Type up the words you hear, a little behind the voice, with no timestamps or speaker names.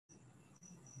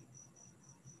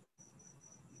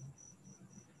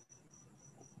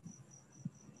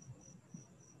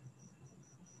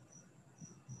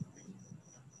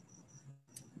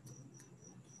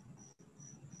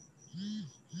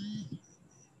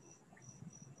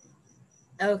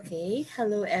Okay,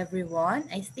 hello everyone.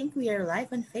 I think we are live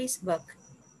on Facebook.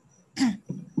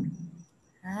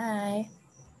 Hi.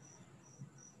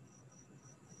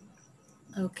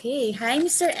 Okay, hi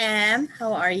Mr. M.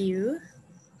 How are you?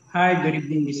 Hi, good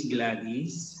evening, Miss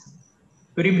Gladys.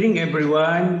 Good evening,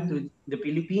 everyone, to the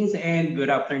Philippines, and good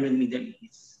afternoon, Middle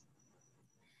East.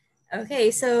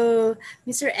 Okay, so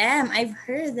Mr. M, I've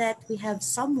heard that we have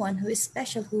someone who is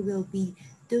special who will be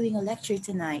doing a lecture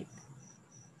tonight.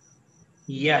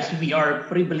 Yes, we are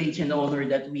privileged and honored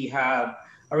that we have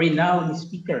a renowned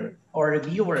speaker or a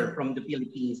viewer from the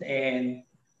Philippines, and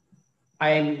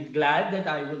I'm glad that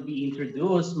I will be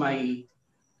introduced my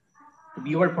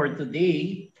viewer for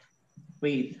today.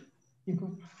 Wait,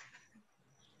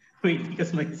 wait,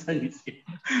 because my son is here.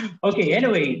 Okay,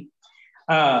 anyway,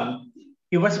 um,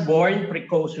 he was born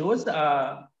precocious.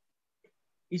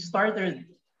 He started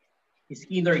his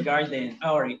kindergarten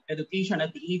or education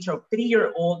at the age of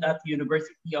 3-year-old at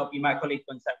University of Immaculate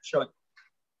Conception.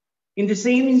 In the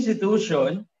same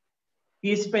institution,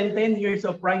 he spent 10 years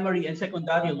of primary and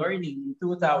secondary learning in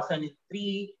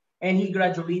 2003, and he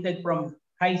graduated from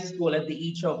high school at the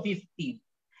age of 15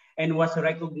 and was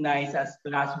recognized as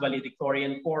class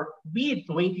valedictorian for with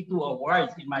 22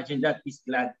 awards. Imagine that, Miss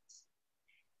Gladys.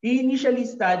 He initially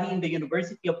studied in the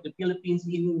University of the Philippines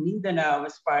in Mindanao,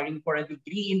 aspiring for a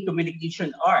degree in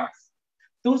communication arts.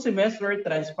 2 semesters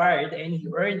transpired and he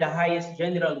earned the highest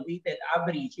general weighted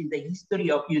average in the history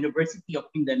of University of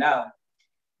Mindanao.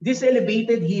 This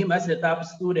elevated him as the top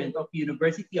student of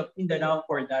University of Mindanao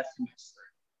for that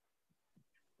semester.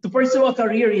 To pursue a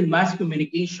career in mass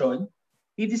communication,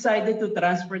 he decided to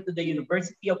transfer to the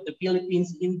University of the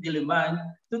Philippines in Diliman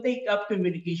to take up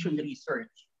communication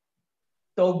research.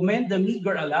 To augment the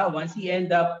meager allowance, he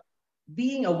ended up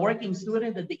being a working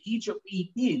student at the age of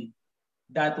 18.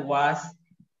 That was,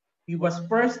 he was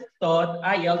first taught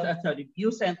IELTS at a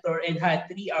review center and had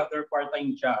 3 other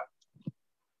part-time jobs.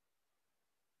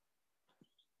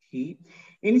 Okay.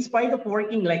 In spite of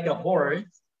working like a horse,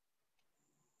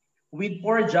 with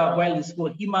 4 jobs while in school,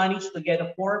 he managed to get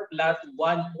a 4 plus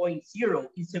 1.0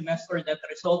 in semester that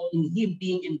resulted in him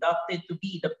being inducted to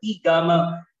be the P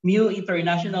Gamma Mu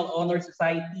International Honor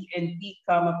Society and P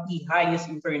Gamma P Highest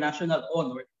International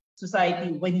Honor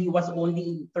Society when he was only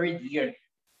in 3rd year.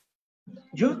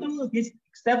 Due to his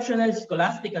exceptional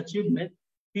scholastic achievement,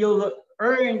 he'll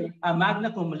earn a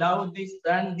magna cum laude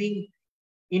standing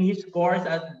in his course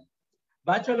at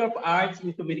Bachelor of Arts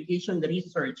in Communication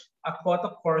Research, a quota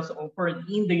course offered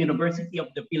in the University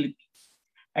of the Philippines.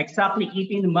 Exactly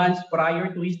 18 months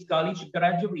prior to his college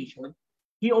graduation,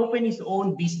 he opened his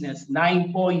own business,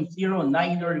 9.09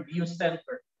 Review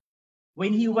Center,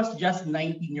 when he was just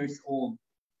 19 years old.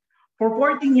 For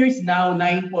 14 years now,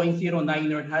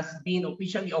 9.09er has been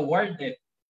officially awarded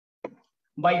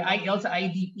by IELTS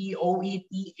IDP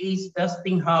OET ACE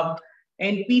Testing Hub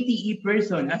and PTE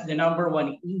Person as the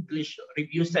 #1 English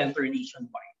review center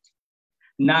nationwide.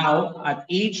 Now, at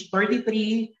age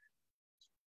 33,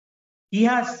 he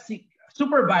has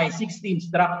supervised 60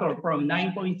 instructors from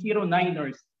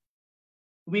 9.09ers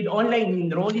with online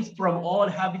enrollees from all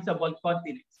habitable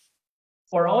continents.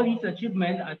 For all his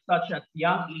achievements at such a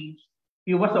young age,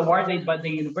 he was awarded by the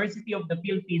University of the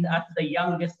Philippines as the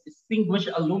youngest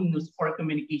distinguished alumnus for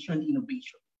communication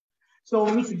innovation. So,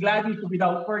 Ms. Gladys,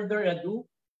 without further ado,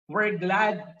 we're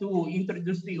glad to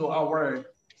introduce to you our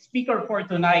speaker for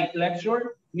tonight's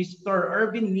lecture, Mr.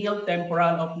 Ervin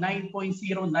Temporal of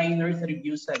 9.09ers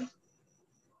Review Center.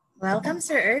 Welcome,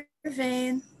 Sir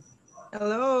Ervin.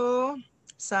 Hello.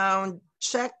 Sound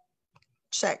check,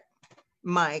 check.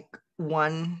 Mic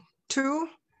 1, 2.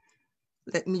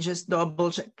 Let me just double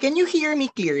check. Can you hear me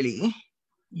clearly?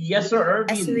 Yes, Sir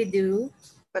Ervin. Yes, we do.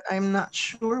 But I'm not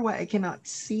sure why I cannot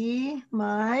see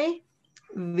my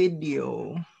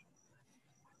video.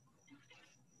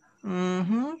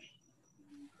 Can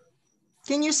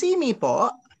you see me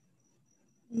po?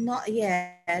 Not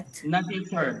yet. Not yet,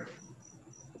 sir.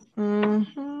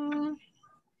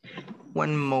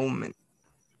 One moment.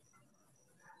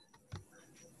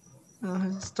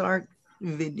 Start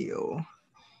video.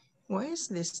 Why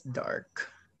is this dark?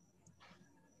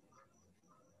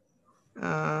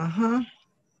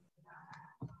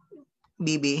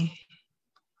 Bibi,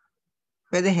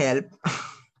 pwede help?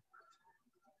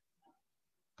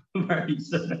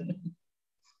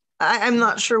 I'm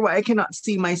not sure why I cannot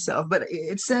see myself, but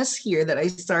it says here that I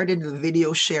started the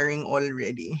video sharing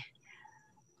already.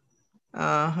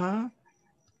 It's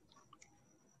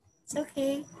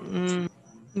okay.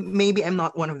 Maybe I'm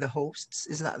not one of the hosts.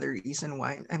 Is that the reason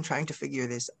why? I'm trying to figure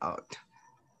this out.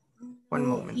 One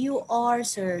moment. You are,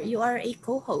 sir. You are a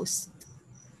co-host.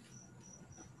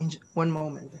 One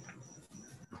moment.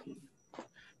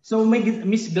 So,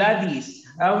 Miss Gladys,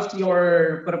 how's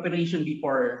your preparation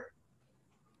before?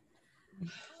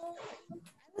 I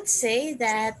would say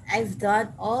that I've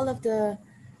done all of the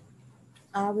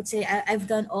I would say I've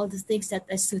done all the things that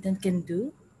a student can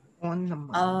do, On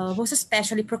naman. most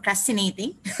especially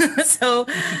procrastinating. So,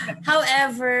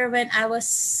 however, when I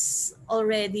was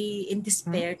already in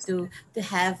despair to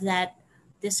have that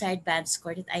desired band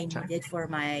score that I Sorry. needed for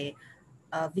my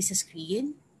visa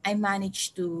screen, I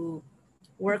managed to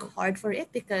work hard for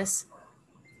it because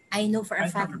I know for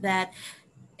a fact that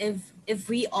if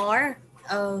we are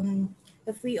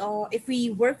if we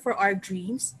work for our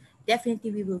dreams,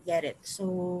 definitely we will get it.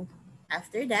 So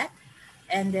after that,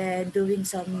 and then doing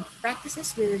some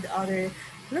practices with other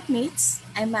group mates,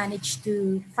 I managed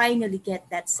to finally get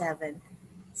that seven.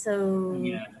 So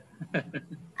Yeah.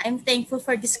 I'm thankful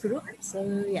for this group. So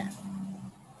yeah.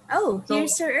 Oh,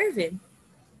 here's So, Sir Irvin.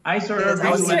 I, Sir Yes,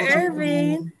 Hi, Irvin, Sir welcome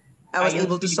Irvin. to I was IELTS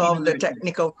able to Filipino solve the Nurses.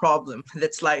 technical problem.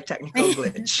 That's like technical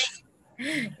glitch.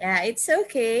 Yeah, it's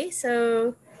okay.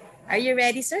 So, are you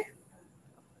ready, sir?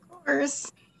 Of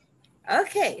course.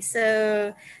 Okay,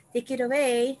 so take it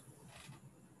away.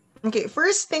 Okay,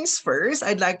 first things first,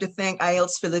 I'd like to thank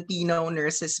IELTS Filipino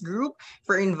Nurses Group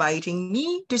for inviting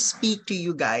me to speak to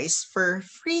you guys for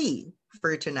free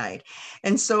for tonight.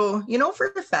 And so, you know, for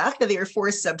a fact that there are four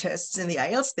subtests in the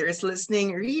IELTS. There's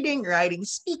listening, reading, writing,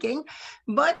 speaking,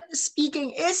 but speaking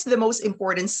is the most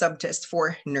important subtest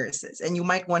for nurses. And you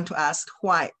might want to ask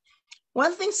why.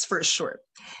 One thing's for sure.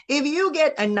 If you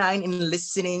get a 9 in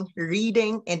listening,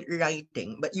 reading, and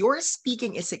writing, but your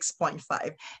speaking is 6.5,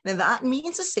 then that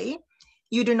means to say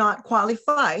you do not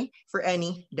qualify for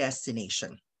any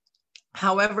destination.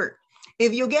 However,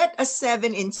 if you get a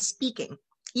 7 in speaking,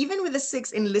 even with a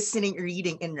 6 in listening,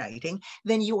 reading, and writing,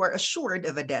 then you are assured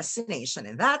of a destination,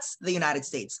 and that's the United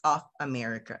States of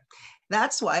America.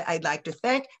 That's why I'd like to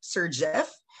thank Sir Jeff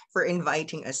for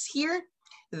inviting us here,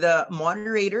 the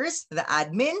moderators, the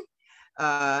admin,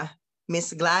 uh,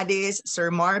 Miss Gladys,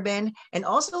 Sir Marvin, and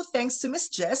also thanks to Miss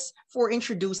Jess for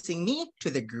introducing me to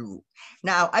the group.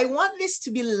 Now, I want this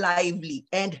to be lively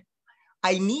and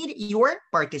I need your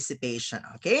participation,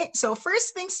 okay? So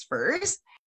first things first,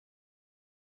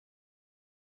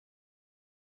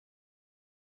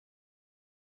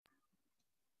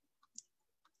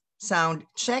 sound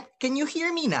check. Can you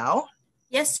hear me now?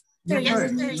 Yes, sir. Yes, Yes, sir.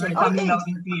 sir. Yes, You're sir. coming Okay, loud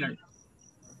and clear.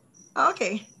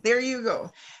 okay, there you go.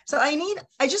 So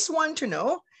I just want to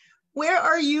know, where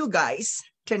are you guys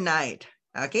tonight?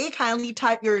 Okay, kindly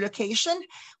type your location.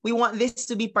 We want this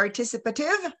to be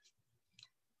participative.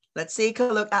 Let's take a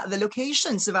look at the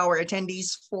locations of our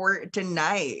attendees for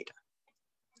tonight.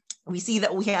 We see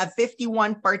that we have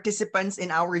 51 participants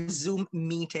in our Zoom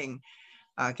meeting.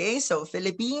 Okay, so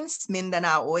Philippines,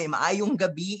 Mindanao, oy, maayong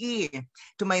gabi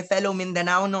to my fellow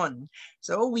Mindanaonon.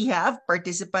 So we have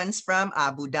participants from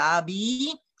Abu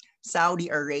Dhabi, Saudi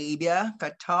Arabia,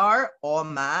 Qatar,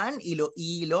 Oman,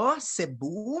 Iloilo,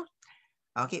 Cebu.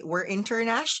 Okay, we're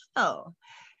international.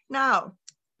 Now,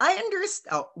 I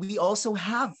understand, we also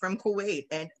have from Kuwait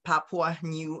and Papua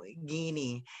New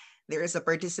Guinea. There is a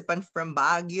participant from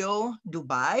Baguio,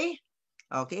 Dubai.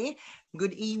 Okay,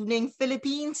 good evening,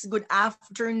 Philippines. Good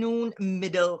afternoon,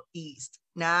 Middle East.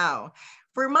 Now,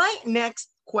 for my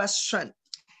next question,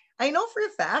 I know for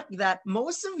a fact that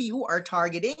most of you are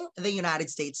targeting the United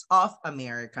States of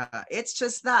America. It's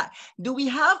just that, do we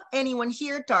have anyone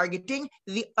here targeting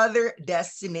the other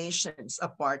destinations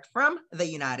apart from the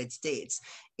United States?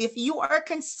 If you are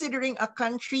considering a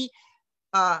country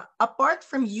apart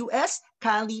from US,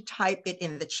 kindly type it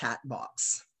in the chat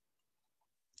box.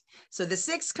 So the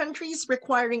 6 countries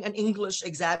requiring an English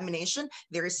examination,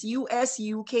 there's US,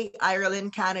 UK,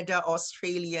 Ireland, Canada,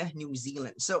 Australia, New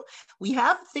Zealand. So we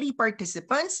have 3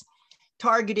 participants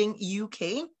targeting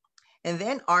UK. And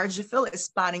then Arjifil is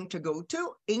planning to go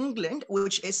to England,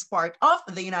 which is part of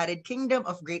the United Kingdom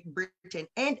of Great Britain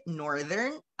and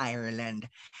Northern Ireland.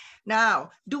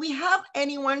 Now, do we have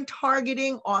anyone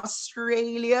targeting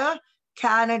Australia,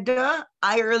 Canada,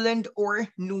 Ireland, or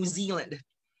New Zealand?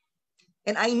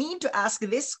 And I need to ask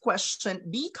this question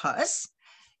because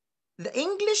the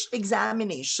English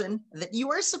examination that you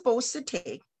are supposed to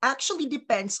take actually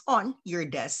depends on your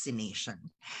destination.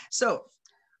 So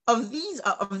of these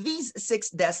 6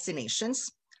 destinations,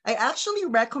 I actually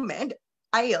recommend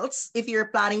IELTS if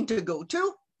you're planning to go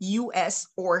to US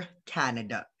or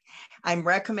Canada. I'm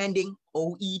recommending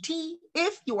OET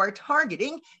if you are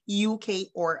targeting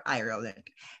UK or Ireland.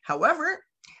 However,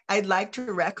 I'd like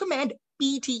to recommend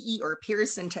PTE or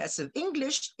Pearson Test of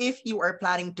English if you are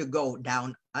planning to go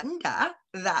down Anda,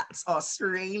 that's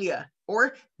Australia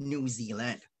or New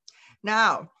Zealand.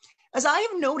 Now, as I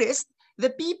have noticed, the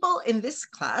people in this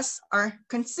class are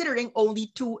considering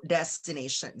only two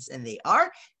destinations, and they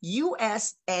are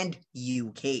US and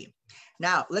UK.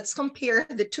 Now, let's compare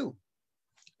the two.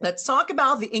 Let's talk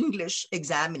about the English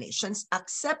examinations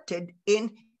accepted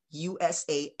in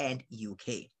USA and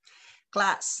UK.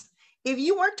 Class, if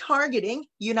you are targeting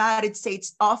United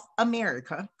States of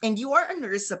America and you are a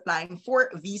nurse applying for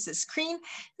visa screen,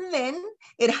 then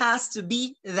it has to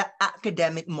be the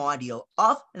academic module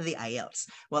of the IELTS.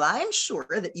 Well, I'm sure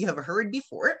that you have heard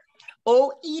before,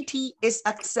 OET is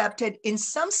accepted in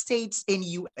some states in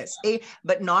USA,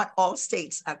 but not all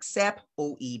states accept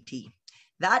OET.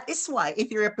 That is why if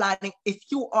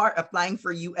you are applying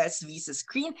for US visa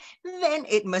screen, then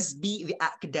it must be the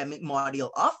academic module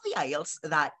of the IELTS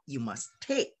that you must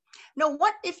take. Now,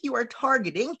 what if you are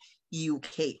targeting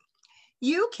UK?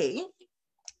 UK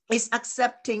is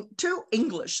accepting two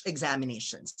English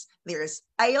examinations. There's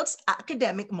IELTS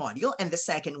academic module, and the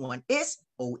second one is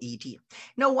OET.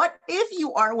 Now, what if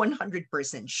you are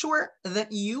 100% sure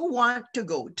that you want to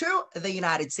go to the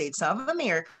United States of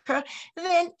America?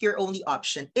 Then your only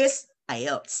option is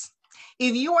IELTS.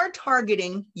 If you are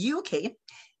targeting UK,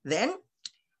 then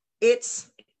it's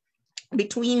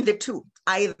between the two,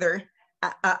 either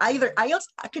IELTS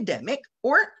academic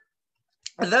or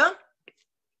the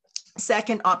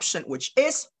second option, which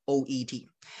is OET.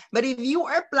 But if you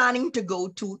are planning to go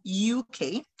to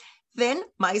UK, then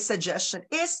my suggestion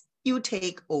is you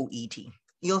take OET.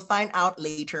 You'll find out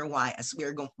later why as we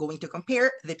are going to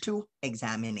compare the two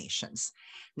examinations.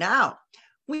 Now,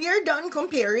 we are done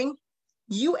comparing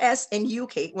US and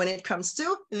UK when it comes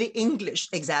to the English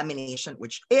examination,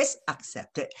 which is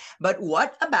accepted. But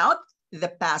what about the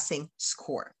passing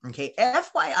score? Okay,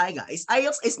 FYI guys,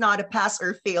 IELTS is not a pass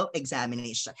or fail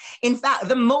examination. In fact,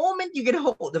 the moment you get a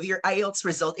hold of your IELTS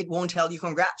result, it won't tell you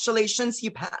congratulations, you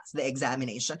passed the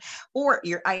examination, or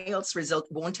your IELTS result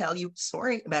won't tell you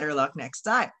sorry, better luck next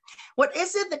time. What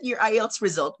is it that your IELTS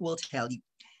result will tell you?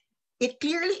 It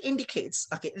clearly indicates,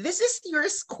 okay, this is your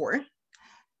score.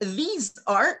 These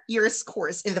are your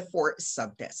scores in the 4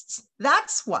 subtests.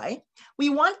 That's why we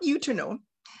want you to know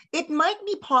it might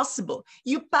be possible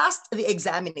you passed the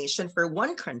examination for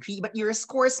one country, but your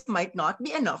scores might not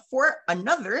be enough for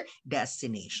another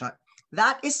destination.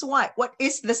 That is why, what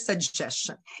is the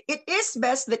suggestion? It is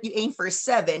best that you aim for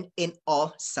 7 in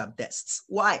all subtests.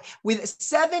 Why? With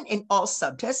 7 in all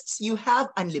subtests, you have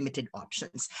unlimited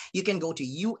options. You can go to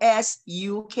US,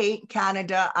 UK,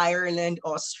 Canada, Ireland,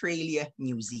 Australia,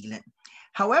 New Zealand.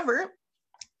 However,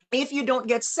 if you don't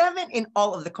get 7 in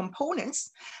all of the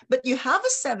components, but you have a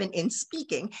 7 in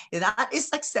speaking, that is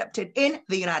accepted in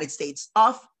the United States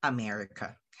of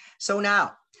America. So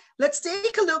now, let's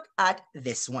take a look at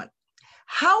this one.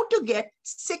 How to get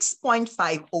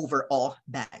 6.5 overall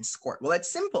band score? Well,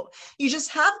 it's simple. You just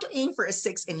have to aim for a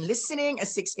 6 in listening, a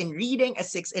 6 in reading, a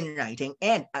 6 in writing,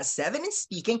 and a 7 in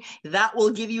speaking. That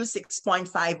will give you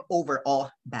 6.5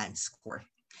 overall band score.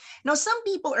 Now, some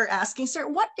people are asking, sir,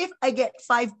 what if I get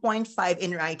 5.5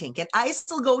 in writing? Can I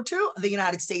still go to the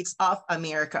United States of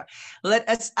America? Let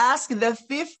us ask the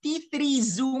 53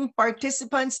 Zoom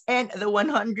participants and the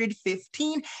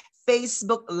 115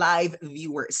 Facebook Live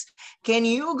viewers. Can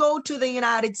you go to the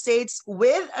United States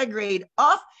with a grade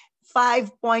of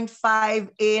 5.5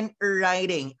 in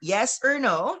writing? Yes or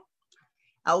no?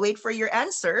 I'll wait for your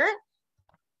answer.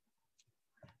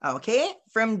 Okay,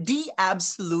 from D,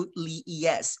 absolutely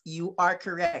yes, you are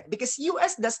correct. Because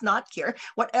US does not care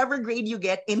whatever grade you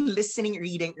get in listening,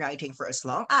 reading, writing for as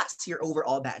long as your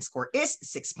overall band score is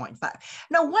 6.5.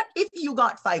 Now, what if you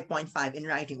got 5.5 in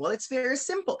writing? Well, it's very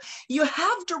simple. You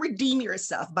have to redeem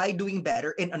yourself by doing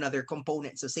better in another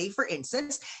component. So say, for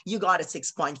instance, you got a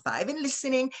 6.5 in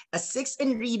listening, a 6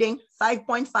 in reading,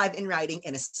 5.5 in writing,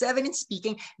 and a 7 in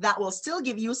speaking. That will still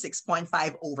give you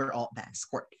 6.5 overall band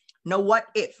score. Now, what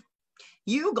if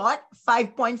you got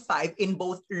 5.5 in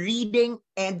both reading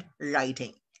and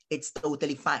writing? It's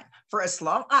totally fine. For as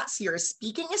long as your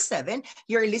speaking is 7,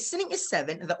 your listening is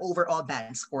 7, the overall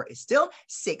band score is still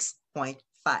 6.5.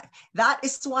 That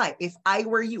is why, if I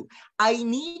were you, I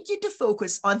need you to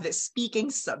focus on the speaking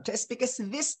subtest because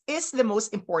this is the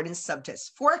most important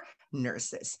subtest for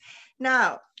nurses.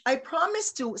 Now, I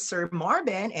promised to Sir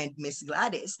Marvin and Miss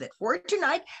Gladys that for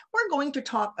tonight, we're going to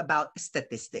talk about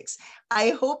statistics.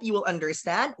 I hope you will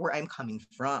understand where I'm coming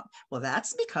from. Well,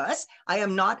 that's because I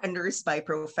am not a nurse by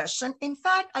profession. In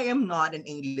fact, I am not an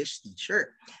English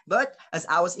teacher. But as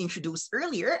I was introduced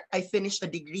earlier, I finished a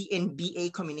degree in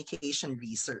BA Communication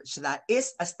Research. That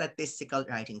is a statistical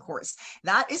writing course.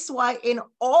 That is why in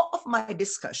all of my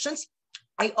discussions,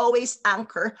 I always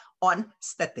anchor on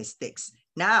statistics.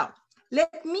 Now,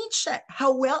 let me check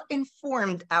how well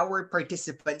informed our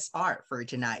participants are for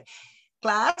tonight.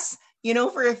 Class, you know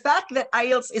for a fact that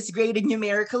IELTS is graded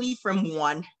numerically from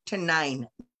 1 to 9.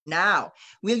 Now,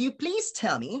 will you please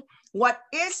tell me what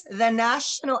is the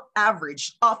national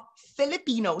average of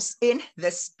Filipinos in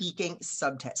the speaking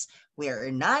subtest,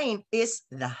 where 9 is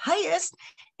the highest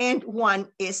and 1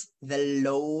 is the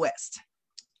lowest?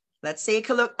 Let's take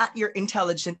a look at your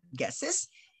intelligent guesses.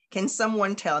 Can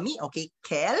someone tell me? Okay,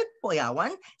 Kel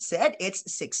Poyawan said it's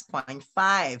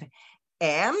 6.5.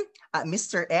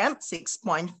 Mr. M,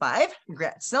 6.5.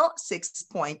 Gretzel,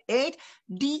 6.8.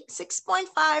 D, 6.5,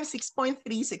 6.3,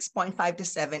 6.5 to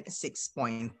 7,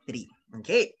 6.3.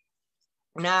 Okay.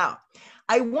 Now,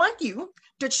 I want you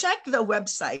to check the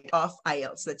website of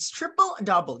IELTS. That's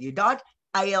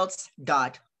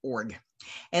www.ielts.org.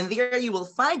 And there you will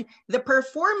find the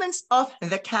performance of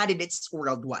the candidates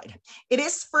worldwide. It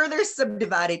is further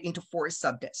subdivided into 4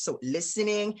 subtests. So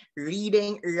listening,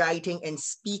 reading, writing, and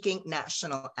speaking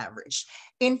national average.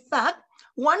 In fact,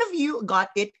 one of you got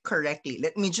it correctly.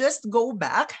 Let me just go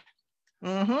back.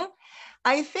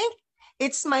 I think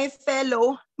it's my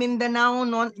fellow Mindanao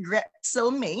non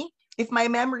Gretzel May. If my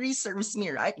memory serves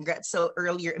me right, Gretzel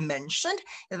earlier mentioned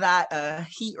that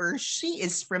he or she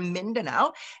is from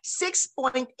Mindanao.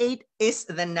 6.8 is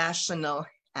the national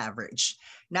average.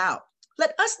 Now,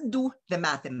 let us do the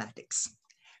mathematics.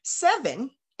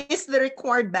 7 is the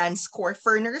required band score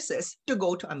for nurses to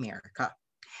go to America.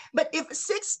 But if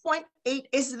 6.8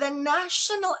 is the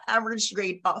national average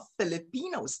grade of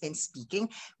Filipinos in speaking,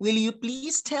 will you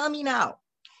please tell me now,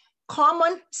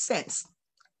 common sense,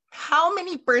 how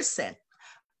many percent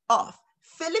of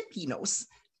Filipinos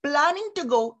planning to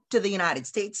go to the United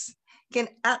States can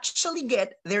actually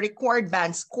get the required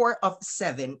band score of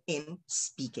 7 in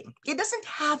speaking? It doesn't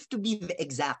have to be the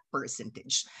exact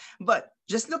percentage, but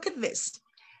just look at this.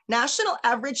 National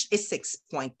average is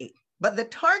 6.8, but the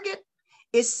target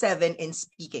is 7 in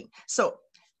speaking. So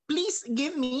please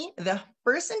give me the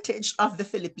percentage of the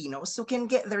Filipinos who can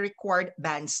get the required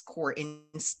band score in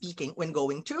speaking when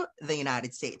going to the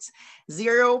United States.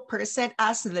 0%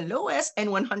 as the lowest and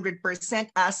 100%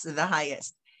 as the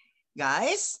highest.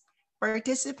 Guys,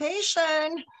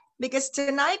 participation, because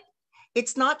tonight,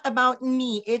 it's not about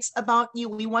me, it's about you.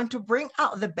 We want to bring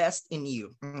out the best in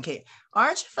you. Okay,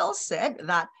 Archibald said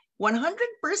that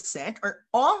 100% or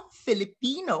all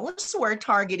Filipinos who are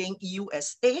targeting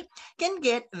USA can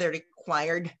get the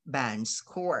required band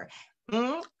score.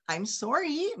 I'm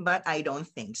sorry, but I don't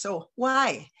think so.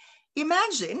 Why?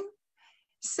 Imagine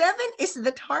 7 is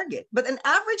the target, but an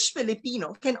average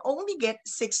Filipino can only get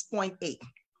 6.8.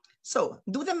 So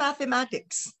do the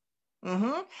mathematics.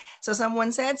 So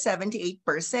someone said 78%,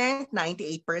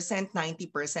 98%, 90%,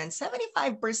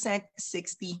 75%,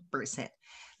 60%.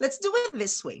 Let's do it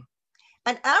this way.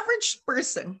 An average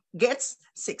person gets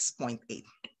 6.8,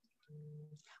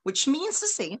 which means to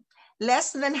say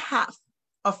less than half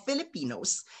of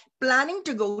Filipinos planning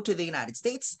to go to the United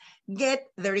States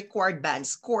get the required band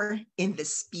score in the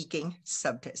speaking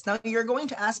subtest. Now, you're going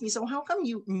to ask me, so how come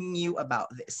you knew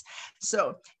about this?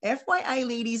 So, FYI,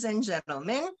 ladies and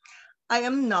gentlemen, I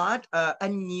am not a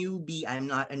newbie. I'm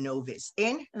not a novice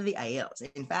in the IELTS.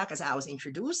 In fact, as I was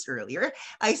introduced earlier,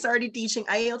 I started teaching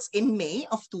IELTS in May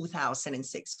of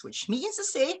 2006, which means to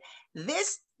say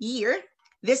this year,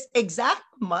 this exact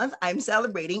month, I'm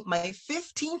celebrating my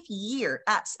 15th year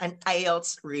as an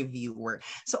IELTS reviewer.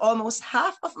 So almost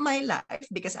half of my life,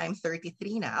 because I'm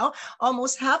 33 now,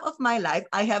 almost half of my life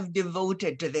I have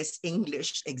devoted to this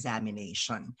English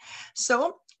examination.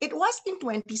 So it was in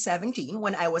 2017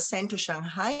 when I was sent to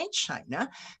Shanghai, China,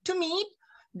 to meet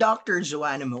Dr.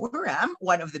 Joanna Moram,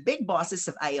 one of the big bosses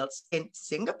of IELTS in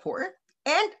Singapore,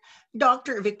 and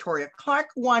Dr. Victoria Clark,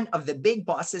 one of the big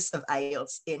bosses of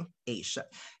IELTS in Asia.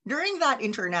 During that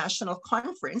international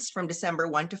conference from December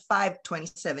 1 to 5,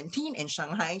 2017 in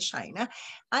Shanghai, China,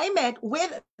 I met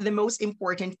with the most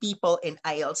important people in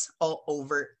IELTS all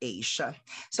over Asia.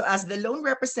 So as the lone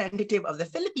representative of the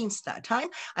Philippines that time,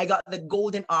 I got the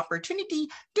golden opportunity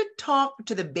to talk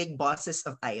to the big bosses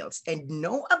of IELTS and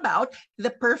know about the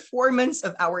performance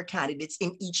of our candidates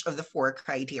in each of the 4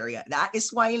 criteria. That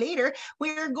is why later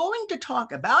we're going to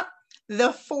talk about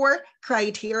the 4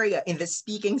 criteria in the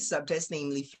speaking subtest,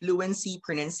 namely fluency,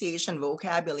 pronunciation,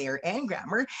 vocabulary, and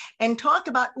grammar, and talk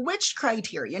about which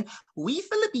criterion we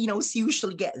Filipinos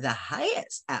usually get the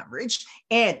highest average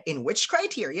and in which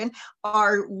criterion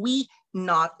are we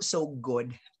not so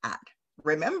good at.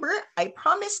 Remember, I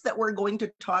promised that we're going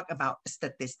to talk about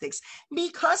statistics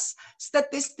because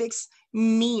statistics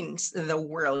means the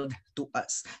world to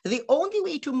us. The only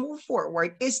way to move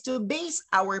forward is to base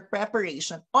our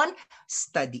preparation on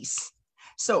studies.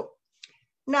 So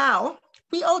now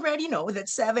we already know that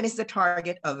 7 is the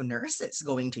target of nurses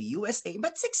going to USA,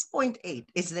 but 6.8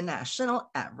 is the national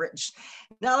average.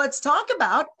 Now let's talk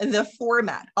about the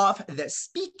format of the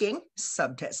speaking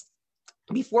subtest.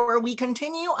 Before we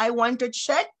continue, I want to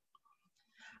check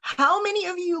how many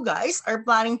of you guys are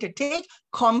planning to take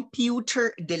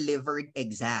computer delivered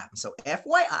exam. So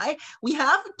FYI, we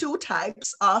have 2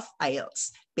 types of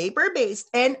IELTS, paper-based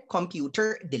and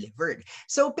computer delivered.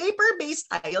 So paper-based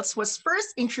IELTS was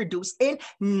first introduced in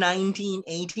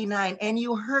 1989, and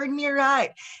you heard me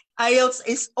right. IELTS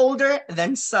is older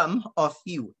than some of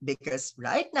you because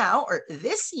right now or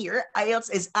this year,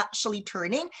 IELTS is actually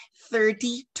turning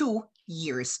 32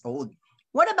 years old.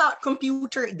 What about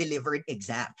computer delivered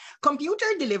exam? Computer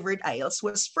delivered IELTS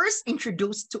was first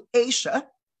introduced to Asia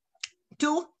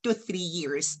 2 to 3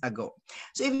 years ago.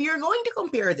 So if you're going to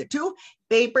compare the two,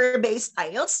 paper-based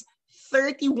IELTS,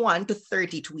 31 to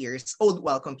 32 years old,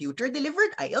 while computer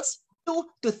delivered IELTS, 2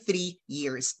 to 3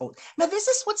 years old. Now, this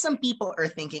is what some people are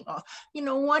thinking of. You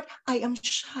know what? I am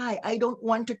shy. I don't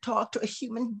want to talk to a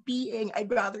human being.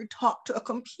 I'd rather talk to a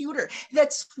computer.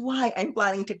 That's why I'm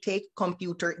planning to take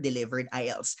computer delivered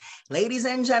IELTS. Ladies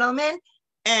and gentlemen,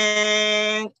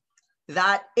 and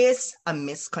that is a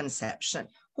misconception.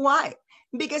 Why?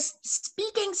 Because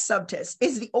speaking subtest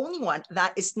is the only one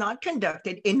that is not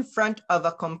conducted in front of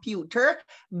a computer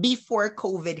before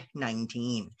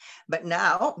COVID-19. But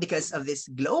now, because of this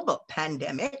global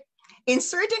pandemic, in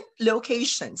certain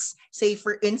locations, say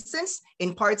for instance,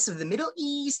 in parts of the Middle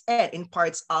East and in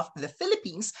parts of the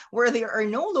Philippines, where there are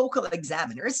no local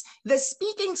examiners, the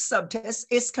speaking subtest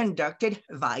is conducted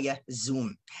via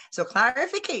Zoom. So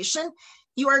clarification,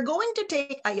 you are going to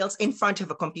take IELTS in front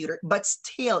of a computer, but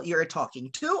still you're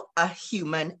talking to a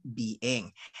human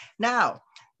being. Now,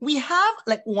 we have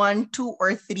like 1, 2,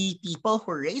 or 3 people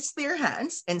who raised their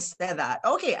hands and said that,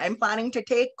 okay, I'm planning to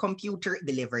take computer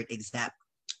delivered exam.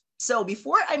 So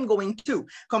before I'm going to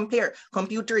compare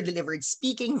computer delivered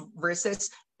speaking versus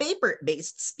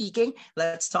paper-based speaking,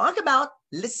 let's talk about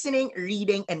listening,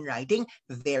 reading, and writing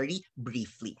very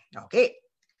briefly. Okay,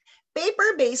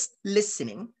 paper-based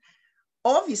listening,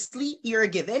 obviously, you're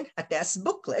given a test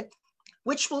booklet,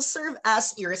 which will serve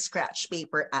as your scratch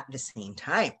paper at the same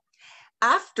time.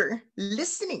 After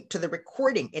listening to the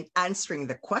recording and answering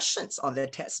the questions on the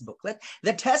test booklet,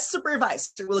 the test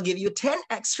supervisor will give you 10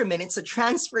 extra minutes to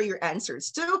transfer your answers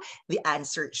to the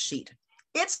answer sheet.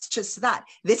 It's just that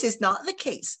this is not the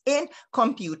case in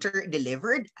computer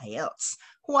delivered IELTS.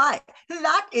 Why?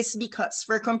 That is because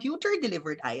for computer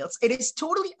delivered IELTS, it is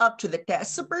totally up to the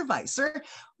test supervisor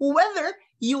whether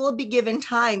you will be given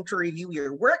time to review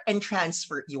your work and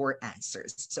transfer your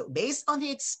answers. So based on the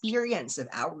experience of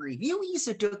our reviewees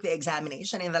who took the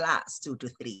examination in the last 2 to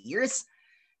 3 years,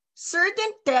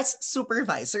 certain test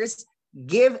supervisors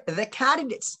give the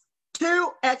candidates 2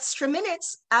 extra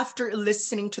minutes after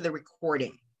listening to the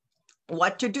recording.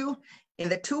 What to do? In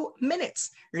the 2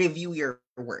 minutes, review your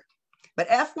work. But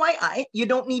FYI, you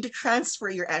don't need to transfer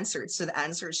your answers to the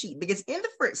answer sheet because in the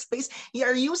first place, you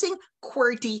are using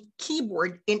QWERTY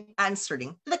keyboard in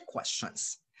answering the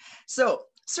questions. So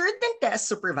certain test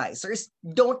supervisors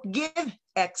don't give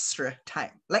extra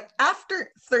time. Like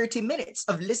after 30 minutes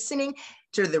of listening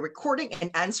to the recording and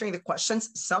answering the questions,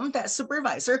 some test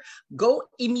supervisor go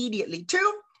immediately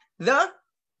to the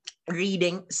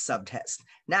reading subtest.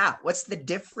 Now, what's the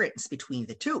difference between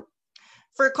the two?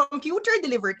 For computer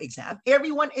delivered exam,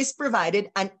 everyone is provided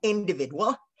an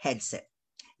individual headset.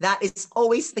 That is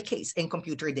always the case in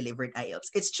computer delivered IELTS.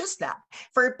 It's just that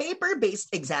for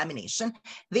paper-based examination,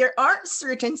 there are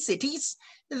certain cities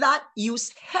that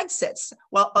use headsets,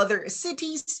 while other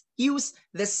cities use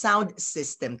the sound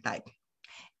system type.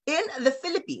 In the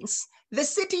Philippines, the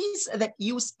cities that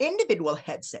use individual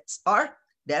headsets are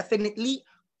definitely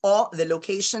all the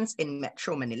locations in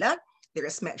Metro Manila. There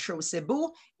is Metro Cebu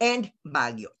and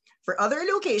Baguio. For other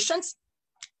locations,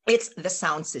 it's the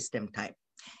sound system type.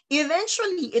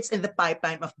 Eventually, it's in the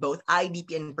pipeline of both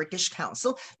IDP and British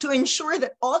Council to ensure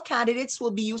that all candidates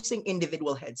will be using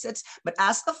individual headsets. But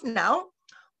as of now,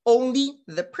 Only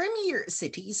the premier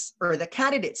cities or the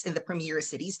candidates in the premier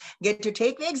cities get to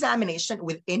take the examination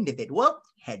with individual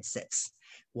headsets.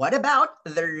 What about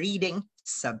the reading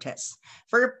subtest?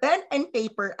 For pen and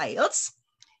paper IELTS,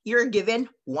 you're given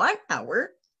 1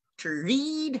 hour to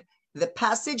read the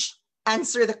passage,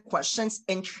 answer the questions,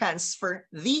 and transfer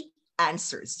the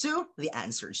answers to the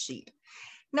answer sheet.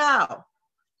 Now,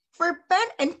 for pen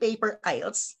and paper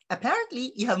IELTS,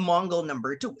 apparently you have Mongol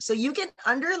number 2. So you can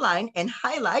underline and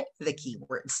highlight the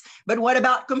keywords. But what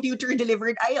about computer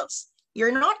delivered IELTS?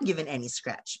 You're not given any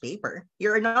scratch paper.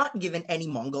 You're not given any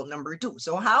Mongol number 2.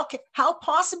 So how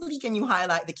possibly can you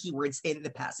highlight the keywords in the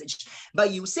passage? By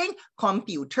using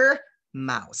computer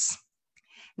mouse.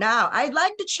 Now, I'd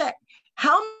like to check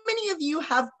how many of you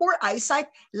have poor eyesight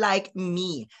like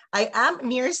me? I am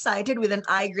nearsighted with an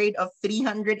eye grade of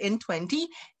 320.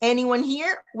 Anyone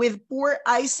here with poor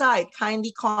eyesight?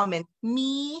 Kindly comment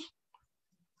me.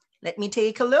 Let me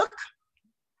take a look.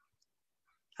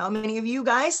 How many of you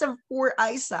guys have poor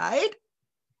eyesight?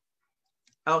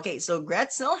 Okay, so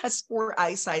Gretzel has poor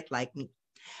eyesight like me.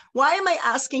 Why am I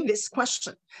asking this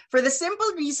question? For the simple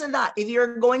reason that if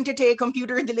you're going to take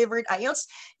computer-delivered IELTS,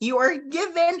 you are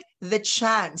given the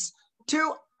chance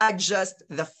to adjust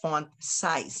the font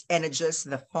size and adjust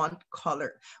the font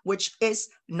color, which is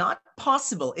not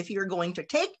possible if you're going to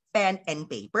take pen and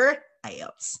paper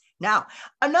IELTS. Now,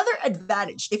 another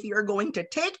advantage if you're going to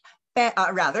take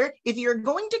if you're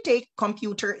going to take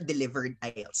computer-delivered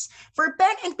IELTS. For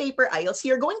pen and paper IELTS,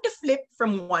 you're going to flip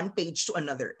from one page to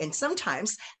another. And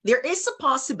sometimes there is a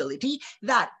possibility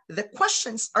that the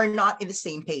questions are not in the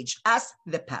same page as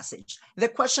the passage. The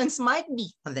questions might be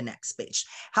on the next page.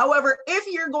 However, if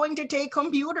you're going to take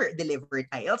computer-delivered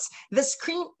IELTS, the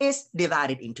screen is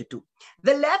divided into 2.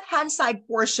 The left-hand side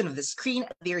portion of the screen,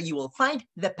 there you will find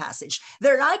the passage.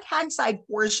 The right-hand side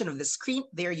portion of the screen,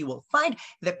 there you will find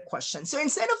the question. So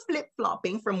instead of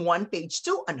flip-flopping from one page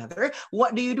to another,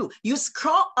 what do? You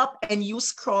scroll up and you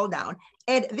scroll down.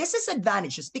 And this is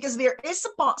advantageous because there is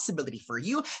a possibility for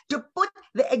you to put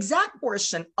the exact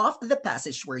portion of the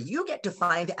passage where you get to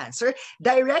find the answer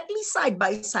directly side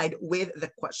by side with the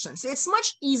question. So it's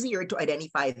much easier to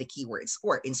identify the keywords,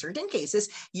 or in certain cases,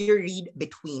 you read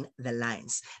between the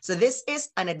lines. So this is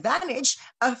an advantage,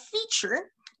 a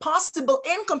feature possible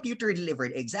in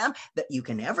computer-delivered exam that you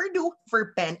can never do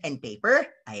for pen and paper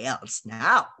IELTS.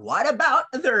 Now, what about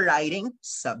the writing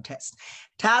subtest?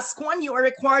 Task 1, you are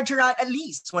required to write at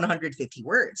least 150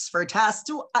 words. For task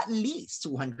 2, at least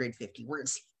 250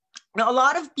 words. Now, a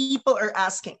lot of people are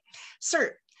asking,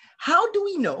 sir, how do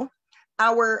we know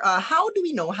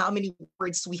how many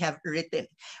words we have written?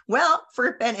 Well,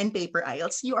 for pen and paper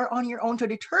IELTS, you are on your own to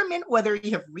determine whether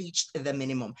you have reached the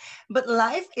minimum. But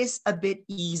life is a bit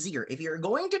easier if you're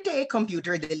going to take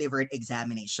computer-delivered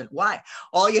examination. Why?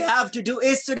 All you have to do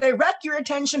is to direct your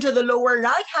attention to the lower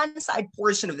right-hand side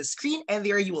portion of the screen, and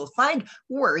there you will find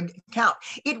word count.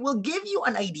 It will give you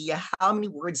an idea how many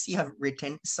words you have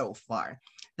written so far.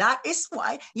 That is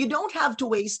why you don't have to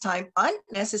waste time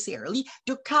unnecessarily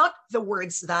to count the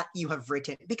words that you have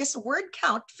written, because word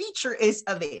count feature is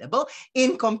available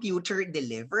in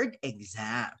computer-delivered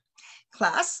exam.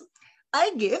 Class,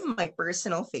 I give my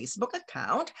personal Facebook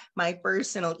account, my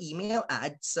personal email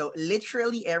ad. So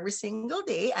literally every single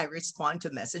day, I respond to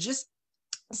messages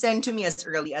sent to me as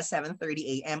early as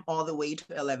 7:30 a.m. all the way to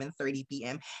 11:30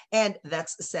 p.m. And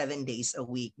that's 7 days a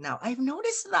week. Now, I've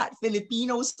noticed that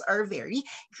Filipinos are very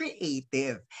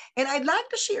creative. And I'd like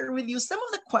to share with you some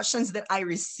of the questions that I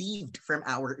received from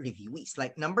our reviewees.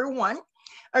 Like number 1,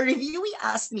 a reviewee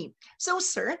asked me, so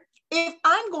sir, if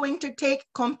I'm going to take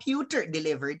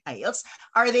computer-delivered IELTS,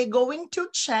 are they going to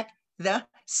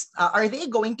are they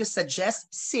going to suggest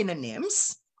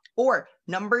synonyms? Or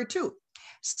number 2,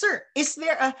 sir, is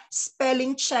there a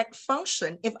spelling check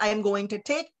function if I am going to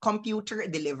take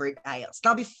computer-delivered IELTS?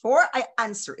 Now, before I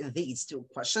answer these 2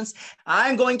 questions,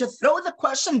 I'm going to throw the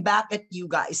question back at you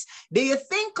guys. Do you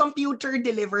think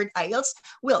computer-delivered IELTS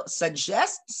will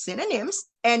suggest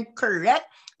synonyms and correct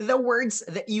the words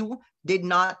that you did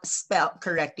not spell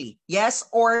correctly? Yes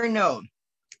or no?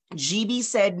 GB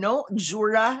said no,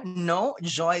 Jura no,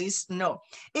 Joyce no.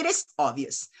 It is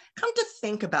obvious. Come to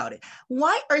think about it.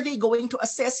 Why are they going to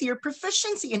assess your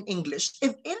proficiency in English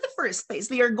if in the first place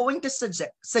they are going to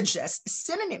suggest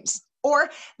synonyms, or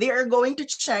they are going to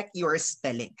check your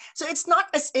spelling? So it's not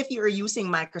as if you're using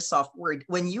Microsoft Word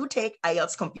when you take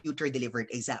IELTS computer delivered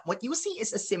exam. What you see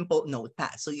is a simple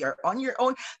notepad. So you're on your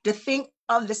own to think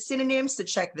of the synonyms, to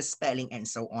check the spelling, and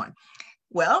so on.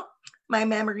 Well, my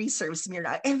memory serves me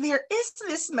right. And there is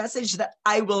this message that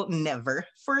I will never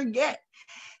forget.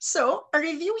 So a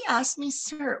reviewee asked me,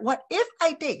 sir, what if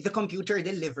I take the computer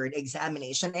delivered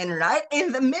examination and right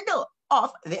in the middle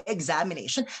of the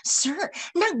examination, sir,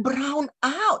 nag-brown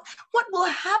out. What will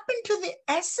happen to the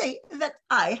essay that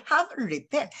I have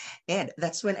written? And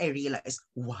that's when I realized,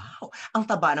 wow, ang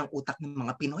taba ng utak ng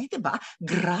mga Pinoy, diba?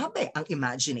 Grabe ang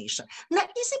imagination.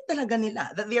 Naisip talaga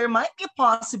nila that there might be a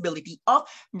possibility of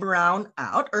brown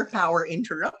out or power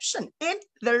interruption in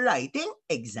the writing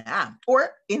exam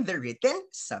or in the written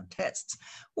subtests.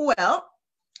 Well,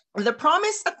 the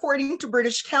promise, according to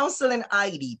British Council and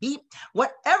IDP,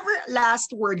 whatever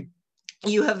last word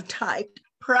you have typed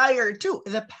prior to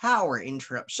the power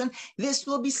interruption, this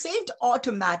will be saved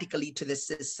automatically to the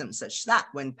system such that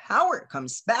when power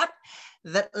comes back,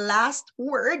 that last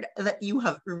word that you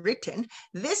have written,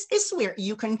 this is where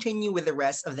you continue with the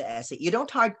rest of the essay. You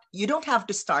don't have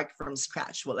to start from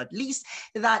scratch. Well, at least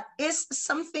that is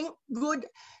something good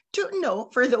to know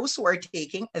for those who are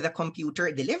taking the computer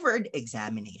delivered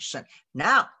examination.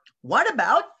 Now, what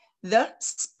about the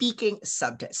speaking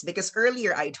subtest? Because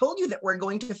earlier I told you that we're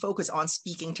going to focus on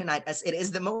speaking tonight as it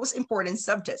is the most important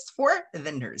subtest for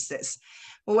the nurses.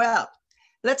 Well,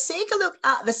 let's take a look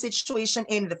at the situation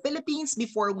in the Philippines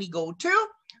before we go to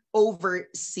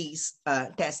overseas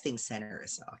testing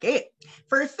centers. Okay,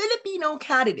 for Filipino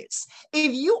candidates,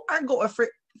 if you are going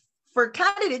for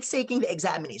candidates taking the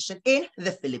examination in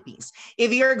the Philippines,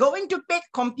 if you're going to pick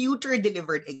computer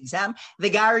delivered exam, the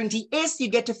guarantee is you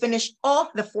get to finish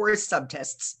all the 4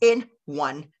 subtests in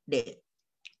one day.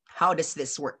 How does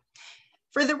this work?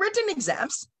 For the written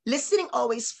exams, listening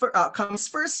always comes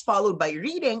first, followed by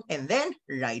reading and then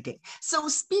writing. So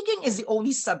speaking is the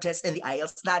only subtest in the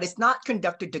IELTS that is not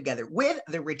conducted together with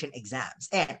the written exams.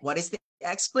 And what is the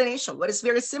explanation? What is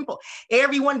very simple?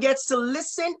 Everyone gets to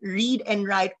listen, read, and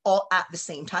write all at the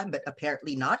same time, but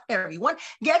apparently not everyone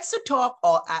gets to talk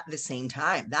all at the same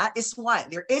time. That is why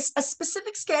there is a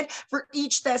specific schedule for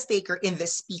each test taker in the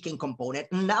speaking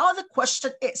component. Now the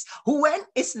question is, when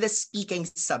is the speaking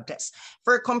subtest?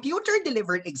 For computer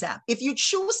delivered exam, if you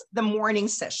choose the morning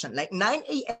session, like 9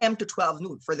 a.m. to 12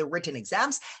 noon for the written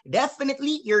exams,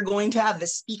 definitely you're going to have the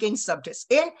speaking subtest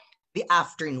in the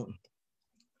afternoon.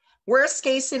 Worst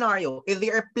case scenario, if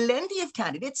there are plenty of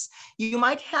candidates, you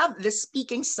might have the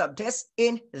speaking subtest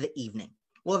in the evening.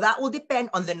 Well, that will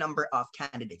depend on the number of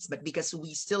candidates, but because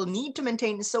we still need to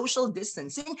maintain social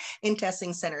distancing in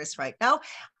testing centers right now,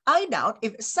 I doubt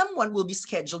if someone will be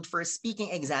scheduled for a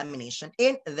speaking examination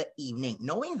in the evening,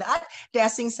 knowing that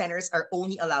testing centers are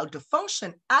only allowed to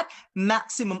function at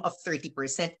maximum of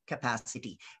 30%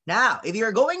 capacity. Now, if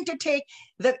you're going to take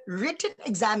the written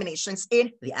examinations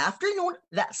in the afternoon,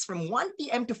 that's from 1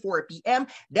 p.m. to 4 p.m.,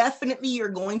 definitely you're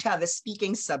going to have the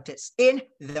speaking subtest in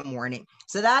the morning.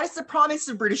 So that is the promise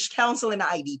of British Council and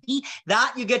IDP,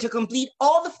 that you get to complete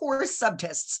all the 4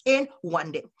 subtests in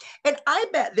one day. And I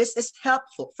bet this is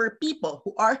helpful for people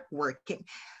who are working.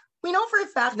 We know for a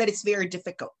fact that it's very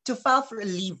difficult to file for a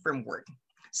leave from work.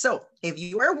 So if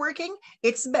you are working,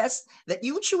 it's best that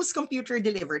you choose computer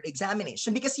delivered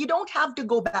examination because you don't have to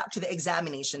go back to the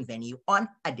examination venue on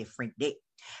a different day.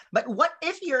 But what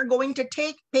if you're going to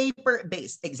take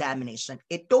paper-based examination?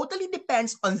 It totally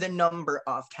depends on the number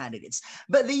of candidates.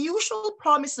 But the usual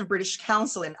promise of British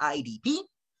Council and IDP,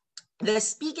 the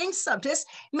speaking subtest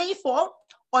may fall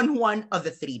on one of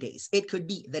the 3 days. It could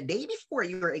be the day before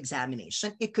your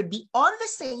examination. It could be on the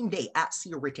same day as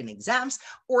your written exams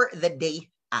or the day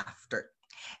after.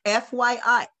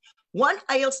 FYI, one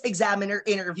IELTS examiner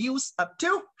interviews up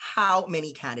to how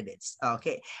many candidates?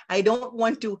 Okay, I don't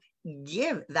want to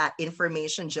give that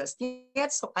information just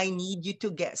yet, so I need you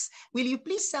to guess. Will you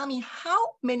please tell me how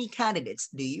many candidates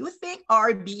do you think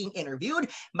are being interviewed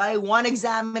by one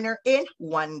examiner in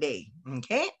one day?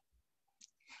 Okay,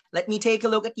 let me take a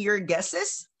look at your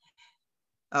guesses.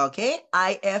 Okay,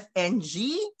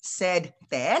 IFNG said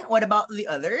 10. What about the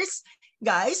others?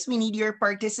 Guys, we need your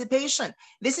participation.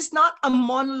 This is not a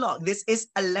monologue. This is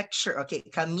a lecture. Okay,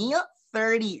 Camille,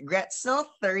 30. Gretzel,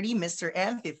 30. Mr.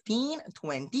 M, 15.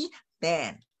 20.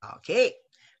 10. Okay,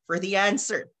 for the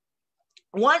answer,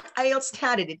 one IELTS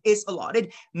candidate is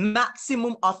allotted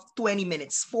maximum of 20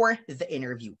 minutes for the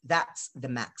interview. That's the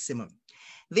maximum.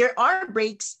 There are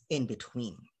breaks in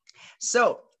between.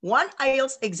 So one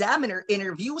IELTS examiner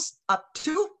interviews up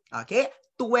to, okay,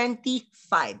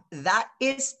 25. That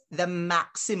is the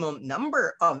maximum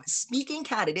number of speaking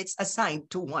candidates assigned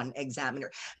to one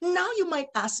examiner. Now you might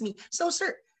ask me, so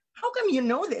sir, how come you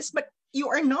know this, but you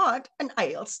are not an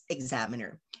IELTS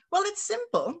examiner? Well, it's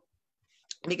simple.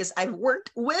 because I've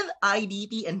worked with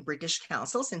IDP and British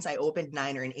Council since I opened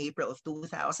Niner in April of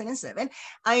 2007.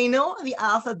 I know the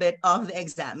alphabet of the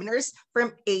examiners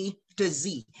from A to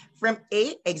Z. From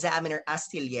A, Examiner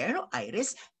Astillero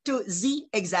Iris, to Z,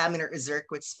 Examiner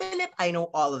Zerkwitz Philip. I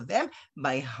know all of them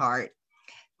by heart.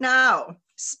 Now,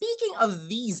 speaking of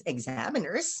these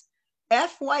examiners,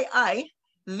 FYI,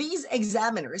 these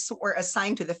examiners who are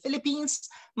assigned to the Philippines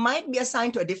might be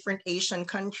assigned to a different Asian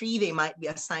country. They might be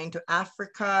assigned to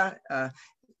Africa,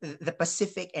 the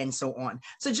Pacific, and so on.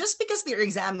 So just because they're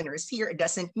examiners here, it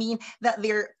doesn't mean that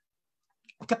their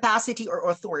capacity or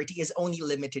authority is only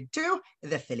limited to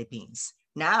the Philippines.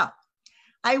 Now,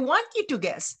 I want you to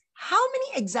guess, how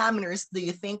many examiners do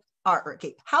you think are,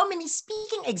 okay, how many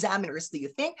speaking examiners do you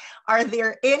think are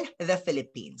there in the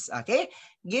Philippines? Okay,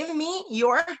 give me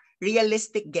your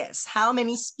realistic guess. How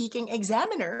many speaking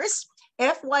examiners?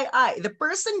 FYI, the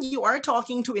person you are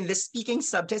talking to in the speaking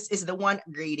subtest is the one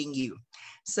grading you.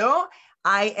 So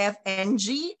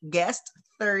IFNG guessed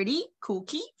 30,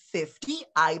 Cookie 50,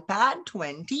 iPad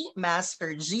 20,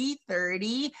 Master G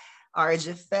 30,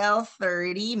 Arjifel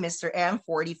 30, Mr. M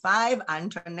 45,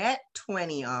 Antoinette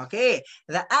 20. Okay,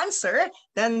 the answer,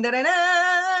 dun, dun, dun,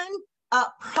 dun,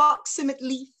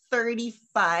 approximately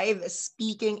 35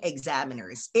 speaking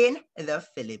examiners in the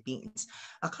Philippines.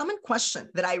 A common question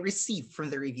that I received from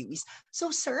the review is,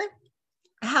 so sir,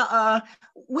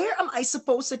 where am I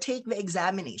supposed to take the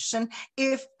examination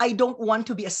if I don't want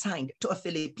to be assigned to a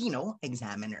Filipino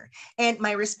examiner? And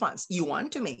my response, you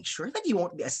want to make sure that you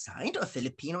won't be assigned to a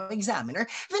Filipino examiner,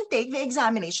 then take the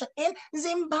examination in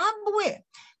Zimbabwe.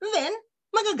 Then,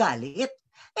 magagalit.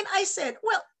 And I said,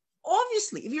 well,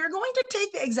 obviously, if you're going to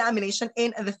take the examination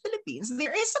in the Philippines,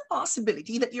 there is a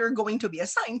possibility that you're going to be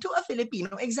assigned to a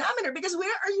Filipino examiner, because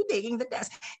where are you taking the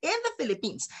test? In the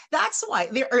Philippines. That's why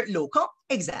there are local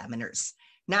examiners.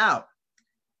 Now,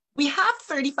 we have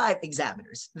 35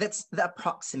 examiners. That's the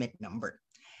approximate number.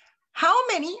 How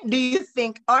many do you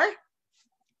think are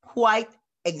white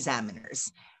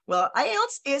examiners? Well,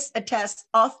 IELTS is a test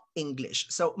of English.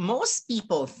 So most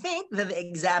people think that the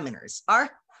examiners are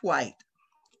white.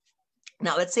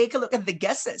 Now, let's take a look at the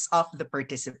guesses of the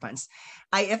participants.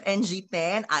 IFNG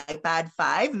 10, iPad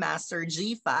 5, Master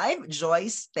G 5,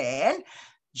 Joyce 10,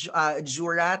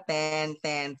 Jura 10,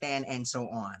 10, 10, and so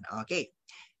on. Okay.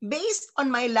 Based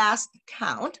on my last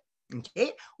count,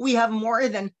 okay, we have more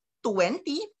than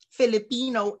 20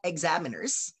 Filipino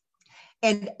examiners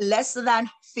and less than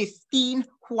 15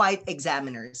 white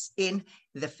examiners in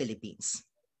the Philippines.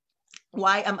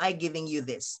 Why am I giving you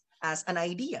this as an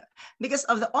idea? Because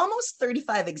of the almost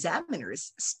 35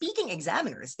 examiners, speaking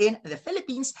examiners in the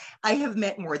Philippines, I have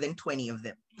met more than 20 of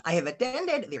them. I have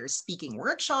attended their speaking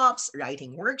workshops,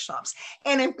 writing workshops,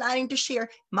 and I'm planning to share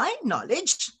my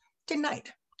knowledge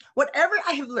tonight. Whatever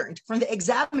I have learned from the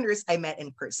examiners I met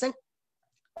in person,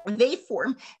 they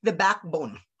form the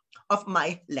backbone of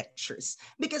my lectures,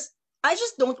 because I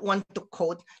just don't want to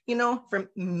quote, from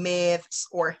myths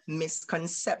or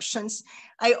misconceptions.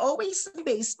 I always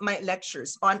base my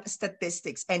lectures on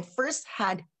statistics and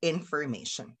first-hand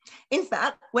information. In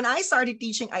fact, when I started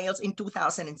teaching IELTS in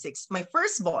 2006, my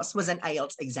first boss was an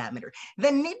IELTS examiner. The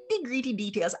nitty-gritty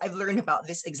details I've learned about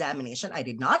this examination, I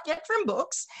did not get from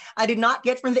books, I did not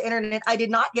get from the internet, I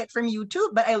did not get from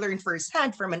YouTube, but I learned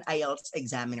firsthand from an IELTS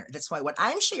examiner. That's why what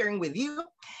I'm sharing with you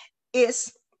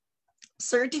is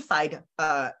certified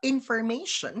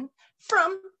information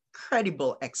from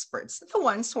credible experts, the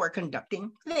ones who are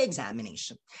conducting the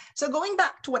examination. So going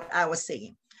back to what I was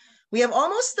saying, we have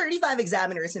almost 35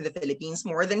 examiners in the Philippines.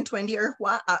 More than 20 are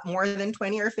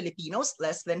Filipinos,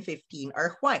 less than 15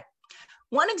 are white.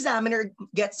 One examiner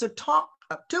gets to talk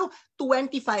up to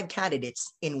 25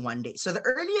 candidates in one day. So the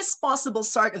earliest possible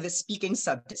start of the speaking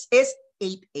subtest is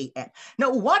 8 a.m. Now,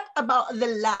 what about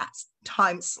the last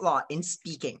time slot in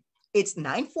speaking? It's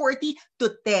 9:40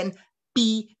 to 10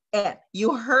 p.m.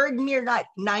 You heard me right,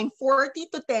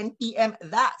 9:40 to 10 p.m.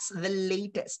 That's the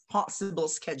latest possible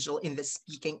schedule in the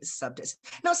speaking subtest.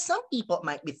 Now, some people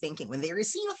might be thinking when they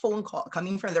receive a phone call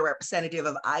coming from the representative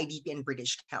of IDP and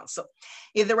British Council,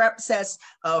 if the rep says,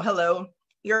 oh, hello,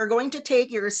 you're going to take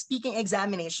your speaking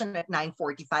examination at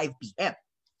 9:45 p.m.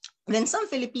 Then some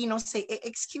Filipinos say,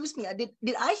 excuse me,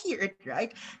 did I hear it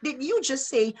right? Did you just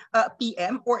say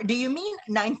PM, or do you mean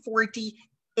 9:40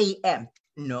 a.m.?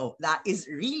 No, that is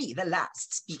really the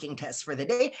last speaking test for the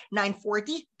day,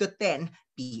 9:40 to 10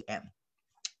 p.m.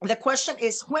 The question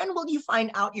is, when will you find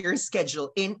out your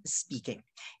schedule in speaking?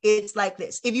 It's like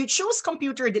this. If you choose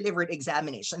computer delivered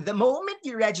examination, the moment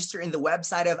you register in the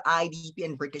website of IDP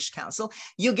and British Council,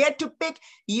 you get to pick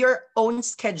your own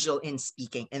schedule in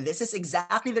speaking. And this is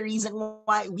exactly the reason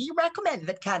why we recommend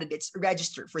that candidates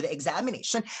register for the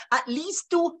examination at least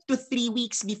 2 to 3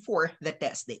 weeks before the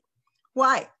test date.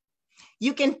 Why?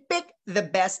 You can pick the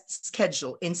best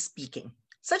schedule in speaking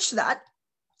such that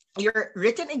your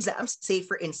written exams, say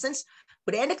for instance,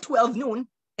 would end at 12 noon,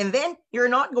 and then you're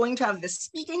not going to have the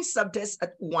speaking subtest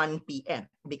at 1 p.m.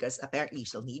 because apparently you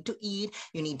still need to eat,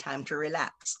 you need time to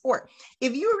relax. Or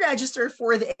if you register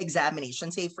for the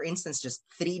examination, say for instance, just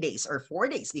 3 days or 4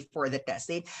 days before the test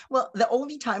date, well, the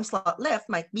only time slot left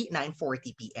might be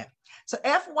 9:40 p.m. So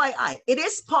FYI, it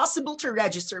is possible to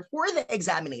register for the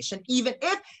examination even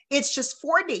if it's just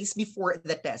 4 days before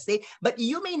the test date, but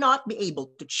you may not be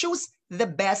able to choose the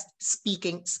best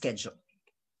speaking schedule.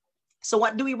 So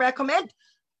what do we recommend?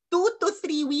 2 to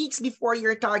 3 weeks before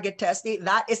your target test date,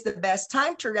 that is the best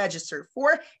time to register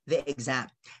for the exam.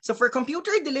 So for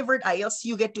computer-delivered IELTS,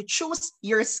 you get to choose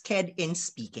your sched in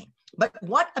speaking. But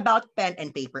what about pen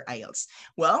and paper IELTS?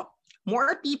 Well,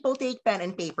 more people take pen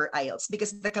and paper IELTS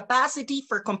because the capacity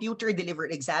for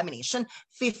computer-delivered examination,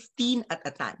 15 at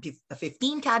a time.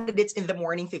 15 candidates in the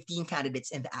morning, 15 candidates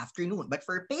in the afternoon. But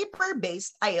for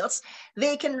paper-based IELTS,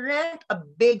 they can rent a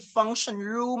big function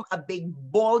room, a big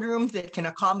ballroom that can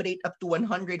accommodate up to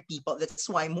 100 people. That's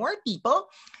why more people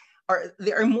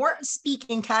there are more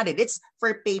speaking candidates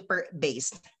for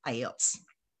paper-based IELTS.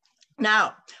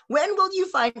 Now, when will you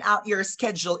find out your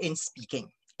schedule in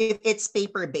speaking? If it's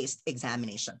paper-based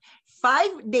examination,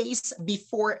 5 days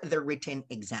before the written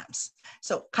exams.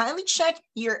 So kindly check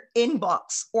your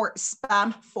inbox or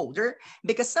spam folder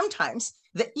because sometimes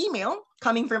the email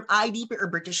coming from IDP or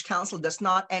British Council does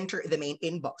not enter the main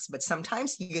inbox, but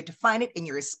sometimes you get to find it in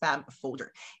your spam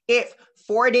folder. If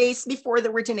 4 days before the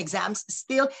written exams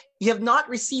still you have not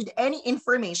received any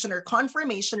information or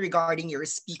confirmation regarding your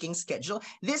speaking schedule,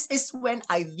 this is when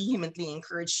I vehemently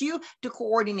encourage you to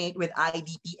coordinate with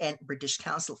IDP and British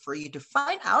Council for you to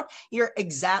find out your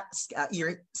exact,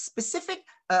 your specific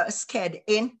sched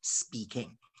in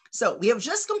speaking. So we have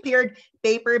just compared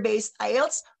paper-based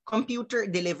IELTS,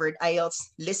 computer-delivered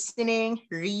IELTS, listening,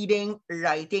 reading,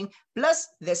 writing, plus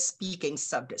the speaking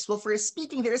subtest. Well, for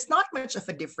speaking, there is not much of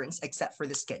a difference except for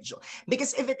the schedule.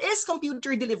 Because if it is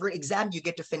computer-delivered exam, you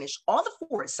get to finish all the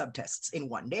 4 subtests in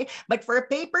 1 day. But for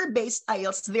paper-based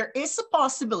IELTS, there is a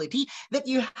possibility that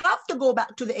you have to go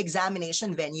back to the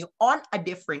examination venue on a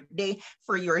different day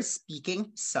for your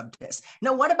speaking subtest.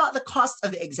 Now, what about the cost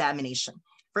of the examination?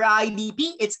 For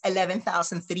IDP, it's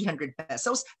 11,300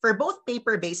 pesos for both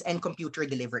paper-based and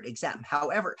computer-delivered exam.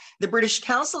 However, the British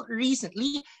Council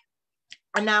recently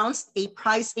announced a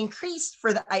price increase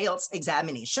for the IELTS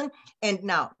examination. And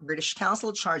now British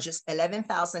Council charges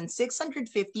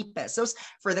 11,650 pesos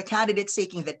for the candidates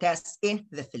taking the tests in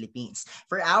the Philippines.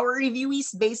 For our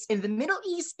reviewees based in the Middle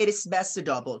East, it is best to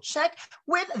double check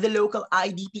with the local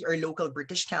IDP or local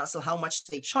British Council how much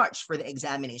they charge for the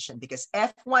examination because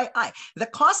FYI, the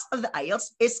cost of the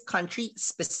IELTS is country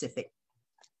specific.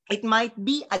 It might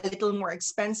be a little more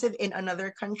expensive in another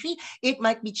country. It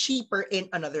might be cheaper in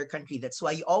another country. That's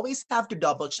why you always have to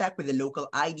double check with the local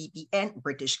IDP and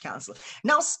British Council.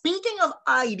 Now, speaking of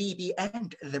IDP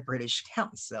and the British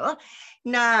Council,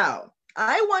 now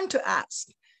I want to ask,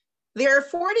 there are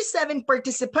 47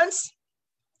 participants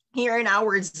here in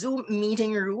our Zoom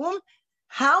meeting room.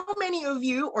 How many of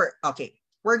you,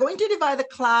 we're going to divide the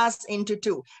class into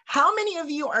 2. How many of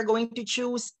you are going to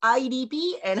choose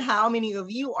IDP and how many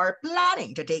of you are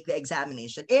planning to take the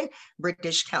examination in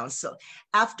British Council?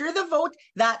 After the vote,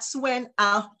 that's when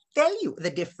I'll tell you the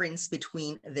difference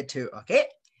between the 2, okay?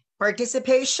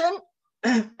 Participation.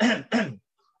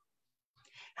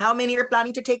 How many are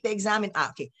planning to take the exam in,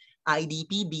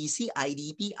 IDP, BC,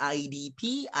 IDP,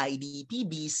 IDP, IDP,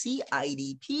 BC,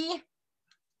 IDP,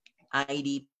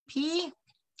 IDP,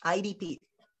 IDP.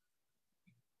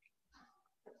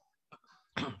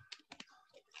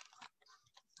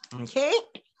 Okay,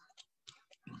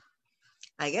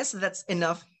 I guess that's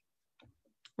enough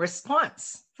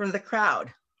response from the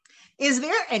crowd. Is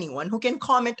there anyone who can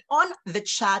comment on the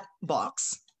chat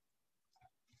box?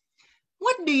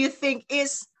 What do you think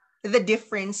is the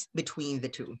difference between the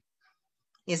 2?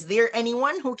 Is there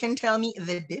anyone who can tell me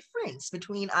the difference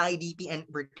between IDP and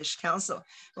British Council?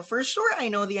 Well, for sure, I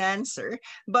know the answer,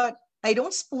 but I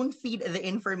don't spoon feed the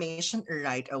information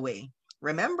right away.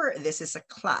 Remember, this is a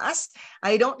class.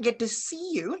 I don't get to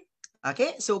see you.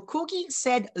 Okay, so Cookie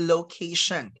said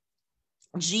location.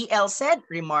 GL said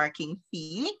remarking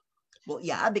fee. Well,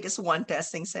 yeah, because one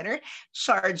testing center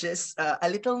charges a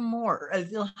little more, a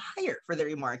little higher for the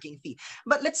remarking fee.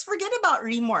 But let's forget about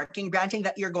remarking, granting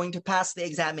that you're going to pass the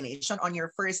examination on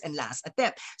your first and last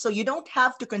attempt. So you don't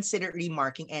have to consider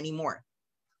remarking anymore.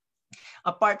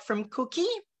 Apart from Cookie,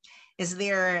 is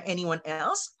there anyone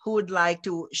else who would like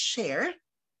to share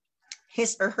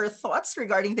his or her thoughts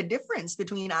regarding the difference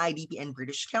between IDP and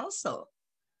British Council?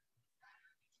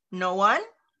 No one?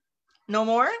 No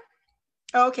more?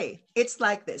 Okay, it's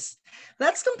like this.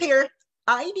 Let's compare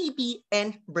IDP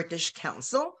and British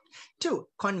Council to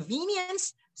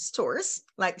convenience stores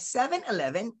like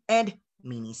 7-Eleven and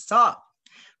Mini Stop.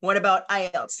 What about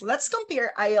IELTS? Let's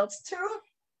compare IELTS to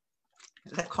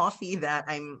the coffee that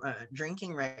I'm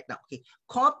drinking right now. Okay,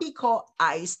 Kopi Ko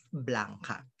Iced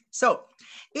Blanca. So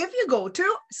if you go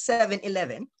to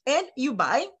 7-Eleven and you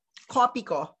buy Kopi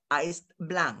Ko Iced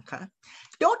Blanca,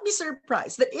 don't be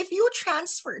surprised that if you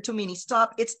transfer to Mini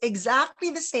Stop, it's exactly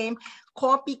the same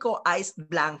Kopi Ko Iced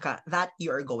Blanca that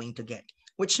you're going to get.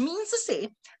 Which means to say,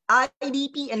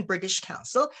 IDP and British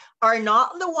Council are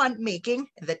not the one making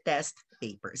the test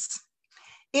papers.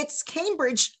 It's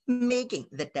Cambridge making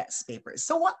the test papers.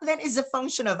 So what then is the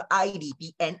function of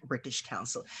IDP and British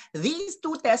Council? These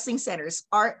two testing centers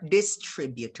are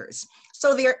distributors.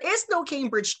 So there is no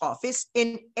Cambridge office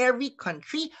in every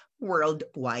country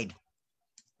worldwide.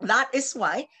 That is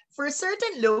why for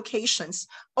certain locations,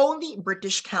 only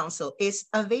British Council is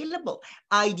available.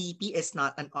 IDP is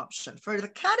not an option. For the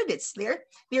candidates there,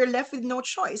 they're left with no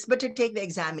choice but to take the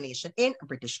examination in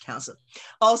British Council.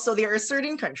 Also, there are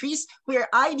certain countries where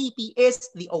IDP is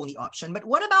the only option. But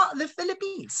what about the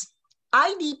Philippines?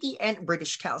 IDP and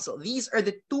British Council. These are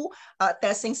the two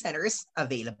testing centers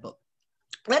available.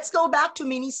 Let's go back to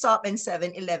Mini Stop and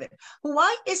 7-Eleven.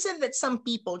 Why is it that some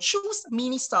people choose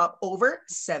Mini Stop over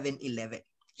 7-Eleven,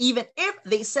 even if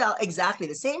they sell exactly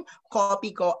the same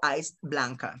Kopi Ko Iced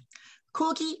Blanca?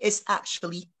 Cookie is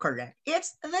actually correct.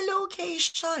 It's the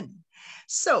location.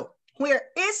 So where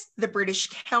is the British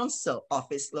Council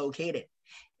office located?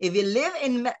 If you live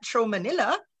in Metro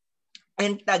Manila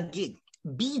and Taguig,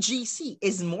 BGC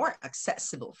is more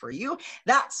accessible for you.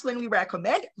 That's when we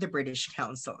recommend the British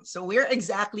Council. So where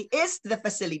exactly is the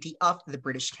facility of the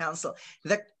British Council?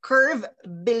 The Curve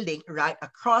building right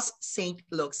across St.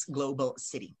 Luke's Global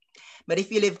City. But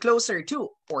if you live closer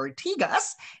to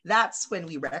Ortigas, that's when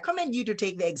we recommend you to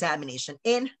take the examination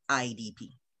in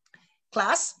IDP.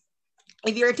 Class,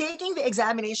 if you're taking the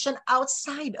examination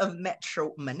outside of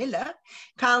Metro Manila,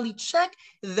 kindly check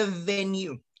the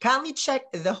venue. Kindly check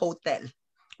the hotel,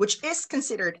 which is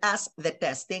considered as the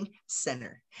testing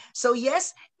center. So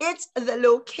yes, it's the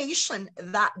location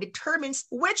that determines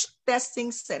which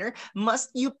testing center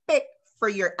must you pick for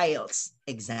your IELTS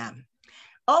exam.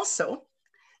 Also,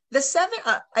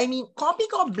 Kopi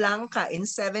Ko Blanca in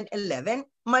 7-Eleven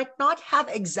might not have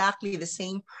exactly the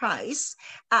same price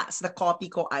as the Kopi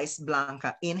Ko Iced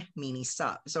Blanca in Mini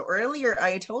Stop. So earlier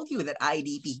I told you that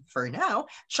IDP for now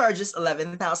charges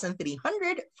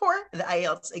 11,300 for the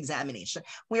IELTS examination,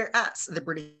 whereas the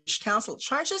British Council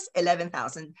charges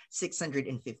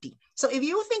 11,650. So if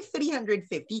you think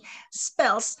 350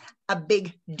 spells a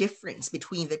big difference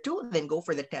between the two, then go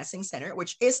for the testing center,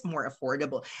 which is more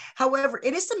affordable. However,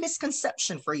 it is a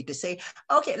misconception for you to say,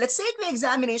 okay, let's take the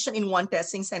examination in one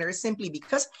testing center simply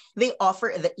because they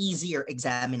offer the easier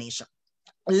examination.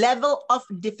 Level of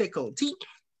difficulty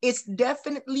is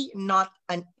definitely not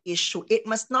an issue. It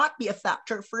must not be a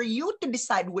factor for you to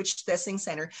decide which testing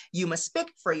center you must pick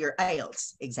for your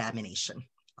IELTS examination.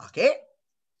 Okay?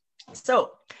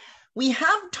 So we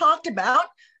have talked about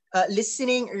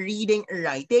listening, reading,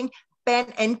 writing,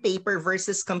 pen and paper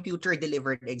versus computer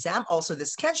delivered exam. Also the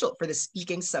schedule for the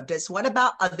speaking subtests. What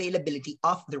about availability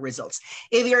of the results?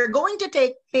 If you're going to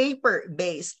take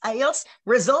paper-based IELTS,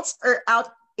 results are out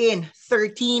in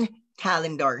 13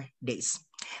 calendar days.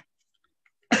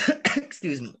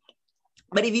 Excuse me.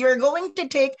 But if you're going to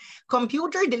take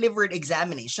computer delivered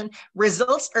examination,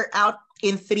 results are out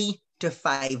in 3 to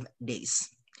 5 days.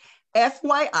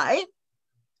 FYI,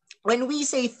 when we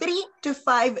say 3 to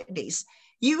 5 days,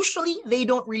 usually they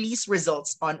don't release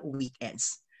results on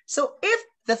weekends. So if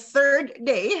the third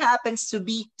day happens to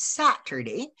be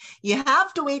Saturday, you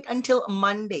have to wait until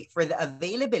Monday for the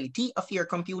availability of your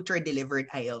computer delivered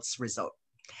IELTS result.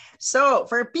 So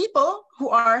for people who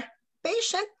are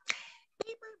patient,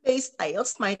 paper-based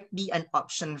IELTS might be an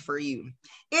option for you.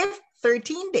 If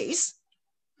 13 days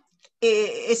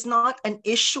is not an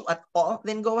issue at all,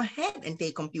 then go ahead and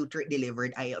take computer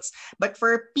delivered IELTS. But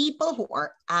for people who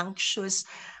are anxious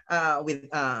with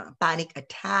panic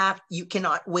attack, you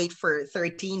cannot wait for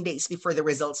 13 days before the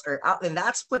results are out. And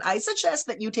that's when I suggest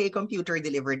that you take computer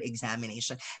delivered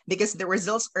examination, because the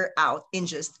results are out in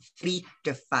just 3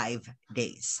 to 5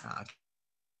 days.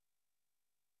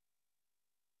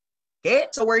 Okay,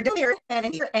 so we're done here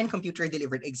and computer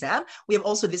delivered exam. We have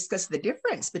also discussed the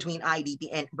difference between IDP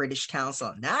and British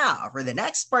Council. Now, for the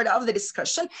next part of the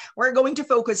discussion, we're going to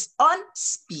focus on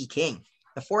speaking.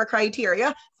 The 4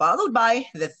 criteria followed by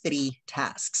the 3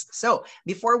 tasks. So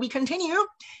before we continue,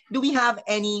 do we have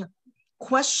any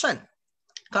question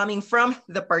coming from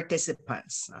the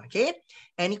participants? Okay,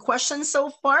 any questions so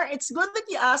far? It's good that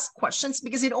you ask questions,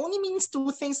 because it only means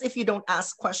 2 things if you don't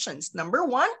ask questions. Number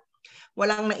 1,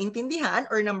 walang naintindihan,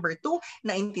 or number 2,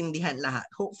 naintindihan lahat.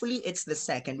 Hopefully, it's the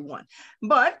second one.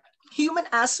 But human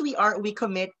as we are, we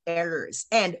commit errors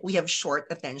and we have short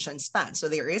attention span. So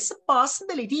there is a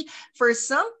possibility for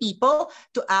some people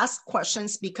to ask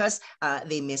questions because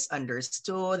they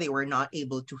misunderstood, they were not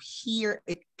able to hear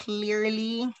it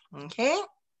clearly. Okay,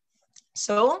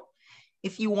 so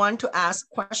if you want to ask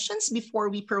questions before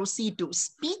we proceed to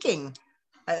speaking,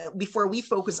 before we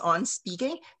focus on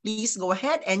speaking, please go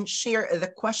ahead and share the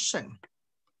question.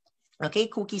 Okay,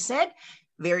 Cookie said,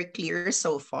 very clear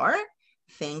so far.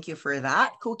 Thank you for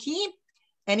that, Cookie.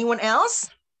 Anyone else?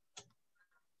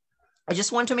 I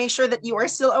just want to make sure that you are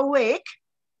still awake.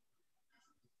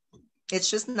 It's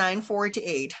just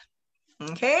 9:48.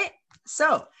 Okay,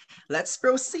 so let's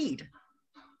proceed.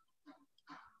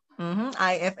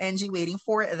 IFNG waiting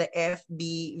for the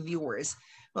FB viewers.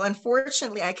 Well,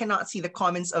 unfortunately, I cannot see the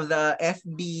comments of the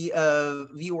FB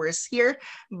viewers here,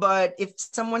 but if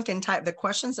someone can type the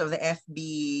questions of the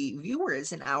FB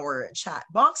viewers in our chat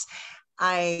box,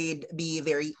 I'd be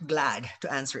very glad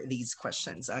to answer these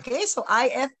questions. Okay, so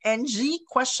IFNG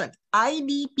question.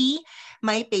 IDP,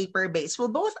 my paper-based. Will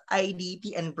both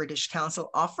IDP and British Council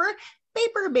offer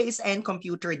paper-based and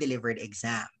computer-delivered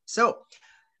exam? So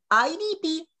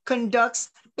IDP conducts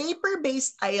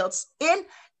paper-based IELTS in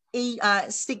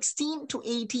 16 to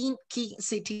 18 key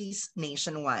cities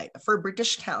nationwide. For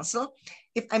British Council,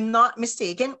 if I'm not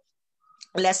mistaken,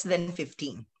 less than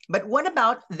 15. But what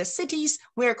about the cities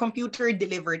where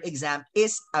computer-delivered exam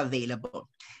is available?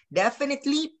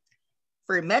 Definitely,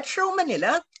 for Metro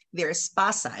Manila, there's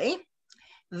Pasay,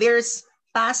 there's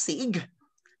Pasig,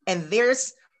 and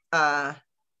there's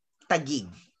Taguig.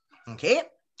 Okay?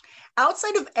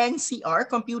 Outside of NCR,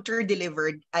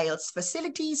 computer-delivered IELTS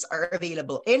facilities are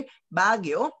available in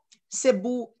Baguio,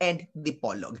 Cebu, and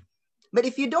Dipolog. But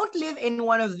if you don't live in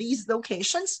one of these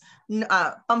locations,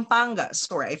 Pampanga,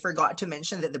 sorry, I forgot to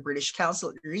mention that the British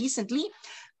Council recently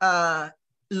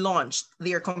launched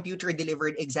their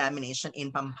computer-delivered examination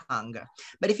in Pampanga.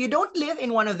 But if you don't live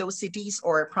in one of those cities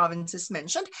or provinces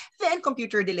mentioned, then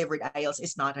computer-delivered IELTS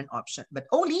is not an option, but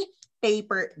only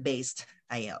paper-based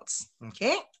IELTS,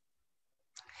 okay?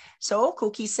 So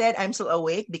Cookie said, I'm still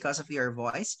awake because of your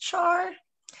voice, Char.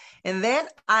 And then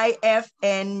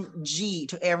IFNG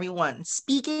to everyone,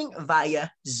 speaking via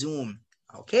Zoom.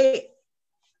 Okay.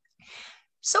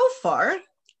 So far,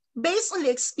 based on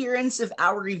the experience of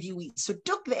our reviewees who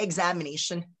took the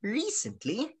examination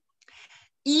recently,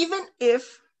 even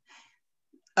if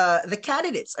the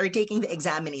candidates are taking the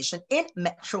examination in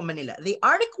Metro Manila, they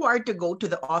are required to go to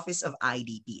the office of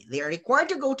IDP. They are required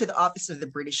to go to the office of the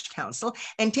British Council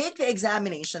and take the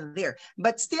examination there.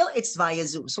 But still, it's via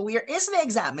Zoom. So where is the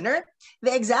examiner?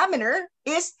 The examiner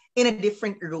is in a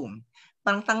different room.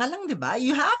 Pang-tanga lang, di ba?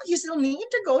 You still need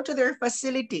to go to their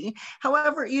facility.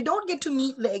 However, you don't get to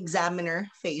meet the examiner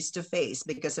face-to-face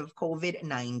because of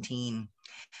COVID-19,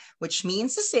 which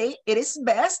means to say it is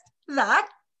best that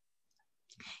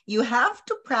you have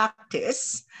to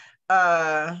practice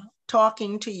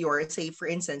talking to your, say, for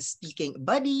instance, speaking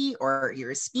buddy or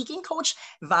your speaking coach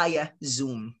via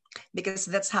Zoom, because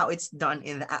that's how it's done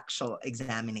in the actual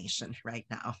examination right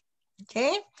now.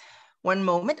 Okay, one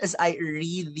moment as I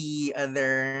read the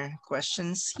other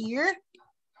questions here.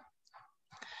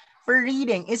 For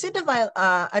reading, is it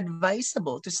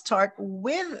advisable to start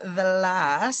with the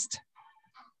last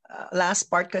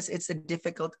part because it's a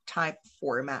difficult type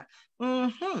format?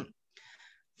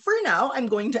 For now, I'm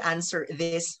going to answer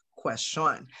this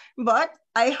question, but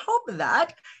I hope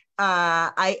that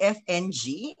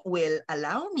IFNG will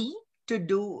allow me to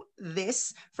do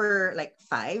this for like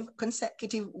 5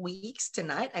 consecutive weeks.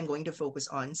 Tonight, I'm going to focus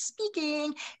on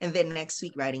speaking, and then next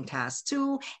week, writing task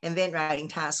 2, and then writing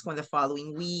task 1 the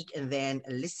following week, and then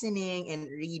listening and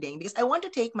reading, because I want to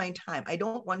take my time. I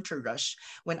don't want to rush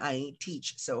when I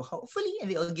teach. So hopefully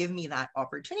they'll give me that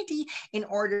opportunity in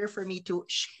order for me to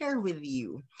share with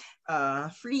you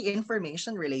free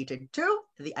information related to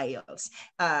the IELTS.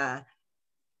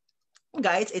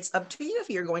 Guys, it's up to you if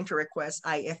you're going to request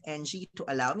IFNG to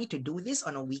allow me to do this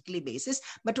on a weekly basis.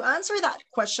 But to answer that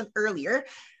question earlier,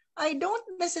 I don't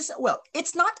necessarily, well,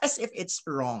 it's not as if it's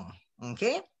wrong,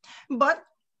 okay? But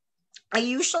I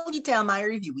usually tell my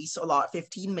reviewees to allot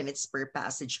 15 minutes per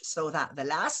passage so that the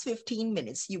last 15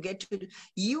 minutes you get to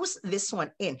use this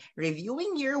one in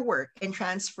reviewing your work and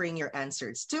transferring your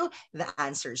answers to the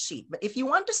answer sheet. But if you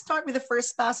want to start with the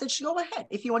first passage, go ahead.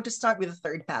 If you want to start with the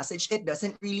third passage, it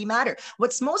doesn't really matter.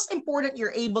 What's most important,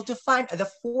 you're able to find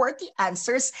the 40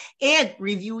 answers and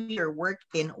review your work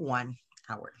in 1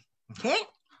 hour. Okay?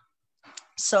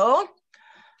 So,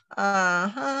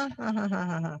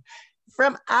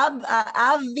 from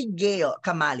Abigail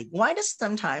Kamali, why does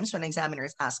sometimes when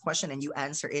examiners ask question and you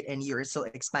answer it and you're still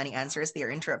expanding answers, they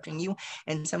are interrupting you,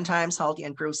 and sometimes halt you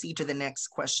and proceed to the next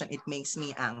question? It makes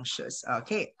me anxious.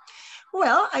 Okay.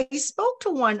 Well, I spoke to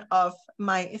one of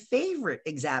my favorite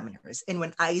examiners, and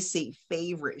when I say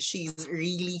favorite, she's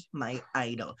really my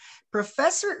idol,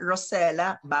 Professor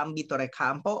Rosela Bambi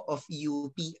Torrecampo of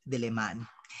UP Diliman.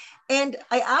 And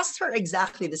I asked her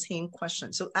exactly the same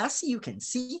question. So as you can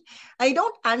see, I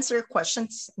don't answer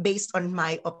questions based on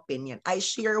my opinion. I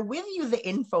share with you the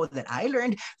info that I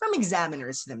learned from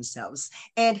examiners themselves.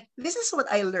 And this is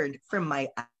what I learned from my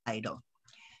idol.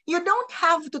 You don't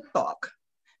have to talk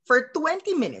for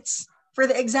 20 minutes for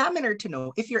the examiner to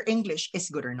know if your English is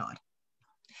good or not.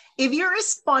 If you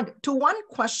respond to one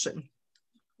question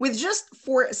with just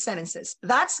 4 sentences,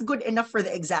 that's good enough for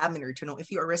the examiner to know if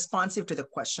you are responsive to the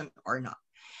question or not.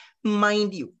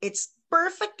 Mind you, it's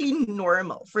perfectly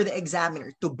normal for the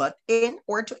examiner to butt in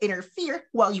or to interfere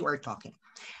while you are talking.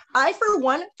 I, for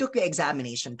one, took the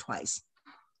examination twice.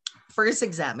 First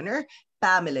examiner,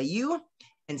 Pamela Yu,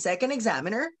 and second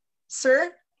examiner,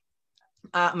 Sir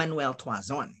Manuel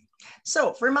Tuazon.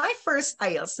 So for my first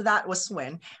IELTS, that was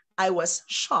when I was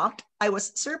shocked, I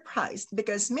was surprised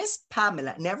because Miss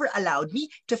Pamela never allowed me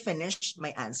to finish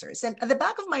my answers. And at the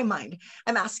back of my mind,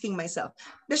 I'm asking myself,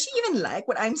 does she even like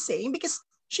what I'm saying? Because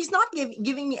she's not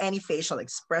giving me any facial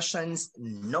expressions,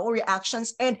 no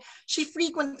reactions, and she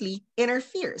frequently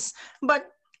interferes. But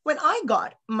when I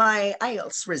got my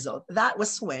IELTS result, that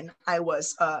was when I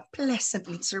was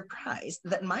pleasantly surprised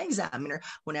that my examiner,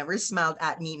 who never smiled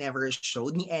at me, never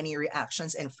showed me any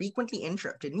reactions, and frequently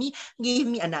interrupted me, gave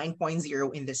me a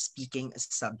 9.0 in the speaking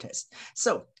subtest.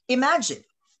 So imagine,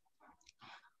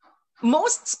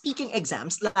 most speaking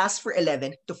exams last for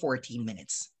 11 to 14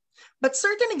 minutes. But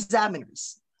certain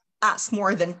examiners ask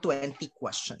more than 20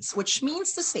 questions, which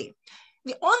means to say,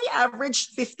 they only average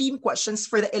 15 questions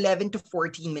for the 11 to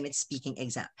 14 minute speaking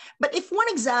exam. But if one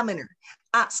examiner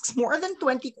asks more than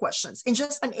 20 questions in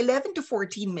just an 11 to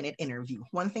 14 minute interview,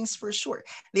 one thing's for sure,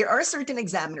 there are certain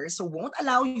examiners who won't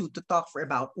allow you to talk for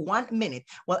about 1 minute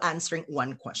while answering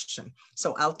one question.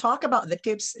 So I'll talk about the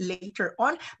tips later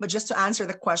on, but just to answer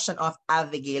the question of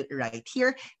Abigail right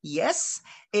here, yes,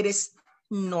 it is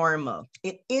normal.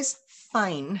 It is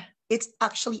fine. It's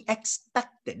actually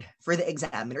expected for the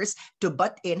examiners to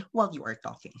butt in while you are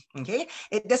talking, okay?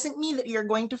 It doesn't mean that you're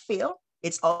going to fail.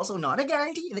 It's also not a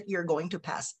guarantee that you're going to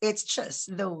pass. It's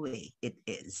just the way it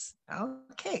is.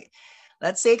 Okay,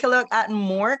 let's take a look at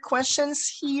more questions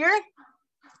here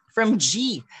from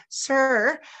G.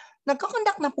 Sir,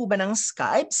 nagkakonduct na po ba ng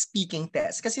Skype speaking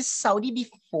test? Kasi Saudi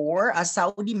before,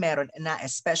 Saudi meron na,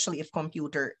 especially if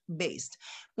computer-based.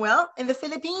 Well, in the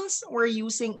Philippines, we're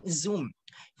using Zoom.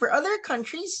 For other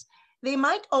countries, they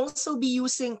might also be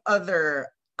using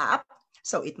other app.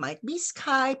 So it might be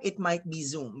Skype, it might be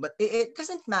Zoom, but it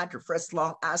doesn't matter for as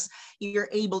long as you're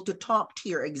able to talk to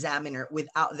your examiner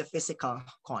without the physical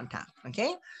contact,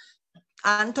 okay?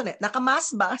 Antoinette,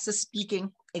 nakamas ba sa speaking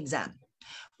exam?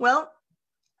 Well,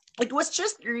 it was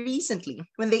just recently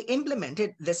when they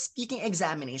implemented the speaking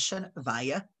examination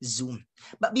via Zoom.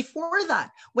 But before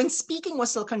that, when speaking was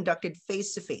still conducted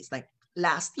face-to-face, like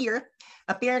last year,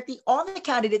 apparently all the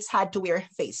candidates had to wear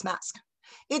face masks.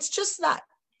 It's just that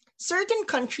certain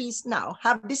countries now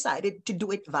have decided to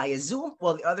do it via Zoom,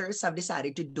 while the others have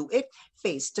decided to do it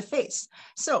face-to-face.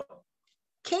 So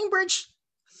Cambridge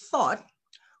thought,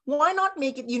 why not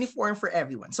make it uniform for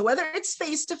everyone? So whether it's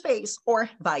face-to-face or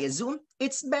via Zoom,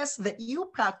 it's best that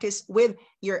you practice with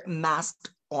your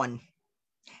mask on.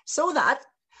 so that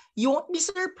you won't be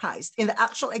surprised in the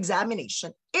actual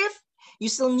examination if you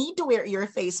still need to wear your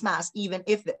face mask even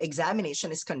if the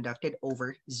examination is conducted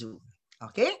over Zoom.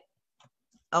 Okay?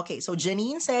 Okay, so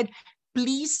Janine said,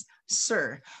 please,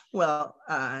 sir. Well,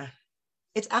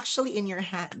 it's actually in your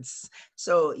hands.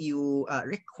 So you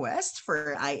request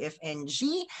for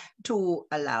IFNG to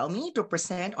allow me to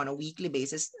present on a weekly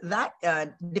basis. That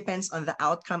depends on the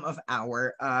outcome of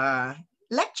our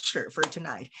lecture for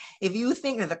tonight. If you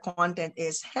think that the content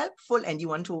is helpful and you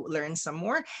want to learn some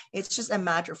more, it's just a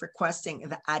matter of requesting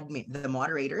the admin, the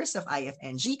moderators of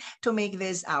IFNG, to make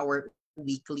this our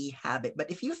weekly habit.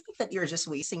 But if you think that you're just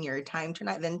wasting your time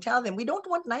tonight, then tell them we don't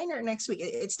want Niner next week.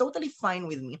 It's totally fine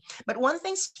with me. But one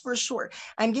thing's for sure,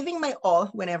 I'm giving my all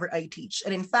whenever I teach.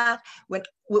 And in fact,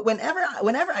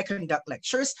 whenever I conduct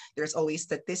lectures, there's always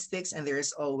statistics and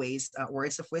there's always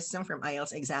words of wisdom from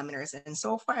IELTS examiners. And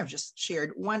so far, I've just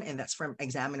shared one, and that's from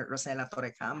examiner Rosella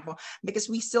Torrecampo, because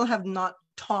we still have not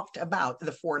talked about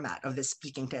the format of the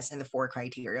speaking test and the 4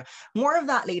 criteria. More of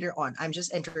that later on. I'm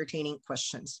just entertaining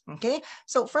questions. Okay,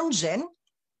 so from Jen,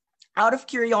 out of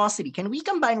curiosity, can we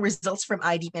combine results from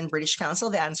IDP and British Council?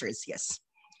 The answer is yes.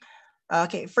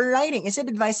 Okay, for writing, is it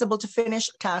advisable to finish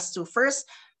task 2 first?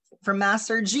 For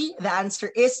Master G, the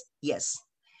answer is yes.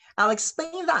 I'll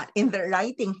explain that in the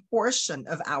writing portion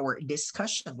of our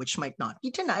discussion, which might not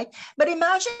be tonight. But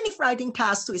imagine if writing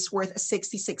task 2 is worth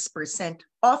 66%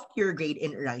 of your grade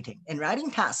in writing, and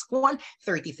writing task 1,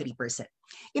 33%.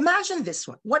 Imagine this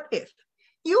one. What if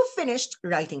you finished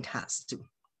writing task 2,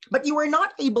 but you were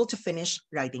not able to finish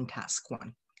writing task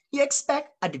 1? You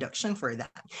expect a deduction for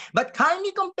that. But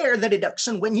kindly compare the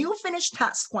deduction when you finish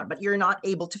task 1, but you're not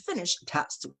able to finish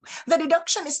task 2. The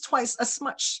deduction is twice as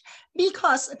much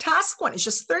because task 1 is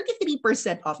just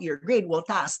 33% of your grade, while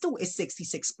task 2 is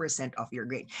 66% of your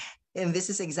grade. And this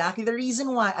is exactly the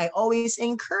reason why I always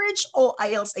encourage all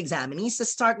IELTS examinees to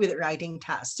start with writing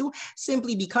task 2,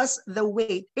 simply because the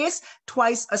weight is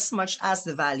twice as much as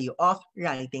the value of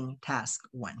writing task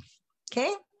 1.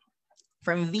 Okay?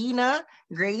 From Vina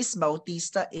Grace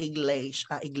Bautista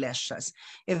Iglesias.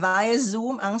 If via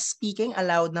Zoom ang speaking,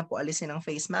 allowed na po alisin ang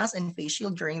face mask and face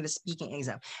shield during the speaking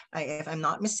exam. If I'm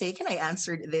not mistaken, I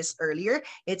answered this earlier.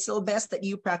 It's still best that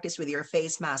you practice with your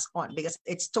face mask on because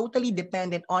it's totally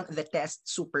dependent on the test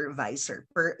supervisor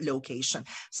per location.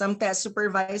 Some test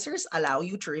supervisors allow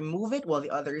you to remove it while the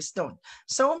others don't.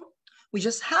 So we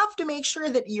just have to make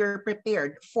sure that you're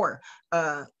prepared for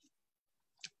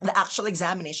the actual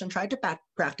examination. Try to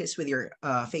practice with your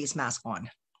face mask on.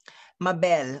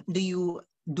 Mabel, do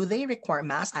they require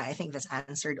mask? I think that's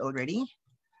answered already.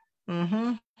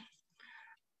 I'll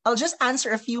just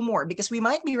answer a few more because we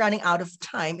might be running out of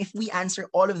time if we answer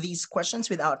all of these questions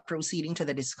without proceeding to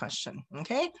the discussion.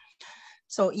 Okay.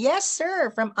 So yes, sir,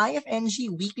 from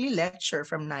IFNG weekly lecture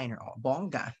from Niner. Oh,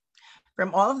 bongga.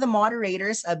 From all of the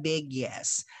moderators, a big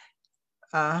yes.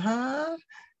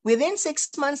 Within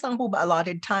 6 months lang po ba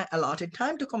allotted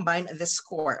time to combine the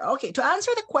score? Okay, to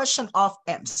answer the question of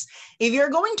EMS, if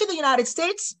you're going to the United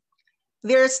States,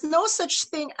 there's no such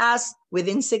thing as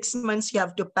within 6 months you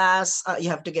have to pass,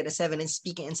 you have to get a 7 in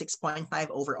speaking and 6.5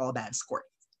 overall band score.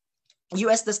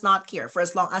 US does not care for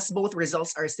as long as both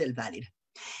results are still valid.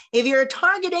 If you're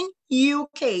targeting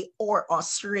UK or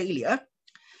Australia,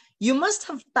 you must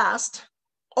have passed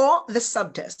all the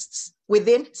subtests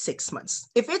within 6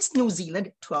 months. If it's New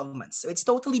Zealand, 12 months. So it's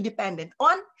totally dependent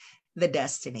on the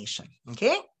destination,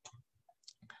 okay?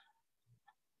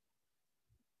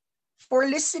 For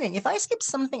listening, if I skip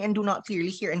something and do not clearly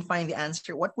hear and find the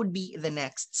answer, what would be the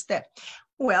next step?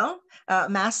 Well,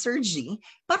 Master G,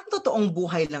 parang totoong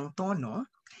buhay lang to, no?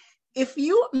 If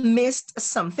you missed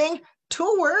something,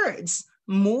 2 words,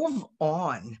 move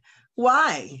on.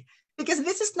 Why? Because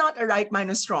this is not a right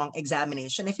minus wrong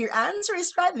examination. If your answer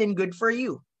is right, then good for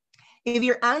you. If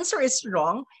your answer is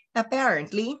wrong,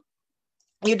 apparently,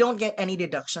 you don't get any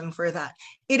deduction for that.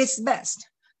 It is best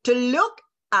to look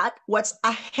at what's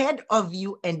ahead of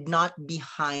you and not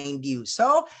behind you.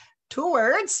 So 2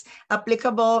 words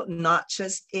applicable not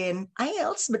just in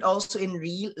IELTS, but also in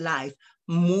real life.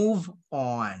 Move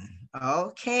on.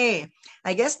 Okay,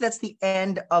 I guess that's the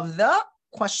end of the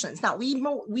questions. Now we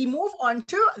move on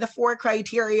to the 4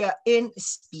 criteria in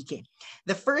speaking.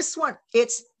 The first one,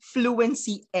 it's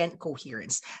fluency and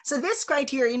coherence. So this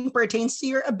criterion pertains to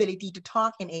your ability to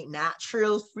talk in a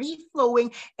natural,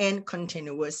 free-flowing, and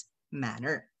continuous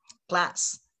manner.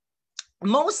 Class,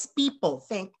 most people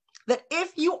think that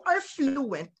if you are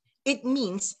fluent, it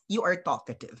means you are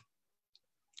talkative.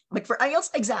 But for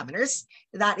IELTS examiners,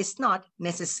 that is not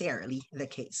necessarily the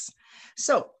case.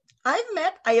 So I've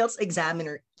met IELTS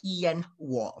examiner Ian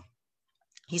Wall.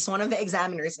 He's one of the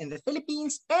examiners in the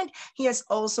Philippines, and he has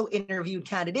also interviewed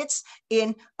candidates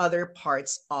in other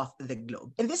parts of the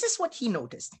globe. And this is what he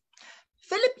noticed.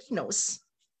 Filipinos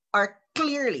are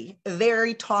clearly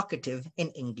very talkative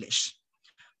in English.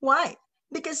 Why?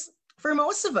 Because for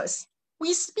most of us,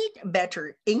 we speak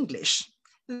better English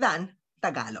than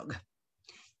Tagalog.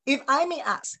 If I may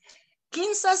ask,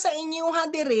 kinsa sa inyo ha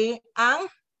dire ang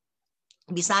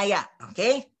Bisaya?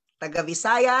 Okay? Taga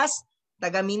Visayas,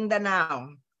 taga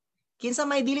Mindanao. Kinsa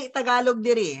may dili Tagalog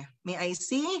dire? May I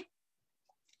see?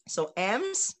 So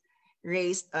Ems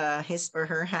raised his or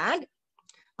her hand.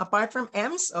 Apart from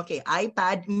Ems, okay,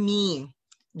 iPad, me.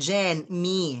 Jen,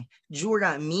 me.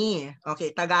 Jura, me.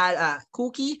 Okay,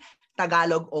 Cookie,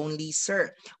 Tagalog only,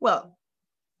 sir. Well,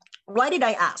 why did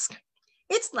I ask?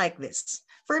 It's like this.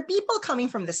 For people coming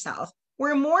from the South,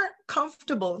 we're more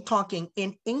comfortable talking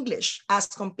in English as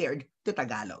compared to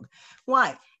Tagalog.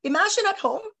 Why? Imagine at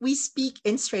home, we speak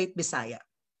in straight Bisaya.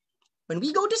 When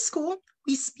we go to school,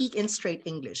 we speak in straight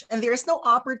English, and there is no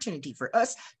opportunity for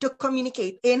us to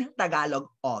communicate in Tagalog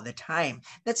all the time.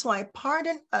 That's why,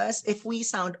 pardon us if we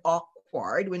sound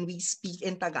awkward when we speak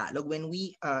in Tagalog, when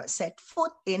we set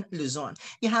foot in Luzon.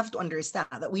 You have to understand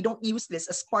that we don't use this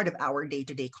as part of our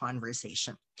day-to-day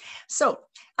conversation. So,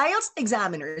 IELTS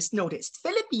examiners noticed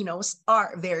Filipinos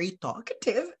are very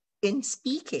talkative in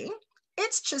speaking.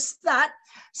 It's just that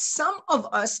some of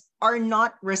us are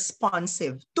not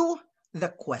responsive to the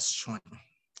question.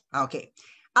 Okay,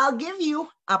 I'll give you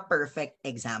a perfect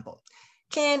example.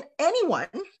 Can anyone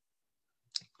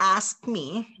ask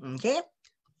me, okay,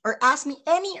 or ask me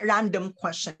any random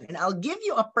question, and I'll give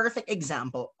you a perfect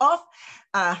example of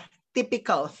a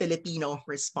typical Filipino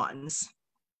response.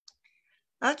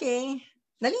 Okay,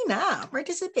 dali na,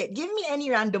 participate. Give me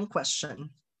any random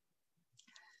question,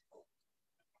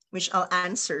 which I'll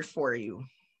answer for you.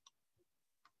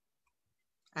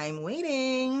 I'm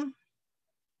waiting.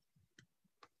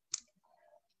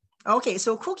 Okay,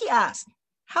 so Cookie asked,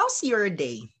 how's your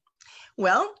day?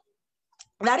 Well,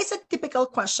 that is a typical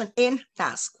question in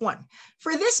task 1.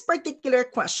 For this particular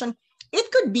question,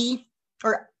 it could be,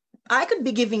 or I could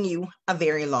be giving you a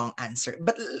very long answer,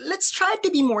 but let's try to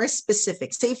be more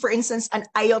specific. Say, for instance, an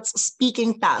IELTS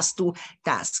speaking task 2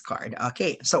 task card.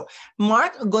 Okay, so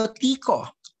Mark Gotico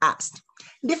asked,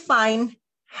 define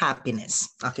happiness.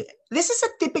 Okay, this is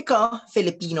a typical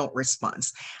Filipino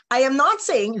response. I am not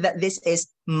saying that this is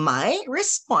my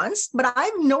response, but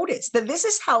I've noticed that this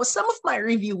is how some of my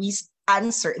reviewees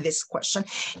answer this question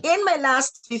in my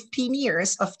last 15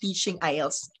 years of teaching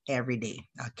IELTS every day.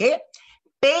 Okay,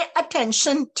 pay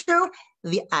attention to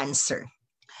the answer.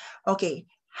 Okay,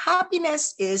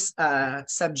 happiness is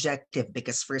subjective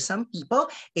because for some people,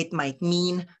 it might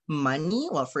mean money.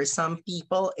 Well, for some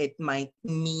people, it might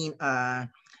mean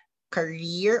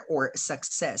career or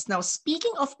success. Now,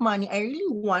 speaking of money, I really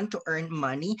want to earn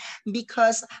money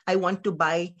because I want to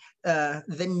buy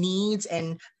the needs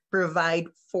and provide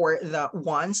for the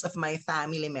wants of my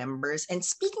family members. And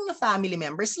speaking of family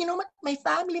members, you know what? My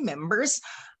family members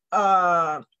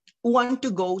want to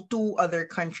go to other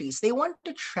countries. They want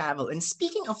to travel. And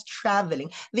speaking of traveling,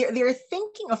 they're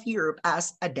thinking of Europe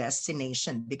as a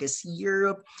destination because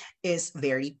Europe is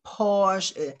very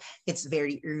posh, it's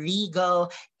very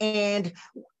regal. And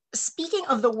speaking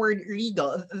of the word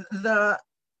regal, the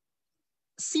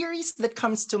series that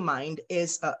comes to mind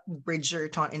is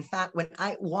Bridgerton. In fact, when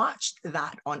I watched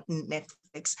that on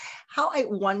Netflix, how I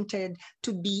wanted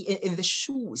to be in the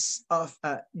shoes of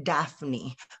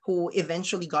Daphne, who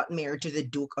eventually got married to the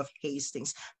Duke of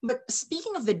Hastings. But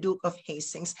speaking of the Duke of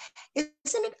Hastings, isn't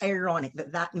it ironic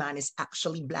that that man is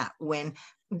actually Black when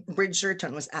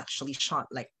Bridgerton was actually shot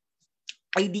like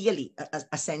ideally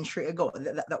a century ago?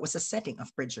 That was a setting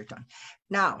of Bridgerton.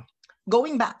 Now,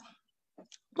 going back,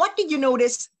 what did you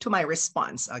notice to my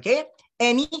response? Okay,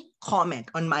 any comment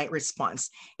on my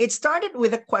response? It started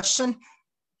with a question,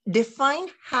 define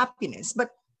happiness, but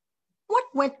what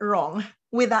went wrong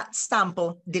with that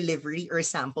sample delivery or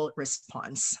sample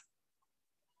response?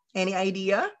 Any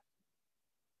idea?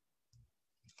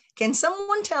 Can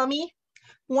someone tell me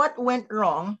what went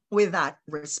wrong with that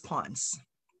response?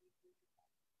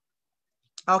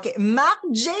 Okay, Mac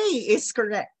J is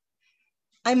correct.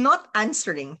 I'm not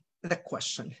answering the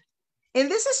question. And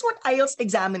this is what IELTS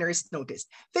examiners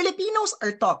noticed. Filipinos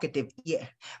are talkative, yeah.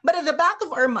 But at the back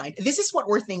of our mind, this is what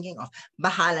we're thinking of.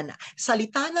 Bahala na.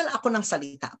 Salita na lang ako ng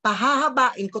salita.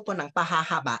 Pahahabain ko to ng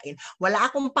pahahabain. Wala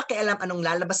akong pakialam anong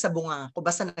lalabas sa bunga ko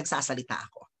basta nagsasalita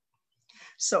ako.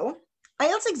 So,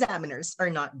 IELTS examiners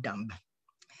are not dumb.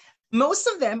 Most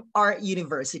of them are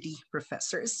university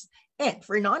professors. And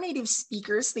for non-native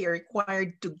speakers, they are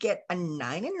required to get a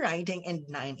 9 in writing and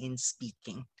 9 in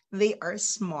speaking. They are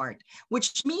smart,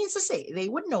 which means to say they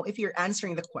would know if you're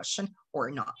answering the question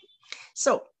or not.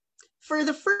 So for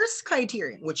the first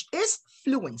criterion, which is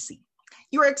fluency,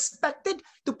 you are expected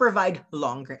to provide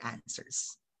longer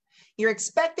answers. You're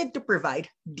expected to provide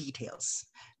details.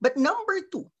 But number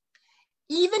two,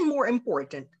 even more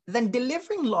important than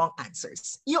delivering long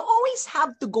answers, you always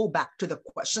have to go back to the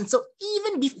question. So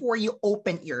even before you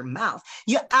open your mouth,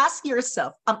 you ask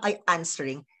yourself, am I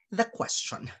answering the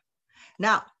question?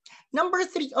 Now, number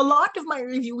three, a lot of my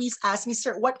reviewees ask me,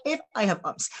 sir, what if I have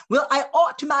ums? Will I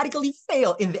automatically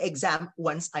fail in the exam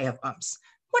once I have ums?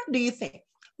 What do you think?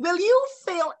 Will you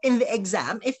fail in the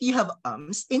exam if you have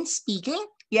ums in speaking?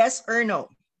 Yes or no?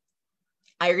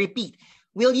 I repeat,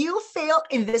 will you fail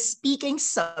in the speaking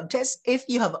subtest if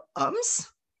you have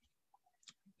ums?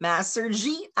 Master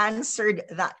G answered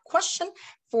that question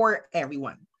for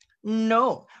everyone.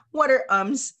 No. What are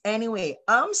ums anyway?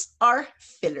 Ums are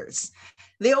fillers.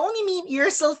 They only mean you're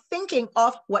still thinking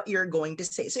of what you're going to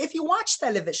say. So if you watch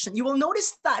television, you will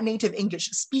notice that native English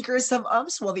speakers have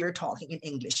ums while they're talking in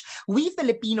English. We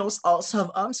Filipinos also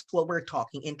have ums while we're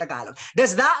talking in Tagalog.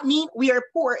 Does that mean we are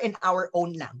poor in our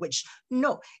own language?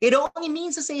 No. It only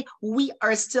means to say we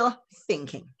are still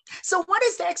thinking. So what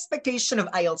is the expectation of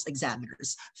IELTS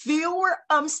examiners? Fewer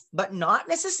ums, but not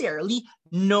necessarily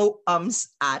no ums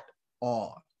at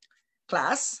all.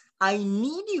 Class, I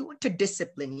need you to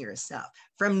discipline yourself.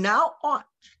 From now on,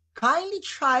 kindly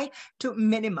try to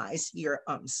minimize your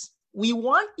ums. We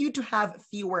want you to have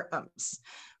fewer ums.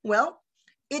 Well,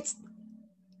 it's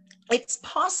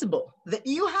possible that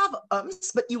you have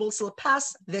ums, but you will still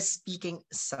pass the speaking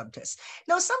subtest.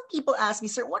 Now, some people ask me,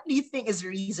 sir, what do you think is the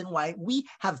reason why we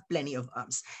have plenty of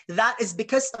ums? That is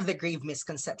because of the grave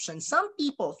misconception. Some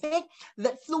people think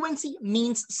that fluency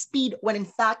means speed, when in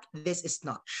fact, this is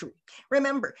not true.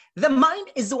 Remember, the mind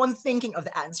is the one thinking of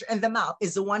the answer, and the mouth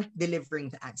is the one delivering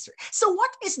the answer. So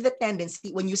what is the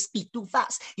tendency when you speak too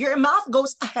fast? Your mouth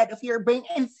goes ahead of your brain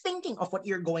and thinking of what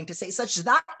you're going to say, such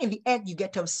that in the end, you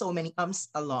get to have so many ums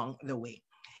along the way.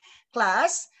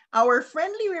 Class, our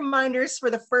friendly reminders for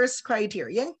the first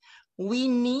criterion, we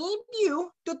need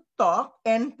you to talk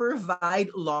and provide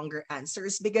longer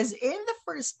answers, because in the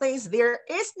first place, there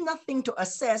is nothing to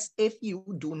assess if you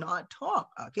do not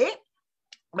talk, okay?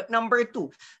 But number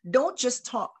two, don't just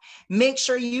talk. Make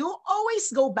sure you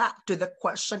always go back to the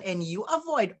question and you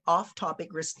avoid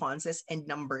off-topic responses. And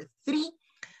number three,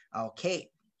 okay,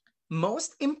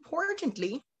 most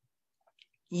importantly,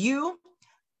 you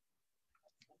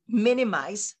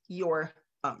minimize your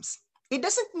ums. It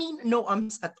doesn't mean no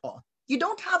ums at all. You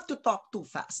don't have to talk too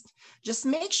fast. Just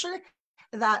make sure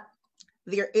that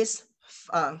there is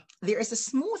a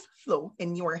smooth flow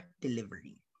in your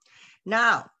delivery.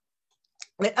 Now,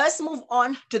 let us move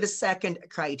on to the second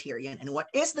criterion. And what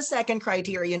is the second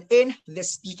criterion in the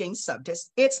speaking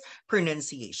subtest? It's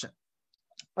pronunciation.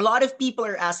 A lot of people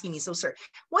are asking me, so sir,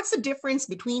 what's the difference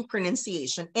between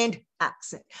pronunciation and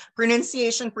accent?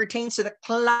 Pronunciation pertains to the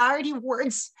clarity of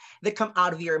words that come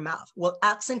out of your mouth, while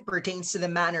accent pertains to the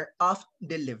manner of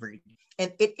delivery.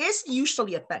 And it is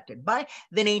usually affected by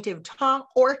the native tongue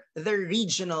or the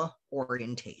regional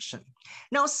orientation.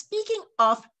 Now, speaking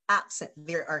of accent,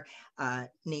 there are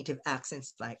native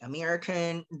accents like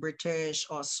American, British,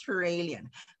 Australian.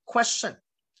 Question: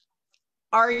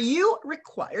 are you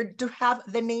required to have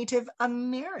the Native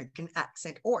American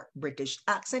accent or British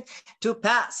accent to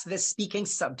pass the speaking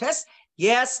subtest?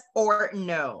 Yes or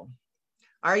no?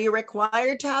 Are you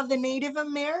required to have the Native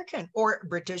American or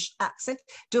British accent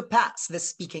to pass the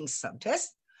speaking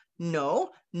subtest? No,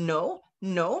 no,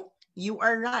 no, you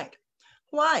are right.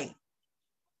 Why?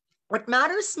 What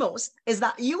matters most is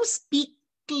that you speak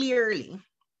clearly.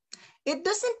 It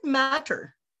doesn't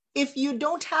matter if you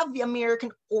don't have the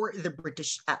American or the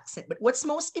British accent. But what's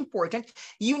most important,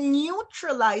 you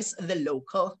neutralize the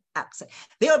local accent.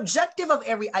 The objective of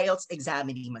every IELTS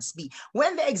examinee must be,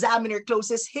 when the examiner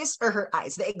closes his or her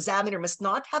eyes, the examiner must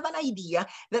not have an idea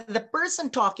that the person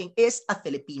talking is a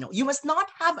Filipino. You must not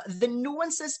have the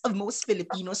nuances of most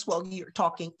Filipinos while you're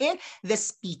talking in the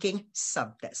speaking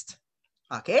subtest.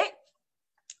 Okay?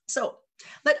 So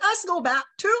let us go back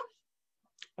to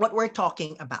what we're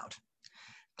talking about.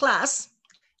 Class,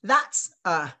 that's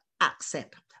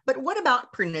accent. But what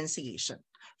about pronunciation?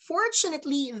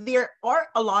 Fortunately, there are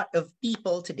a lot of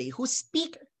people today who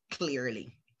speak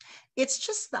clearly. It's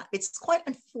just that it's quite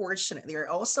unfortunate. There are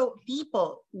also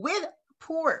people with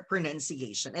poor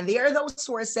pronunciation, and they are those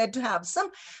who are said to have some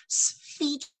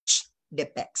speech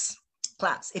defects.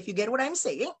 Class, if you get what I'm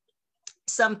saying,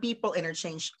 Some people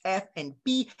interchange F and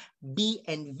P, B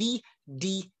and V,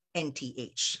 D and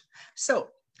TH. So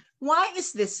why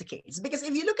is this the case? Because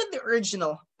if you look at the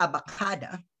original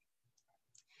abacada,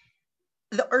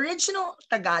 the original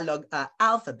Tagalog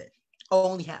alphabet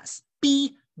only has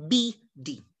P, B,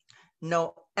 D.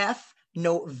 No F,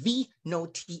 no V, no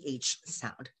TH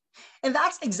sound. And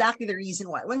that's exactly the reason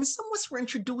why when some of us were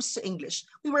introduced to English,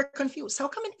 we were confused. How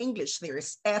come in English there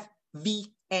is F,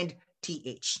 V, and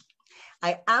TH?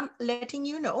 I am letting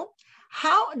you know,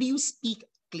 how do you speak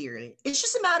clearly? It's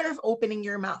just a matter of opening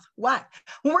your mouth. Why?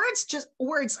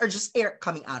 Words are just air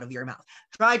coming out of your mouth.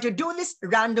 Try to do this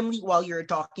randomly while you're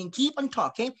talking. Keep on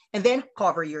talking and then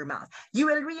cover your mouth. You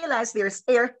will realize there's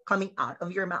air coming out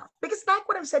of your mouth. Because like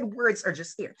what I've said, words are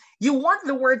just air. You want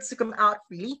the words to come out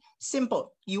freely?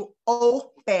 Simple. You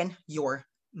open your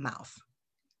mouth.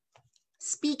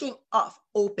 Speaking of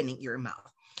opening your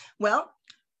mouth. Well,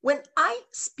 when I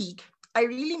speak, I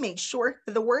really make sure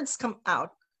that the words come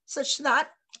out such that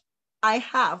I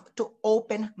have to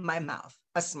open my mouth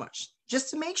as much, just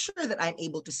to make sure that I'm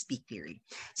able to speak clearly.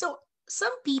 So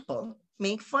some people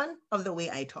make fun of the way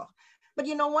I talk, but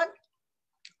you know what?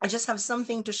 I just have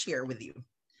something to share with you.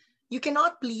 You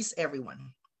cannot please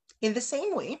everyone. In the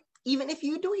same way, even if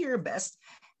you do your best,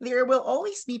 there will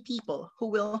always be people who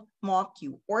will mock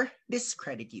you or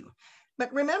discredit you.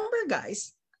 But remember,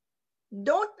 guys,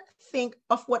 don't think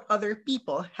of what other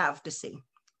people have to say.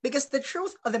 Because the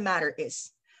truth of the matter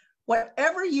is,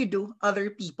 whatever you do, other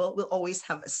people will always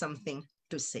have something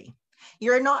to say.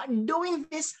 You're not doing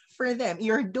this for them.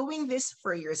 You're doing this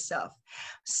for yourself.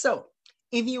 So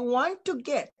if you want to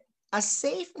get a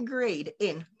safe grade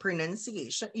in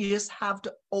pronunciation, you just have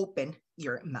to open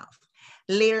your mouth.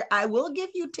 Later, I will give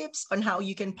you tips on how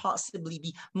you can possibly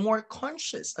be more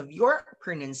conscious of your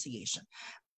pronunciation.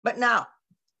 But now,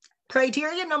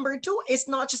 criteria number 2 is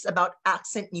not just about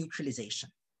accent neutralization.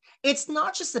 It's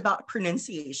not just about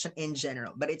pronunciation in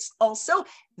general, but it's also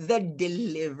the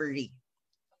delivery.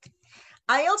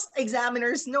 IELTS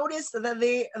examiners notice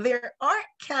that there are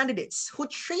candidates who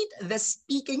treat the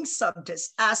speaking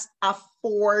subtest as a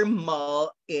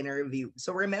formal interview.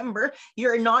 So remember,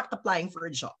 you're not applying for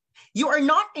a job. You are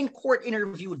not in court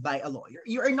interviewed by a lawyer.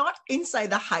 You are not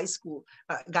inside the high school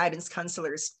guidance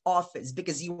counselor's office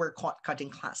because you were caught cutting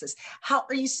classes. How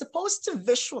are you supposed to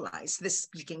visualize this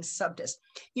speaking subtest?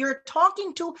 You're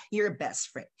talking to your best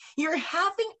friend. You're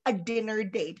having a dinner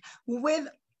date with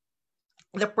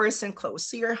the person close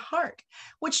to your heart,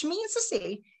 which means to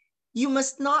say you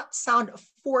must not sound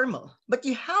formal, but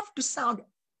you have to sound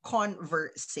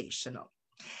conversational.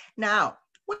 Now,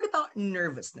 what about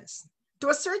nervousness? To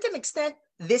a certain extent,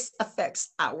 this affects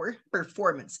our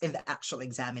performance in the actual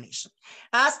examination.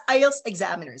 As IELTS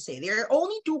examiners say, there are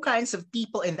only 2 kinds of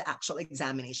people in the actual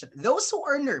examination. Those who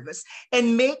are nervous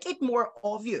and make it more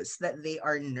obvious that they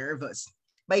are nervous.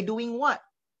 By doing what?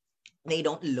 They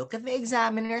don't look at the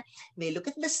examiner, they look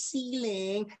at the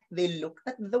ceiling, they look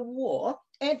at the wall,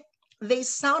 and they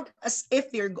sound as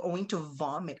if they're going to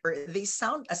vomit, or they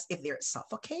sound as if they're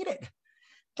suffocated.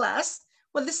 Class,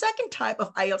 well, the second type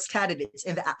of IELTS candidates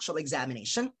in the actual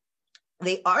examination,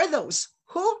 they are those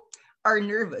who are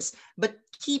nervous but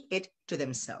keep it to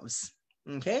themselves.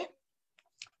 Okay?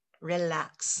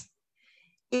 Relax.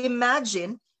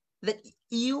 Imagine that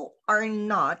you are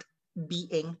not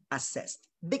being assessed,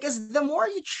 because the more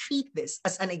you treat this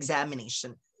as an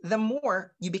examination, the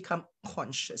more you become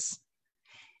conscious.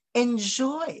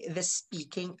 Enjoy the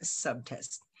speaking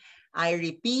subtest. I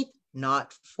repeat,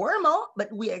 not formal,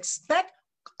 but we expect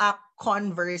a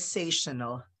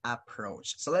conversational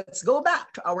approach. So let's go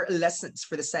back to our lessons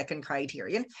for the second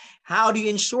criterion. How do you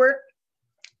ensure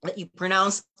that you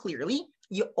pronounce clearly?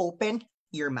 You open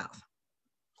your mouth.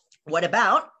 What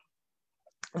about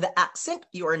the accent?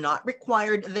 You are not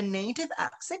required the native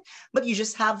accent, but you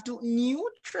just have to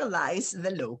neutralize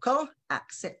the local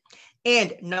accent.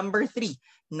 And number 3,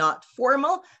 not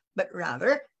formal, but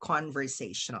rather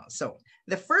conversational. So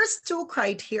the first 2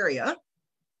 criteria,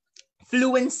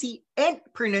 fluency and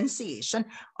pronunciation,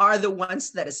 are the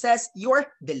ones that assess your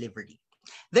delivery.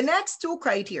 The next 2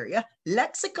 criteria,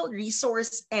 lexical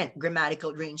resource and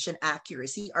grammatical range and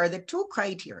accuracy, are the 2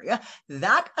 criteria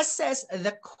that assess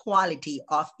the quality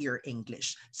of your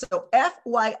English. So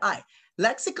FYI,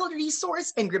 lexical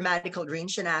resource and grammatical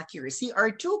range and accuracy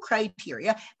are 2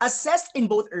 criteria assessed in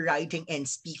both writing and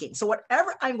speaking. So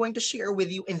whatever I'm going to share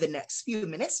with you in the next few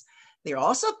minutes, they're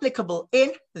also applicable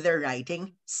in the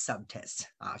writing subtest.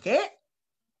 Okay?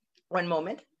 One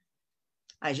moment.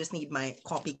 I just need my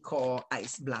coffee ko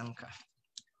ice blanca.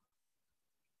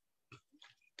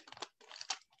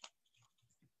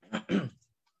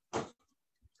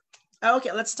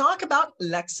 Okay, let's talk about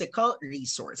lexical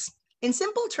resource. In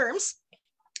simple terms,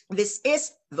 this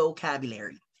is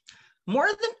vocabulary. More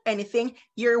than anything,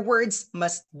 your words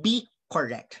must be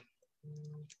correct.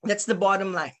 That's the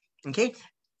bottom line, okay?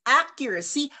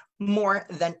 Accuracy more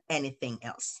than anything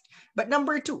else. But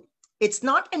number two, it's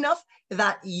not enough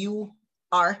that you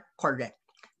are correct.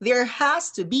 There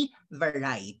has to be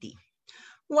variety.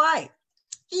 Why?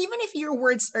 Even if your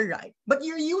words are right, but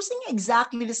you're using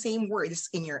exactly the same words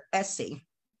in your essay,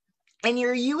 and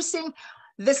you're using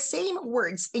the same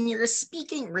words in your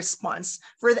speaking response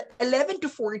for the 11 to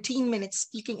 14 minute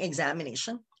speaking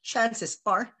examination, chances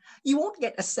are you won't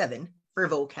get a 7 for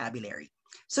vocabulary.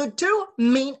 So two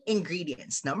main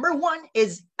ingredients. Number one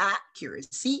is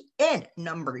accuracy, and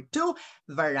number two,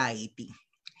 variety.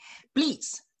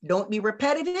 Please don't be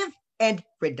repetitive and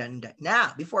redundant.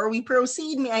 Now, before we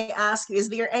proceed, may I ask you, is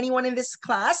there anyone in this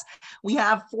class? We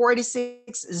have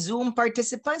 46 Zoom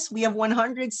participants. We have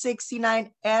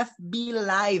 169 FB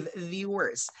Live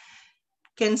viewers.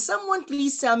 Can someone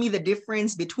please tell me the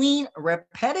difference between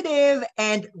repetitive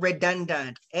and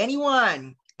redundant?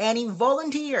 Anyone? Any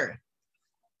volunteer?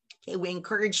 Okay, we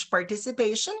encourage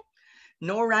participation.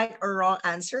 No right or wrong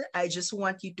answer. I just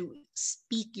want you to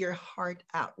speak your heart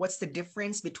out. What's the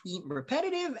difference between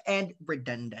repetitive and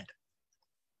redundant?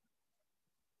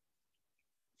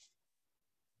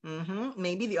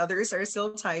 Maybe the others are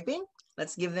still typing.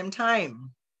 Let's give them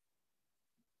time.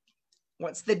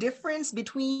 What's the difference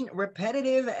between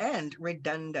repetitive and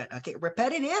redundant? Okay,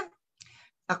 repetitive,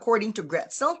 according to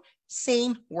Gretzel,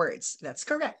 same words. That's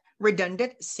correct.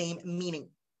 Redundant, same meaning.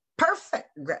 Perfect,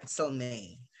 Gretzel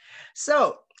May.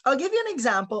 So I'll give you an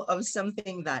example of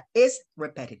something that is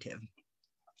repetitive.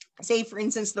 Say, for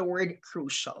instance, the word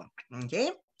crucial,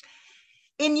 okay?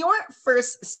 In your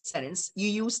first sentence, you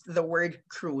used the word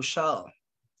crucial.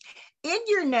 In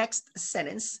your next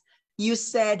sentence, you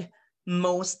said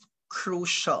most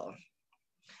crucial.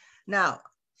 Now,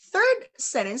 third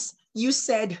sentence, you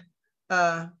said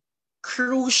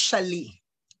crucially.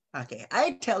 Okay,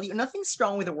 I tell you, nothing's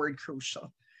wrong with the word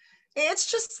crucial. It's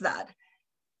just that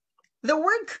the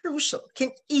word crucial can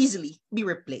easily be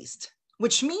replaced,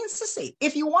 which means to say,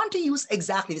 if you want to use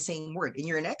exactly the same word in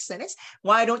your next sentence,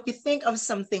 why don't you think of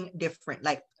something different,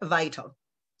 like vital?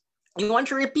 You want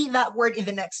to repeat that word in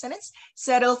the next sentence,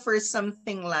 settle for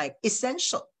something like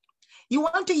essential. You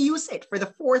want to use it for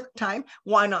the fourth time,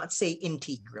 why not say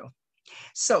integral?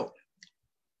 So,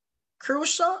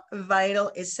 crucial,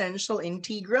 vital, essential,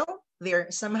 integral,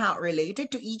 they're somehow related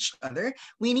to each other.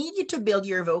 We need you to build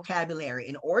your vocabulary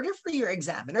in order for your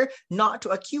examiner not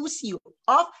to accuse you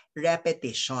of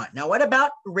repetition. Now, what about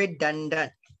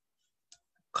redundant?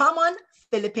 Common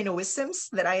Filipinoisms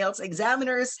that IELTS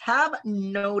examiners have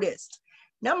noticed.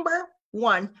 Number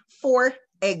one,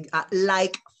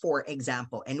 like, for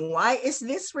example. And why is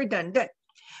this redundant?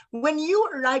 When you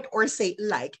write or say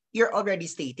like, you're already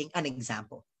stating an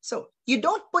example. So you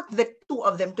don't put the two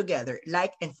of them together,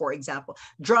 like and for example.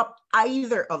 Drop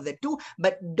either of the two,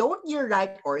 but don't you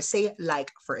write or say like,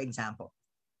 for example.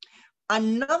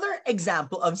 Another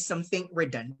example of something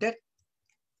redundant,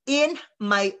 in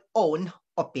my own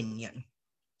opinion.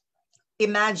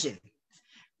 Imagine,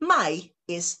 my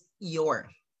is your.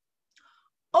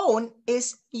 Own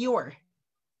is your.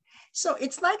 So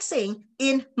it's like saying,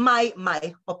 in my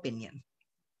opinion.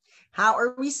 How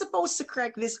are we supposed to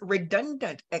correct this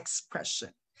redundant expression?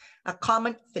 A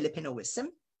common Filipinoism.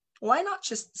 Why not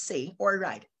just say or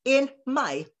write, in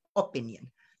my opinion?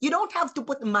 You don't have to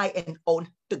put my and own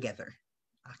together.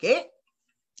 Okay?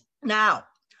 Now,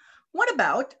 what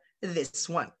about this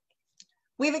one?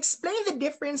 We've explained the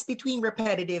difference between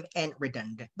repetitive and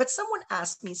redundant, but someone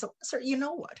asked me, so, sir, you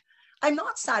know what? I'm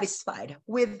not satisfied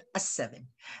with a 7.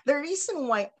 The reason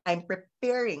why I'm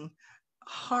preparing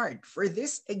hard for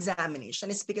this examination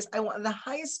is because I want the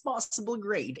highest possible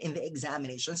grade in the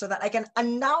examination so that I can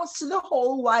announce to the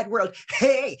whole wide world,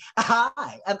 hey,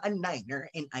 I am a 9er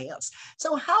in IELTS.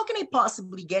 So how can I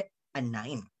possibly get a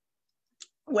 9?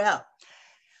 Well,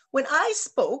 when I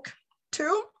spoke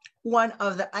to one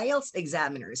of the IELTS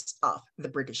examiners of the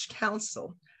British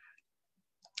Council,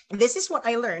 this is what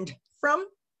I learned from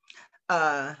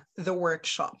the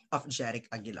workshop of Jeric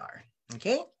Aguilar,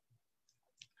 okay?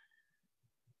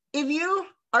 If you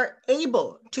are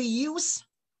able to use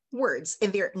words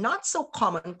in their not so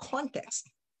common context,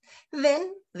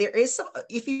 then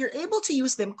if you're able to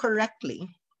use them correctly,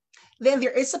 then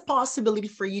there is a possibility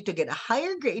for you to get a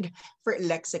higher grade for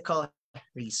lexical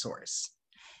resource.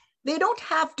 They don't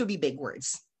have to be big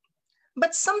words,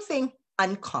 but something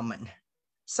uncommon.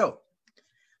 So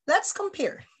let's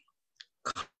compare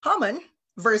common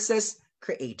versus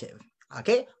creative.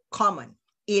 Okay, uncommon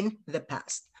in the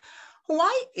past.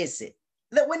 Why is it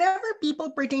that whenever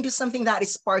people pertain to something that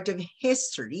is part of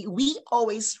history, we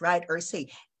always write or say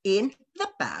in the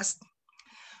past?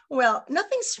 Well,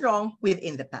 nothing's wrong with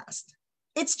in the past.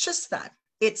 It's just that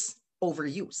it's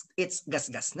overused. It's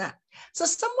gasgas na. So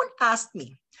someone asked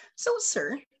me, so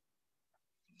sir,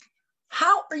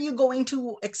 how are you going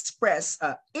to express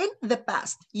in the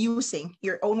past using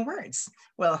your own words?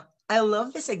 Well, I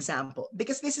love this example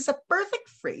because this is a perfect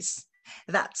phrase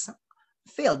that's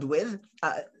filled with,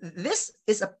 this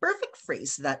is a perfect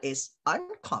phrase that is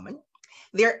uncommon.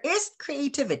 There is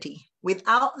creativity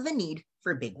without the need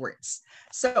for big words.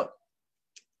 So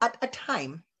at a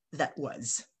time that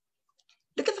was,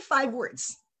 look at the 5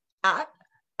 words. At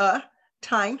a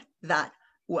time that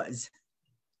was.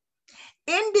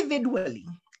 Individually,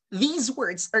 these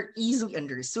words are easily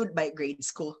understood by grade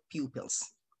school pupils.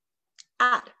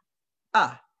 At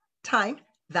a time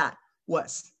that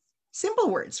was. Simple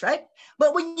words, right?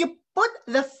 But when you put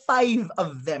the 5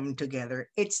 of them together,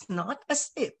 it's not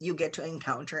as if you get to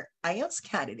encounter IELTS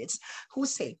candidates who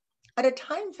say, at a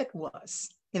time that was,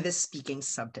 in the speaking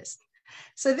subtest.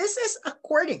 So this is,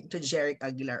 according to Jeric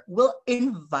Aguilar, will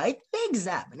invite the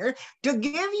examiner to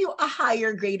give you a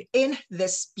higher grade in the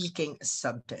speaking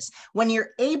subtest when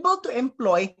you're able to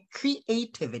employ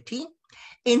creativity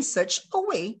in such a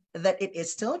way that it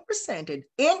is still presented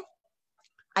in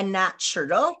a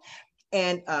natural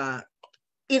and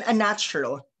in a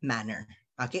natural manner.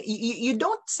 Okay, you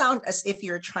don't sound as if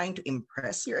you're trying to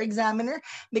impress your examiner,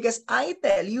 because I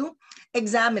tell you,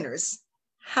 examiners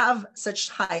have such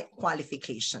high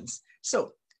qualifications.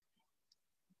 So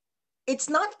it's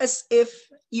not as if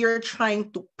you're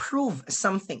trying to prove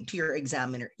something to your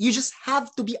examiner. You just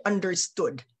have to be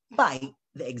understood by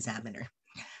the examiner.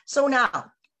 So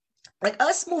now, let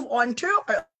us move on to,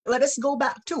 or let us go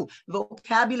back to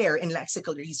vocabulary and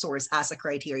lexical resource as a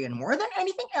criterion. More than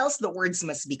anything else, the words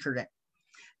must be correct.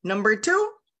 Number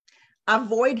 2,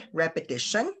 avoid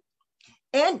repetition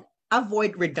and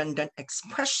avoid redundant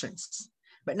expressions.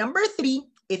 But number 3,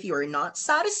 if you're not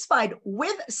satisfied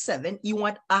with 7, you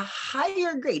want a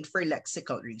higher grade for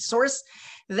lexical resource,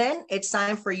 then it's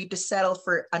time for you to settle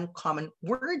for uncommon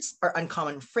words or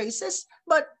uncommon phrases,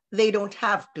 but they don't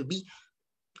have to be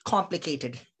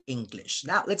complicated English.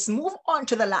 Now, let's move on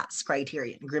to the last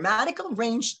criterion, grammatical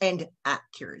range and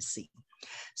accuracy.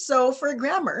 So for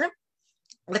grammar,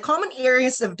 the common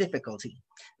areas of difficulty,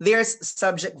 there's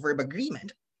subject-verb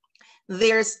agreement,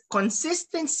 there's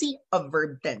consistency of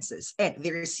verb tenses, and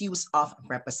there's use of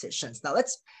prepositions. Now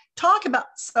let's talk about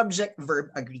subject-verb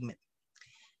agreement.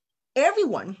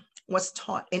 Everyone was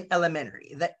taught in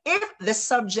elementary that if the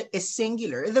subject is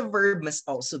singular, the verb must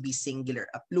also be singular.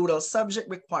 A plural subject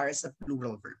requires a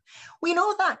plural verb. We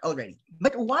know that already,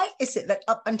 but why is it that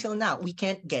up until now we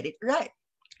can't get it right?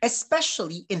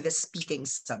 Especially in the speaking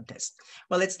subtest.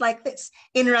 Well, it's like this.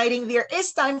 In writing, there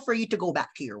is time for you to go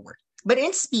back to your work. But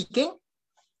in speaking,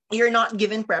 you're not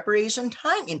given preparation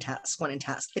time in task 1 and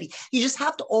task 3. You just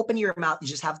have to open your mouth. You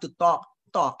just have to talk,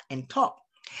 talk, and talk.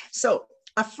 So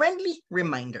a friendly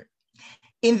reminder.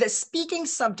 In the speaking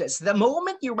subtest, the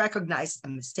moment you recognize a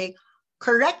mistake,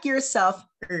 correct yourself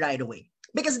right away.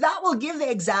 Because that will give the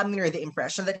examiner the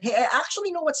impression that, hey, I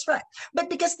actually know what's right. But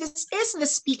because this is the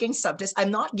speaking subtest,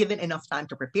 I'm not given enough time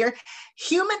to prepare.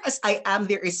 Human as I am,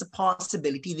 there is a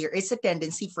possibility, there is a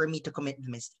tendency for me to commit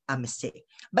a mistake.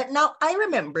 But now I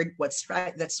remembered what's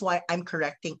right. That's why I'm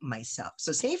correcting myself.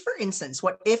 So say, for instance,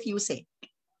 what if you say,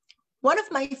 one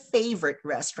of my favorite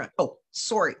restaurants,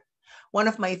 one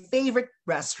of my favorite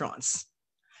restaurants.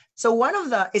 So one of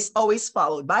the is always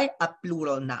followed by a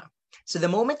plural noun. So the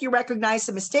moment you recognize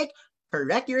a mistake,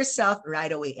 correct yourself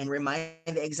right away and remind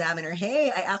the examiner,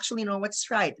 hey, I actually know what's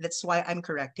right. That's why I'm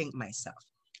correcting myself.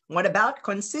 What about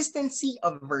consistency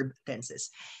of verb tenses?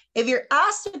 If you're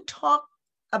asked to talk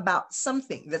about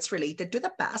something that's related to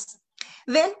the past,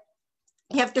 then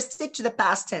you have to stick to the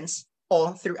past tense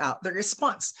all throughout the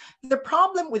response. The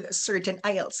problem with certain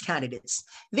IELTS candidates,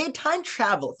 they time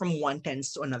travel from one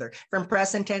tense to another, from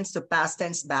present tense to past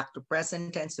tense, back to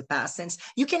present tense to past tense.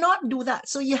 You cannot do that.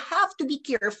 So you have to be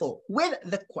careful with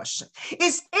the question.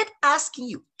 Is it asking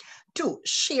you to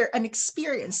share an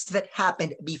experience that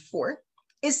happened before?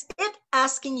 Is it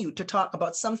asking you to talk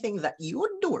about something that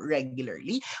you do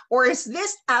regularly? Or is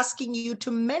this asking you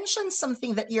to mention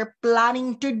something that you're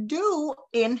planning to do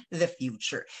in the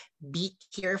future? Be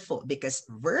careful, because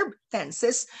verb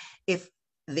tenses, if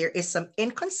there is some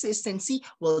inconsistency,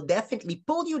 will definitely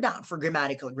pull you down for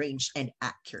grammatical range and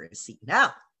accuracy.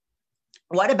 Now,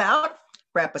 what about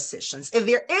prepositions? If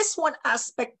there is one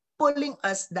aspect pulling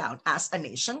us down as a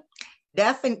nation,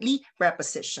 Definitely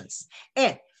prepositions.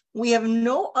 And we have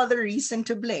no other reason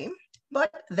to blame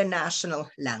but the national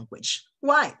language.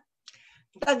 Why?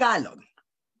 Tagalog.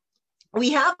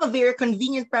 We have a very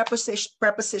convenient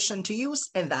preposition to use,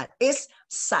 and that is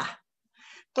sa.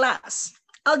 Class,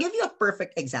 I'll give you a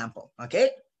perfect example,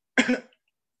 okay?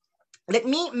 Let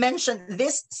me mention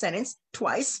this sentence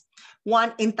twice,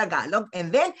 one in Tagalog,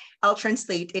 and then I'll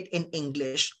translate it in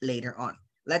English later on.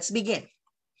 Let's begin.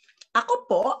 Ako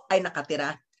po ay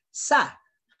nakatira sa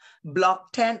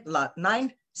Block 10, Lot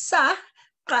 9, sa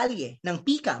kalye ng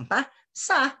Picampa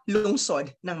sa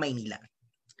lungsod ng Maynila.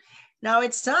 Now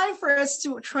it's time for us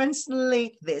to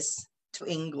translate this to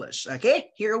English,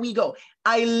 okay? Here we go.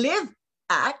 I live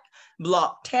at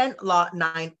Block 10, Lot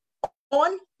 9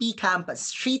 on Picampa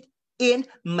Street in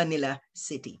Manila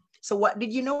City. So what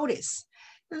did you notice?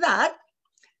 That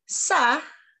sa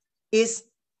is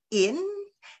in,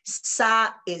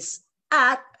 sa is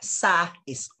at, sa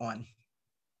is on.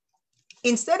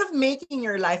 Instead of making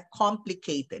your life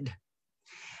complicated,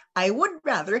 I would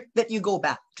rather that you go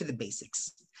back to the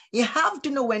basics. You have to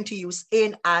know when to use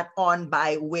in, at, on,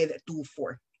 by, with, to,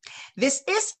 for. This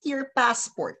is your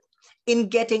passport in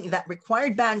getting that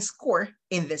required band score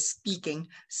in the speaking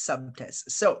subtest.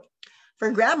 So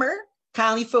for grammar,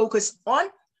 kindly focus on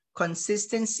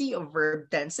consistency of verb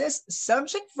tenses,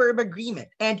 subject-verb agreement,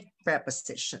 and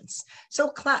prepositions. So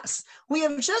class, we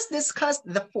have just discussed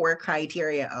the 4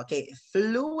 criteria, okay?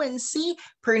 Fluency,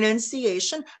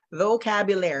 pronunciation,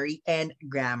 vocabulary, and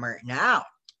grammar. Now,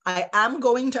 I am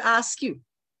going to ask you,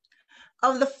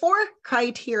 of the 4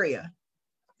 criteria,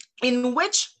 in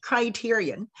which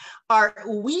criterion are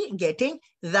we getting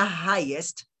the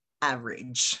highest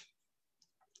average?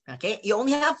 Okay, you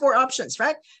only have 4 options,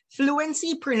 right?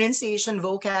 Fluency, pronunciation,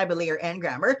 vocabulary, and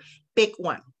grammar. Pick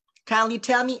one. Kindly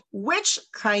tell me which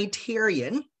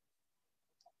criterion,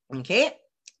 okay,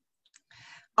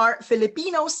 are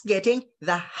Filipinos getting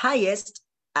the highest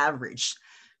average?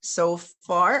 So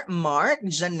far, Mark,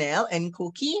 Janelle, and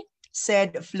Cookie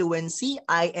said fluency.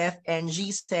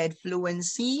 IFNG said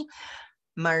fluency.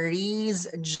 Maries,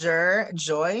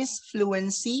 Joyce,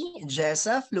 fluency.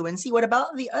 Jessa, fluency. What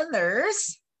about the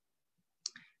others?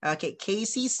 Okay,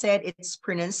 Casey said it's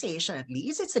pronunciation. At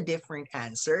least it's a different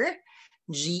answer.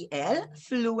 GL,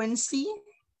 fluency.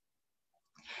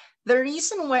 The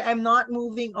reason why I'm not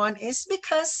moving on is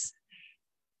because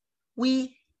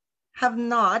we have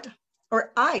not,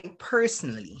 or I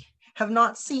personally have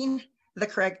not seen the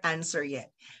correct answer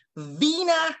yet.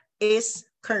 Vina is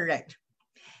correct.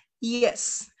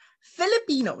 Yes,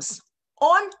 Filipinos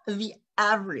on the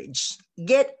average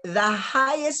get the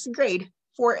highest grade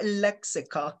for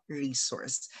lexical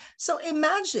resource. So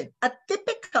imagine an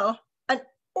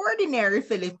ordinary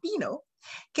Filipino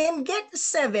can get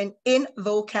 7 in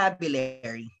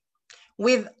vocabulary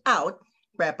without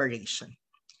preparation.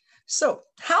 So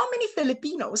how many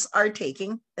Filipinos are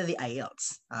taking the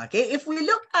IELTS? Okay, if we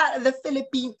look at the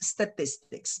Philippine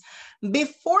statistics,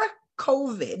 before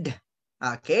COVID,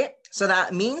 okay, so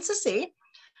that means to say,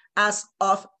 as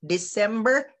of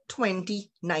December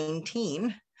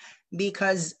 2019,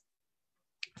 because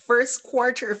first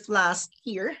quarter of last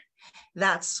year,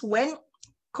 that's when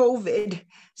COVID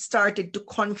started to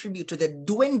contribute to the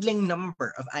dwindling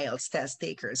number of IELTS test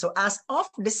takers. So as of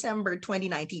December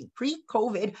 2019,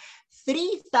 pre-COVID,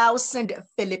 3,000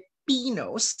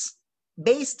 Filipinos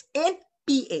based in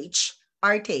PH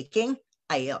are taking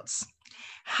IELTS.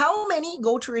 How many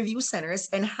go to review centers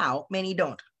and how many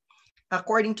don't?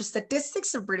 According to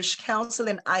statistics of British Council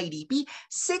and IDP,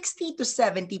 60 to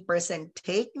 70%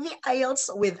 take the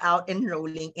IELTS without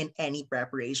enrolling in any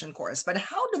preparation course. But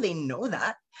how do they know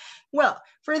that? Well,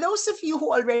 for those of you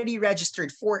who already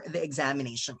registered for the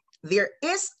examination, there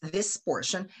is this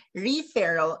portion,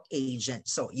 referral agent.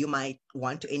 So you might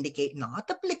want to indicate not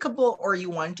applicable or you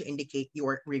want to indicate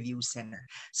your review center.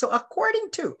 So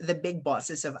according to the big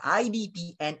bosses of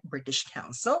IDP and British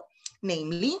Council,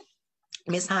 namely,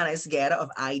 Ms. Hannah Esguerra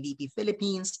of IDP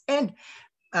Philippines, and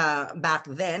back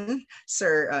then,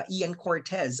 Sir Ian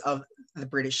Cortez of the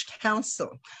British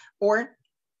Council, or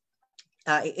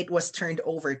it was turned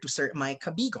over to Sir Mike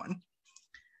Cabigon,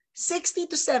 60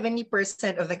 to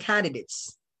 70% of the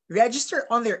candidates register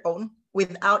on their own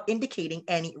without indicating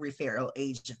any referral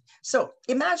agent. So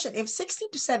imagine if 60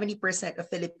 to 70% of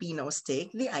Filipinos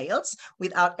take the IELTS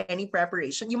without any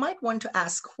preparation, you might want to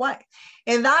ask why.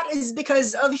 And that is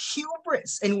because of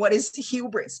hubris. And what is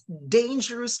hubris?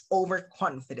 Dangerous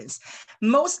overconfidence.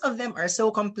 Most of them are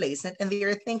so complacent and they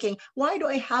are thinking, why do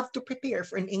I have to prepare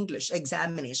for an English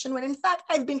examination when in fact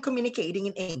I've been communicating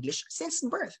in English since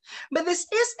birth? But this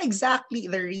is exactly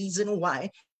the reason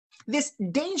why This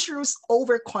dangerous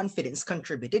overconfidence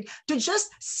contributed to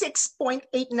just 6.8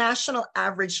 national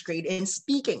average grade in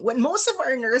speaking. When most of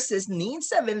our nurses need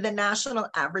 7, the national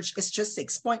average is just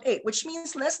 6.8, which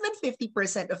means less than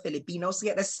 50% of Filipinos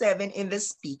get a 7 in the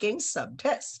speaking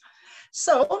subtest.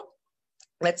 So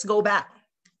let's go back.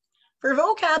 For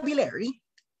vocabulary,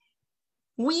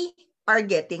 we are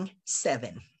getting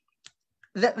 7.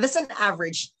 That's an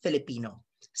average Filipino.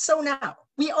 So now,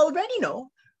 we already know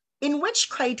in which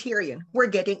criterion we're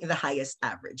getting the highest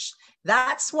average.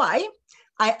 That's why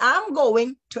I am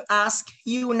going to ask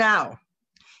you now.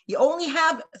 You only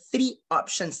have 3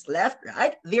 options left,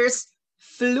 right? There's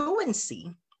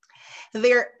fluency,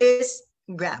 there is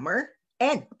grammar,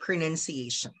 and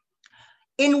pronunciation.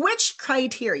 In which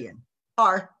criterion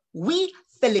are we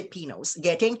Filipinos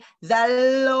getting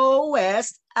the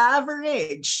lowest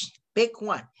average? Pick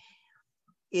one.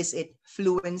 Is it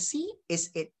fluency? Is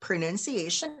it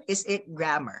pronunciation? Is it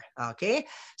grammar? Okay.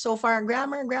 So far,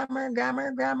 grammar, pronunciation,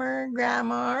 grammar,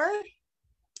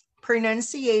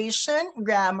 pronunciation,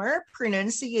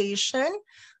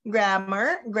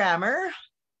 grammar.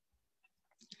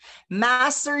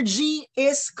 Master G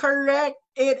is correct.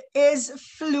 It is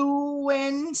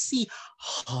fluency.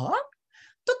 Huh?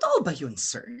 Totoo ba yun,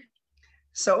 sir?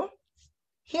 So,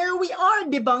 here we are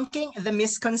debunking the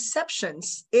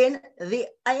misconceptions in the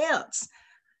IELTS.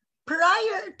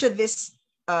 Prior to this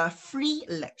free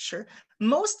lecture,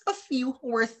 most of you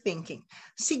were thinking,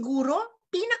 siguro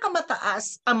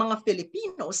pinakamataas ang mga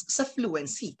Filipinos sa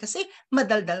fluency kasi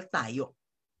madaldal tayo.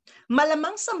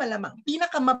 Malamang sa malamang,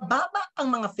 pinakamababa ang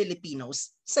mga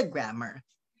Filipinos sa grammar.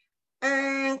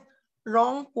 And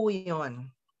wrong po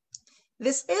yun.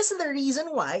 This is the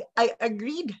reason why I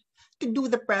agreed to do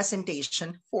the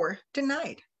presentation for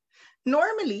tonight.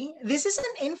 Normally, this is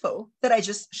an info that I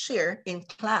just share in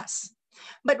class.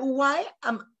 But why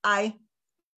am I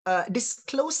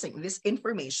disclosing this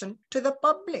information to the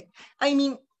public? I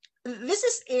mean, this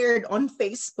is aired on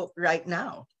Facebook right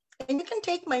now, and you can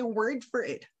take my word for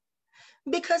it.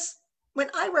 Because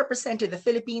when I represented the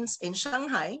Philippines in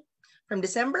Shanghai from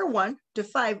December 1 to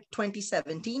 5,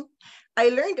 2017, I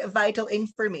learned vital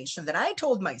information that I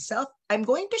told myself I'm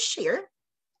going to share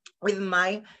with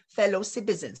my fellow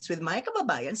citizens, with my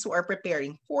kababayans who are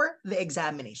preparing for the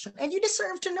examination. And you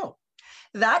deserve to know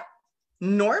that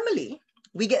normally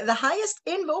we get the highest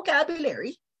in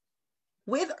vocabulary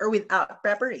with or without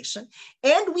preparation,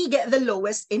 and we get the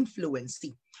lowest in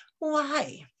fluency.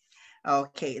 Why?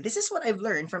 Okay, this is what I've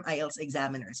learned from IELTS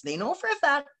examiners. They know for a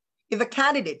fact if a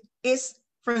candidate is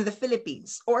from the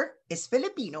Philippines or is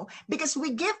Filipino because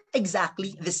we give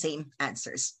exactly the same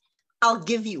answers. I'll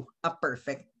give you a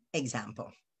perfect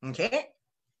example, okay?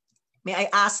 May I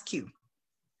ask you?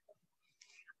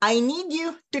 I need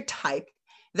you to type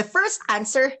the first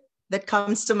answer that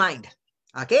comes to mind.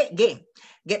 Okay, game.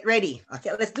 Get ready.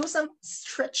 Okay, let's do some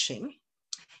stretching.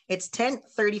 It's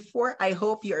 10:34. I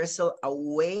hope you are still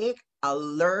awake,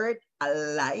 alert,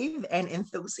 alive, and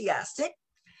enthusiastic.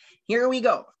 Here we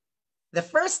go. The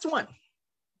first one.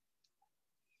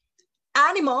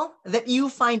 Animal that you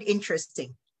find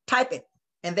interesting. Type it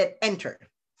and then enter.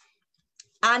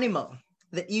 Animal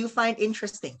that you find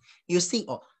interesting. You see,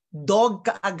 oh, dog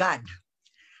kaagad.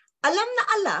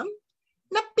 Alam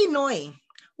na Pinoy.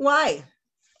 Why?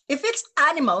 If it's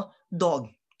animal,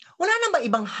 dog. Wala na ba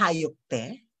ibang hayop,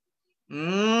 te?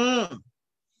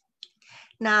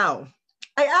 Now,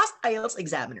 I asked IELTS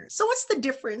examiners, so what's the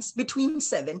difference between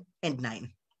 7 and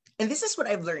 9? And this is what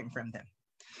I've learned from them.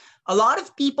 A lot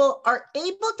of people are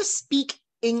able to speak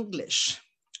English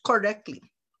correctly,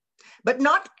 but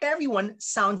not everyone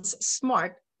sounds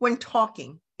smart when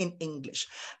talking in English.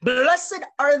 Blessed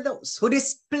are those who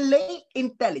display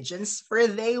intelligence, for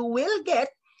they will get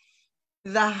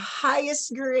the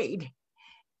highest grade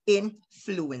in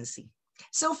fluency.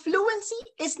 So fluency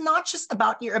is not just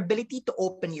about your ability to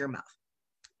open your mouth.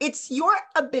 It's your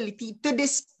ability to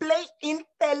display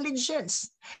intelligence,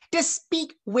 to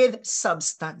speak with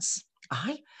substance.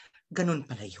 Ay, ganun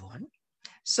pala yun.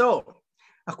 So,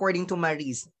 according to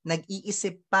Maris,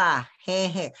 nag-iisip pa,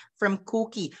 hehe, from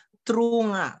cookie, true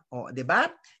nga. O, diba?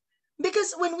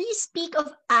 Because when we speak of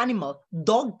animal,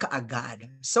 dog kaagad.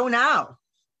 So now,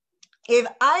 if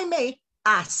I may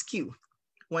ask you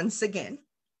once again,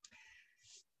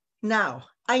 now,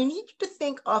 I need you to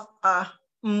think of a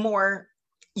more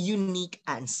unique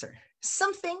answer.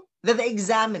 Something that the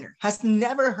examiner has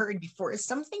never heard before.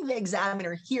 Something the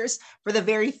examiner hears for the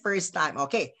very first time.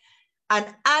 Okay, an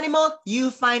animal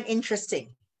you find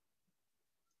interesting.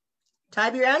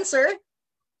 Type your answer.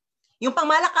 Yung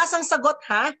pangmalakasang sagot,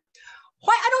 ha?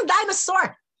 Hoy, anong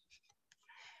dinosaur?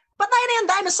 Patay na yung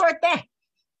dinosaur, te.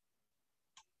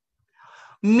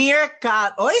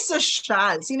 Meerkat. Oy,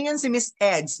 sosyal. Sino yan si Miss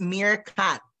Eds?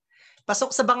 Meerkat.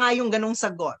 Pasok sa banga yung ganong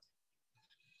sagot.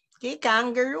 Okay,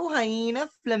 kangaroo, hyena,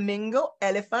 flamingo,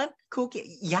 elephant,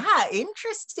 cookie. Yeah,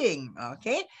 interesting.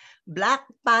 Okay, Black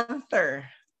Panther,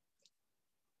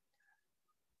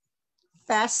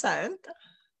 pheasant,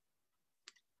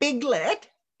 piglet,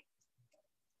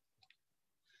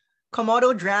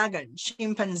 Komodo dragon,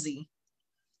 chimpanzee.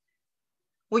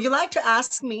 Would you like to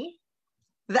ask me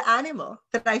the animal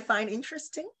that I find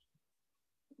interesting?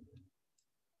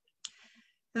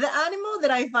 The animal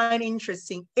that I find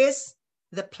interesting is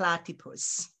the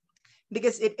platypus,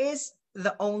 because it is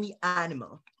the only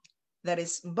animal that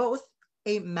is both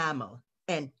a mammal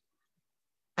and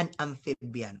an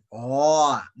amphibian.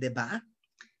 Oh, diba?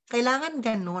 Kailangan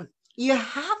ganun. You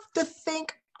have to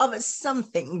think of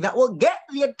something that will get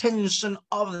the attention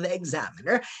of the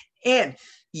examiner, and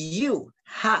you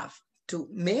have to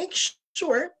make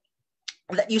sure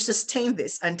that you sustain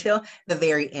this until the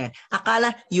very end.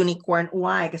 Akala unicorn.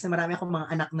 Why? Kasi marami akong mga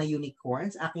anak na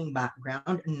unicorns. Aking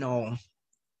background, no.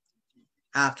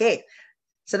 Okay,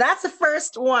 so that's the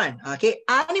first one. Okay,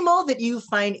 animal that you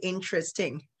find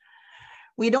interesting.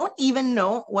 We don't even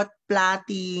know what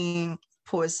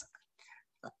platypus.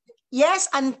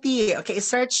 Yes, auntie. Okay,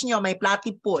 search nyo, may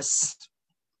platypus.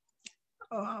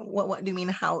 What do you mean?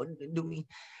 How do we?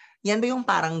 Yan ba yung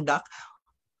parang duck?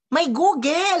 May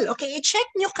Google. Okay,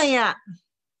 i-check nyo kaya.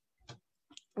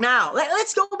 Now,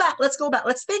 let's go back. Let's go back.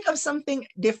 Let's think of something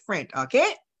different.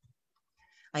 Okay?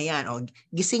 Ayan, oh,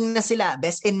 gising na sila.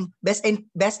 Best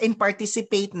in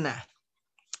participate na.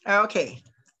 Okay.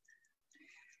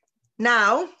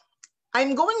 Now,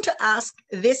 I'm going to ask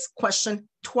this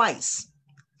question twice.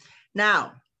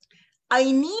 Now, I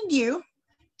need you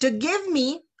to give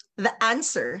me the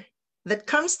answer that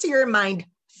comes to your mind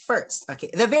first. Okay,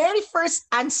 the very first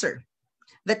answer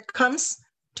that comes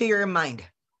to your mind.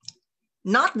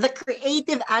 Not the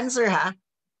creative answer, ha?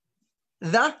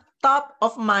 The top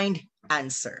of mind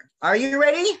answer. Are you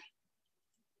ready?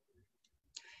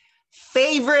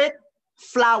 Favorite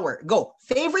flower. Go.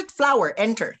 Favorite flower.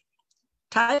 Enter.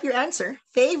 Type your answer.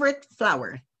 Favorite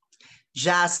flower.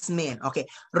 Jasmine. Okay.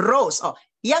 Rose. Oh,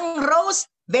 yang rose,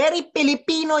 very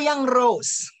Filipino yang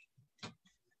rose.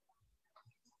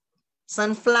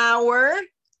 Sunflower.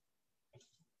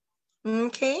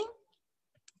 Okay.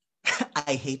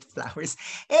 I hate flowers.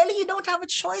 Ellie, you don't have a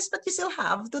choice, but you still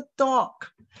have to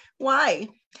talk. Why?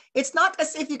 It's not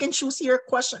as if you can choose your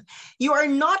question. You are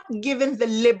not given the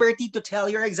liberty to tell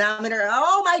your examiner,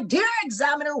 oh, my dear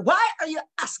examiner, why are you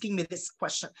asking me this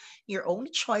question? Your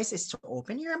only choice is to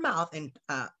open your mouth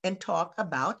and talk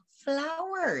about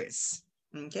flowers.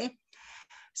 Okay?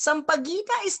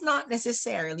 Sampaguita is not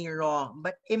necessarily wrong,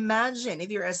 but imagine if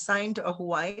you're assigned to a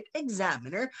white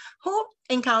examiner who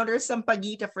encounters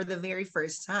Sampaguita for the very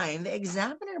first time, the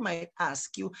examiner might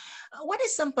ask you, what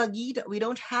is Sampaguita? We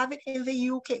don't have it in the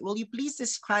UK. Will you please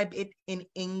describe it in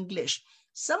English?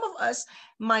 Some of us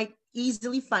might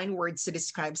easily find words to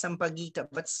describe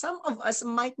Sampaguita, but some of us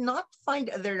might not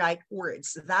find the right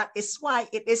words. That is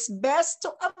why it is best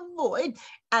to avoid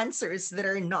answers that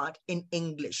are not in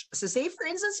English. So say, for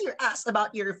instance, you're asked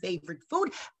about your favorite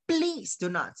food. Please do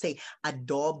not say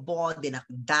adobo,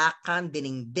 dinakdakan,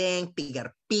 dinengdeng,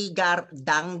 pigar-pigar,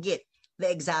 danggit.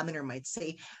 The examiner might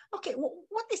say, okay,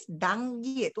 what is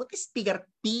danggit? What is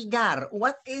pigar-pigar?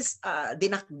 What is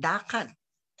dinakdakan?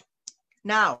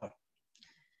 Now,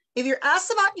 if you're asked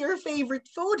about your favorite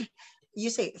food, you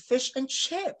say fish and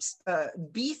chips,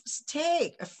 beef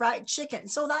steak, fried chicken,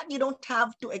 so that you don't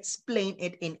have to explain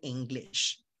it in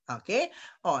English. Okay?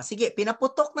 Oh, sige,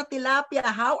 pinaputok na tilapia.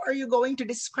 How are you going to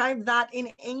describe that in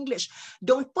English?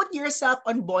 Don't put yourself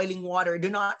on boiling water.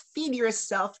 Do not feed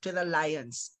yourself to the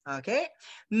lions. Okay?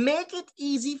 Make it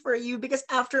easy for you, because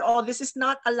after all, this is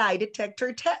not a lie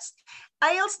detector test.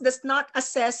 IELTS does not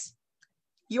assess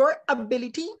your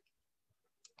ability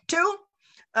to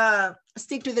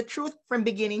stick to the truth from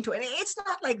beginning to end. It's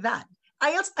not like that.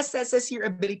 IELTS assesses your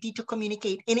ability to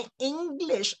communicate in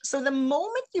English. So the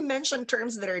moment you mention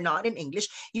terms that are not in English,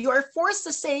 you are forced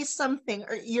to say something,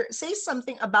 or you say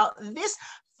something about this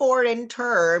foreign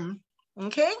term.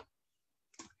 Okay?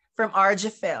 From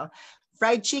RGFL.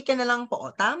 Fried chicken na lang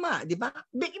po. Tama, di ba?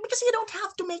 Because you don't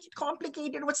have to make it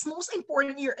complicated. What's most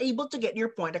important, you're able to get your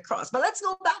point across. But let's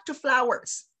go back to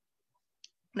flowers.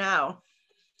 Now,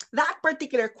 that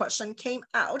particular question came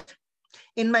out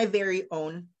in my very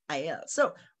own IELTS.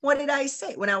 So what did I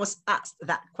say when I was asked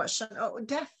that question? Oh,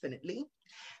 definitely.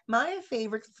 My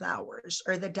favorite flowers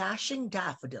are the dashing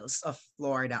daffodils of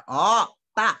Florida. Oh,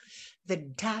 the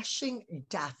dashing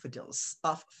daffodils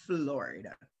of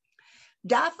Florida.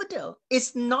 Daffodil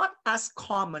is not as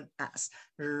common as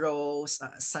rose,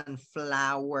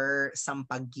 sunflower,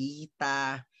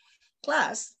 sampaguita.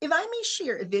 Class, if I may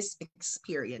share this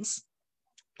experience,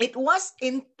 it was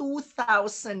in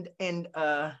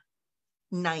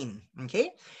 2009,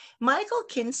 okay? Michael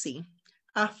Kinsey,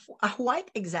 a white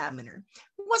examiner,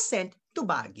 was sent to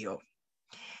Baguio.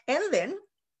 And then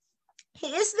he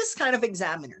is this kind of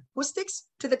examiner who sticks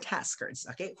to the task cards,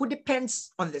 okay? Who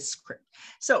depends on the script.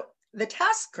 So the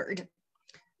task card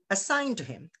assigned to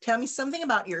him, tell me something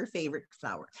about your favorite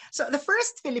flower. So the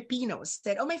first Filipino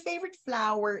said, oh, my favorite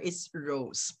flower is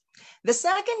rose. The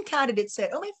second candidate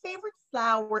said, oh, my favorite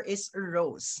flower is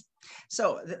rose.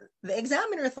 So the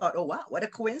examiner thought, oh, wow, what a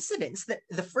coincidence that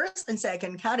the first and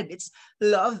second candidates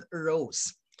love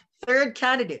rose. Third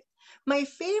candidate, my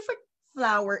favorite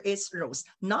flower is rose,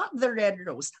 not the red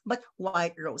rose, but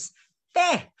white rose.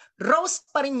 Rose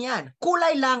pa rin yan.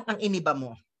 Kulay lang ang iniba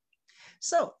mo.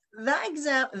 So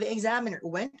the examiner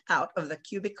went out of the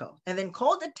cubicle and then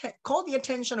called the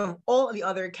attention of all the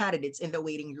other candidates in the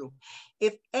waiting room.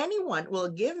 If anyone will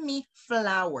give me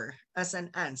flower as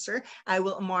an answer, I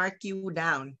will mark you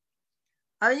down.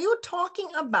 Are you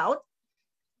talking about,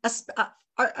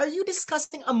 are you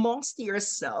discussing amongst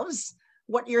yourselves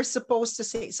what you're supposed to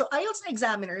say? So IELTS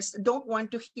examiners don't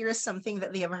want to hear something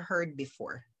that they have heard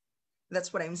before.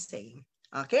 That's what I'm saying.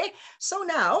 Okay, so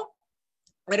now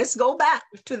let us go back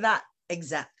to that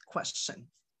exact question.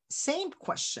 Same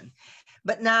question,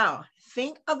 but now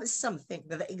think of something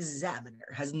that the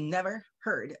examiner has never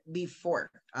heard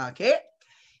before. Okay,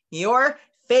 your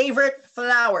favorite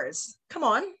flowers. Come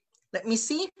on, let me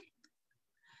see.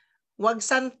 Wag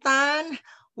santan,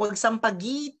 wag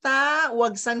sampaguita,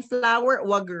 wag sunflower,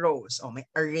 wag rose. Oh, may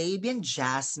Arabian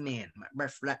jasmine,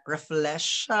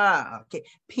 rafflesia, okay,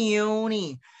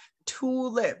 peony,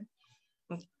 tulip,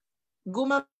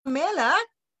 gumamela.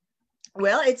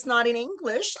 Well, it's not in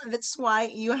English. That's why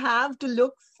you have to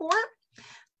look for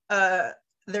the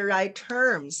right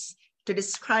terms to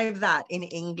describe that in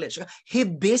English.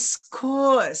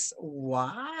 Hibiscus.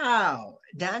 Wow.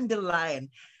 Dandelion.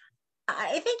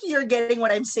 I think you're getting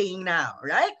what I'm saying now,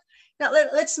 right? Now,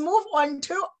 let's move on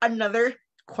to another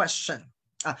question.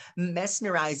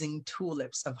 Mesmerizing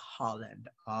tulips of Holland.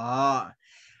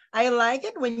 I like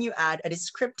it when you add a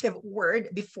descriptive word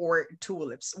before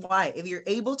tulips. Why? If you're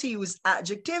able to use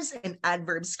adjectives and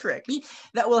adverbs correctly,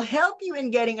 that will help you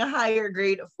in getting a higher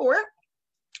grade for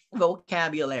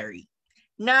vocabulary.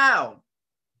 Now,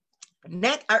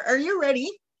 are you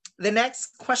ready? The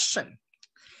next question.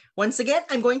 Once again,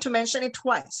 I'm going to mention it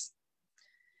twice.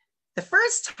 The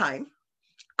first time,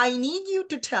 I need you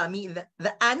to tell me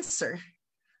the answer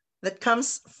that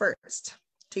comes first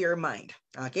to your mind,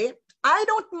 okay? I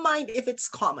don't mind if it's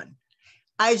common.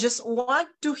 I just want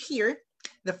to hear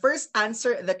the first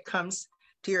answer that comes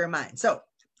to your mind. So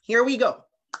here we go.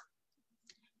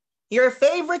 Your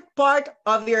favorite part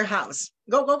of your house.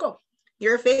 Go, go, go.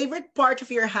 Your favorite part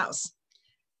of your house.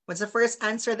 What's the first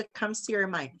answer that comes to your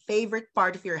mind? Favorite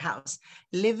part of your house.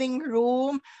 Living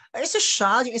room. Isa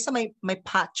siya. Yung isa may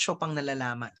patio pang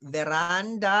nalalaman.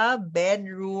 Veranda,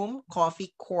 bedroom,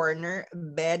 coffee corner,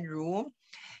 bedroom,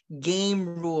 game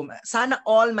room. Sana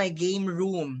all my game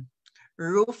room.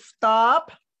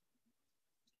 Rooftop.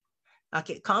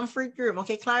 Okay, comfort room.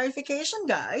 Okay, clarification,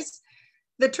 guys.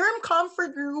 The term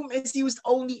comfort room is used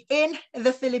only in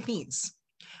the Philippines.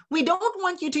 We don't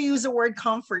want you to use the word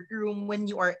comfort room when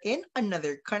you are in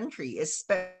another country,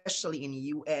 especially in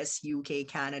US, UK,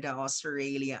 Canada,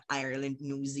 Australia, Ireland,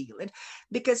 New Zealand,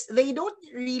 because they don't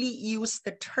really use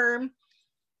the term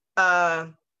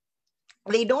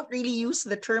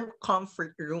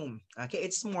comfort room. Okay,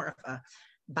 it's more of a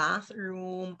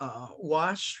bathroom,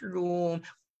 washroom,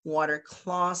 water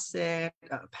closet,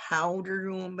 powder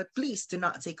room, but please do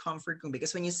not say comfort room,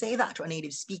 because when you say that to a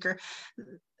native speaker,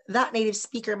 that native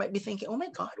speaker might be thinking, oh my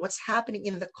God, what's happening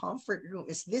in the comfort room?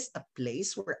 Is this a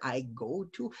place where I go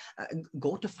to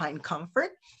find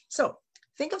comfort? So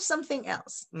think of something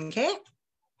else, okay?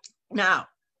 Now,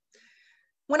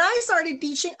 when I started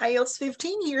teaching IELTS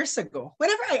 15 years ago,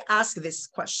 whenever I ask this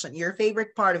question, your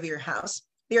favorite part of your house,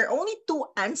 there are only two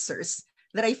answers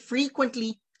that I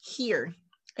frequently hear.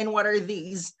 And what are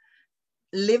these?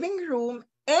 Living room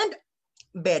and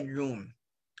bedroom.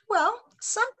 Well,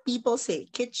 some people say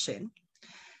kitchen.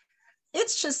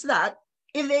 It's just that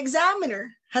if the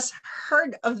examiner has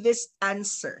heard of this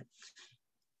answer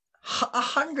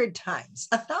 100 times,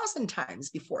 1,000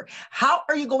 times before, how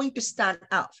are you going to stand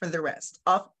out from the rest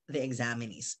of the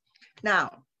examinees?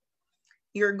 Now,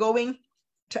 you're going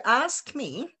to ask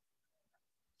me,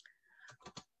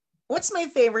 What's my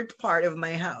favorite part of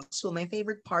my house? Well, my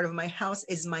favorite part of my house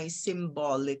is my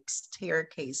symbolic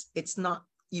staircase. It's not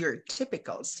your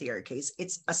typical staircase.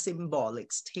 It's a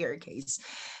symbolic staircase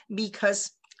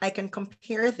because I can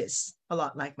compare this a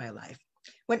lot like my life.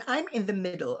 When I'm in the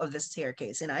middle of the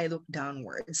staircase and I look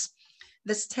downwards,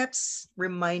 the steps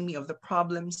remind me of the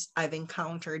problems I've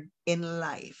encountered in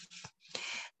life.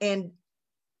 And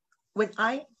when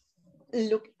I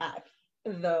look at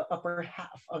the upper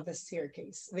half of the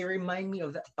staircase, they remind me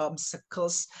of the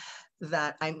obstacles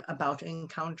that I'm about to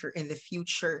encounter in the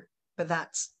future. But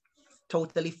that's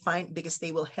totally fine because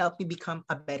they will help me become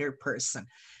a better person.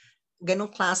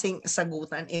 Ganong klaseng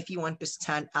sagutan if you want to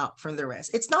stand out from the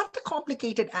rest. It's not a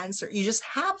complicated answer. You just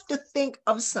have to think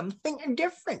of something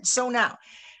different. So now,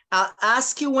 I'll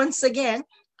ask you once again,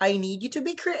 I need you to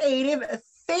be creative.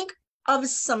 Think of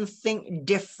something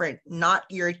different, not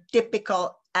your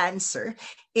typical answer,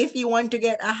 if you want to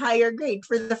get a higher grade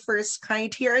for the first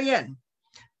criterion.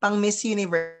 Pang Miss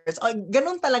Universe. Oh,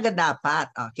 ganun talaga dapat,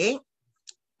 okay?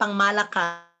 Pang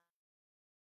malakasan.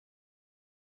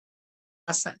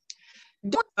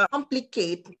 Don't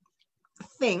complicate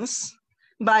things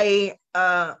by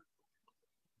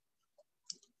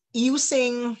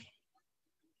using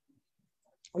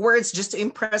words just to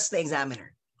impress the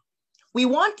examiner. We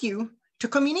want you to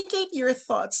communicate your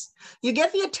thoughts. You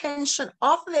get the attention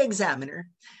of the examiner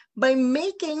by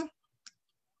making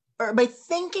or by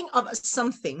thinking of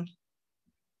something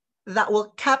that will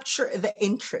capture the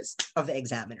interest of the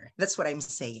examiner. That's what I'm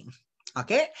saying.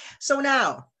 Okay? So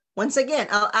now, once again,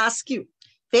 I'll ask you,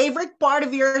 favorite part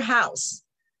of your house?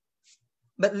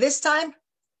 But this time,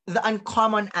 the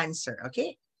uncommon answer,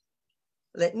 okay?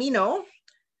 Let me know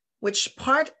which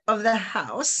part of the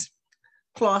house.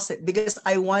 Closet, because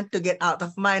I want to get out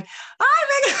of mine. Oh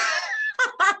my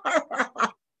God!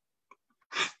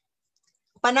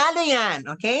 Panalo yan,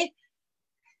 okay?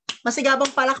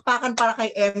 Masigabang palakpakan para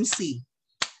kay MC.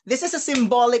 This is a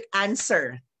symbolic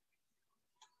answer.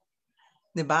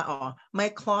 Diba? Oh, my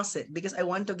closet, because I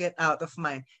want to get out of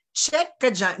mine. Check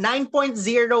ka dyan. 9.0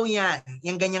 yan.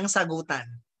 Yung ganyang sagutan.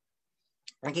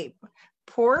 Okay.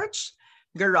 Porch,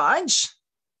 garage,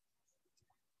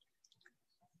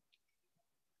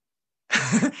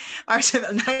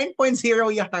 Arsenal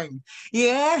 9.0 yan.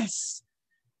 Yes.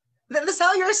 That's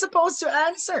how you're supposed to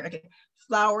answer. Okay.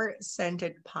 Flower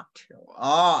scented patio.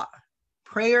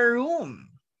 Prayer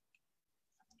room.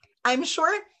 I'm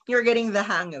sure you're getting the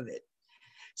hang of it.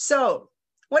 So,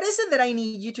 what is it that I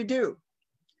need you to do?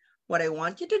 What I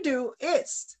want you to do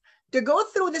is to go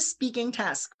through the speaking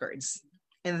task cards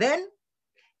and then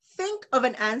think of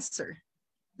an answer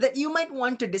that you might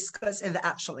want to discuss in the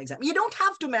actual exam. You don't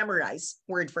have to memorize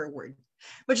word for word,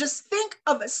 but just think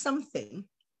of something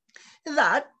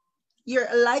that you're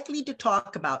likely to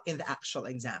talk about in the actual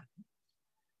exam.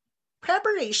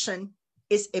 Preparation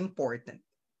is important.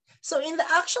 So in the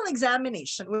actual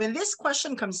examination, when this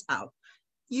question comes out,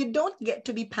 you don't get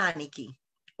to be panicky.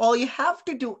 All you have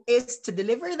to do is to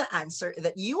deliver the answer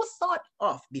that you thought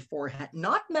of beforehand,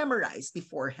 not memorized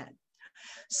beforehand.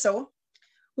 So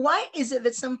why is it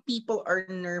that some people are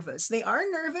nervous? They are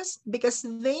nervous because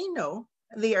they know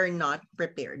they are not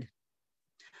prepared.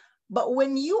 But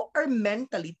when you are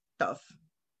mentally tough,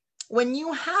 when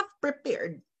you have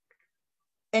prepared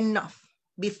enough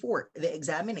before the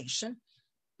examination,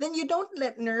 then you don't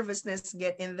let nervousness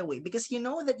get in the way because you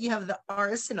know that you have the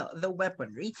arsenal, the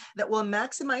weaponry that will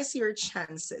maximize your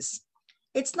chances.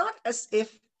 It's not as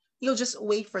if you'll just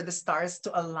wait for the stars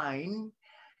to align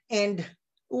and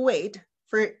wait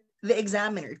for the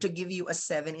examiner to give you a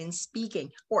 7 in speaking,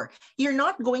 or you're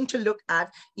not going to look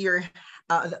at your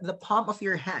the palm of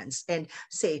your hands and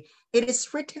say, it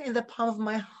is written in the palm of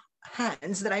my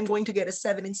hands that I'm going to get a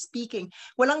 7 in speaking.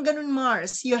 Walang ganun,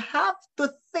 Mars. You have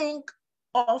to think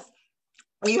of,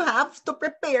 you have to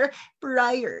prepare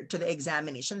prior to the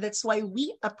examination. That's why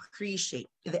we appreciate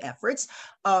the efforts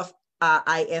of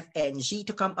IFNG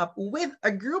to come up with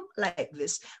a group like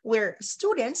this where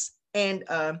students and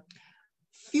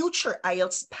future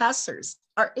IELTS passers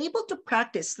are able to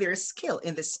practice their skill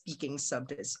in the speaking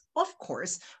subtest, of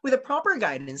course, with the proper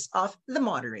guidance of the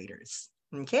moderators.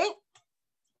 Okay?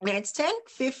 Now it's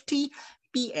 10:50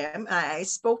 p.m. I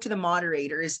spoke to the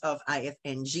moderators of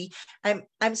IFNG.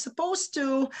 I'm supposed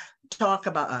to talk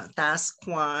about task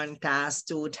 1, task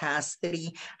 2, task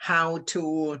 3, how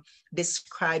to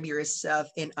describe yourself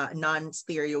in a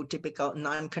non-stereotypical,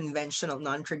 non-conventional,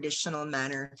 non-traditional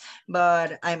manner.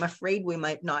 But I'm afraid we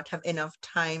might not have enough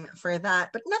time for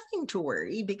that. But nothing to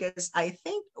worry, because I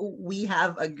think we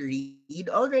have agreed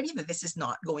already that this is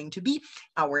not going to be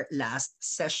our last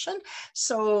session.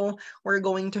 So we're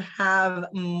going to have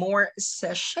more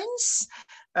sessions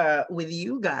with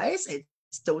you guys.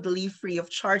 It's totally free of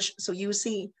charge. So you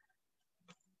see,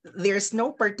 there's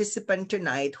no participant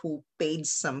tonight who paid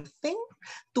something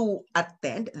to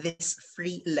attend this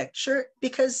free lecture,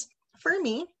 because for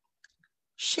me,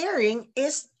 sharing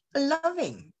is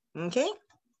loving. Okay?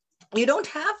 You don't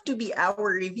have to be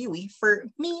our reviewee for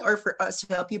me or for us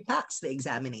to help you pass the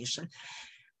examination.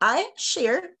 I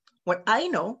share what I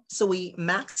know, so we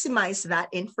maximize that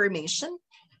information,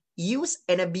 use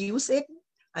and abuse it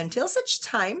until such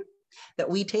time that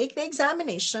we take the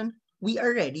examination, we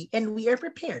are ready and we are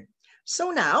prepared.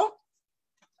 So now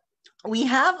we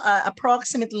have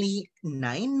approximately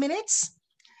 9 minutes.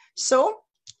 So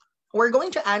we're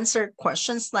going to answer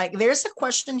questions like, there's a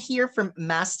question here from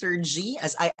Master G.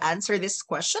 As I answer this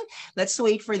question, let's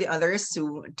wait for the others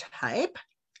to type.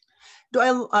 Do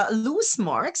I lose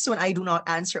marks when I do not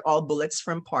answer all bullets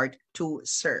from part 2,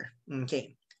 sir?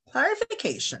 Okay,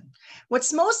 clarification.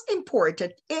 What's most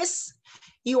important is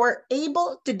you are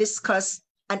able to discuss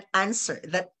an answer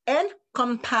that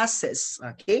encompasses,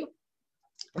 okay,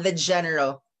 the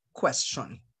general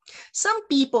question. Some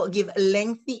people give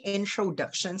lengthy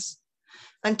introductions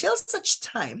until such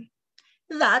time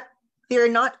that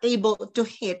they're not able to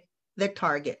hit the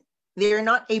target. They're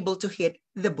not able to hit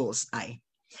the bullseye.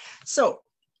 So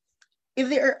if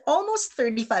there are almost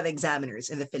 35 examiners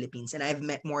in the Philippines and I've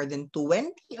met more than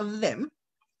 20 of them,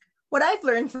 what I've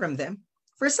learned from them,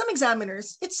 for some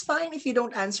examiners, it's fine if you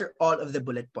don't answer all of the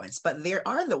bullet points, but there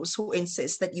are those who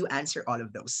insist that you answer all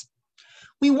of those.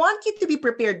 We want you to be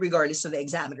prepared regardless of the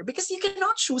examiner, because you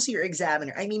cannot choose your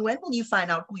examiner. I mean, when will you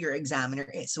find out who your examiner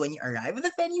is? When you arrive at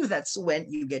the venue, that's when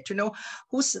you get to know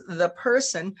who's the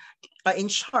person in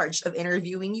charge of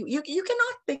interviewing you. You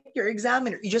cannot pick your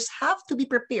examiner. You just have to be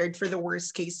prepared for the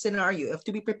worst case scenario. You have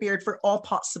to be prepared for all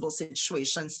possible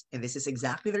situations. And this is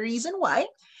exactly the reason why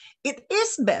it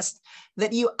is best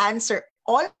that you answer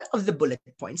all of the bullet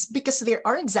points, because there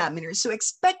are examiners who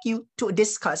expect you to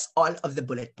discuss all of the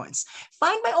bullet points.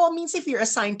 Fine, by all means, if you're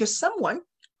assigned to someone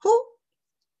who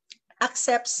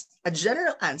accepts a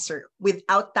general answer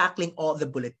without tackling all the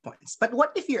bullet points. But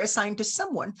what if you're assigned to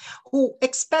someone who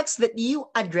expects that you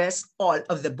address all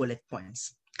of the bullet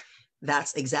points?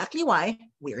 That's exactly why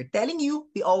we are telling you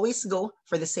we always go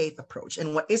for the safe approach.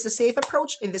 And what is the safe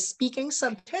approach in the speaking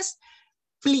subtest?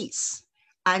 Please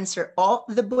answer all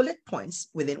the bullet points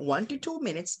within 1 to 2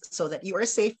 minutes so that you are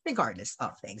safe regardless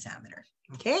of the examiner.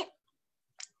 Okay?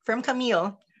 From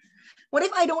Camille, what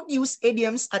if I don't use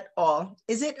idioms at all?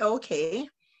 Is it okay?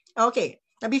 Okay,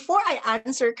 now before I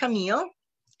answer Camille,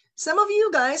 some of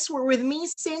you guys were with me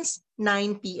since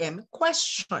 9 p.m.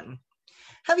 Question.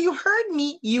 Have you heard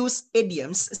me use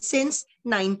idioms since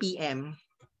 9 p.m.?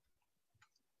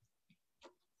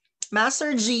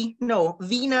 Master G, no.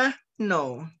 Vina,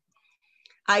 no.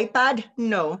 iPad,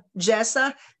 no.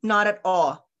 Jessa, not at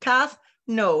all. Kath,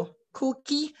 no.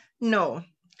 Cookie, no.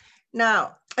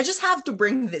 Now, I just have to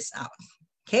bring this out,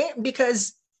 okay?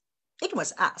 Because it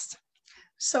was asked.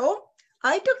 So,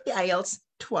 I took the IELTS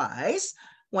twice.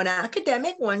 One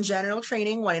academic, one general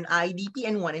training, one in IDP,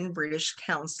 and one in British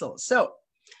Council. So,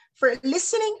 for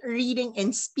listening, reading,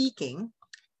 and speaking,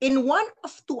 in 1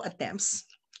 of 2 attempts,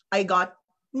 I got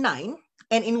 9.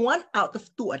 And in 1 out of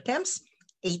 2 attempts,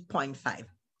 8.5.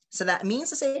 So that means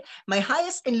to say, my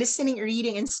highest in listening,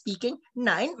 reading, and speaking,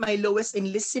 9. My lowest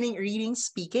in listening, reading,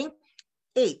 speaking,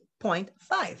 8.5.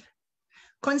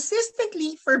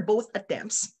 Consistently for both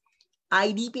attempts,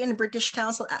 IDP and British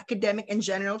Council academic and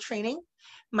general training,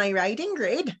 my writing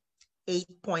grade,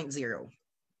 8.0.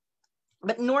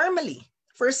 But normally,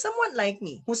 for someone like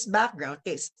me, whose background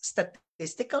is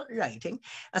statistical writing,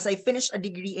 as I finished a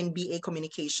degree in BA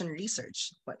Communication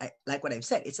Research, like what I've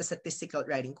said, it's a statistical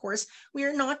writing course, we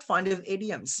are not fond of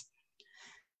idioms.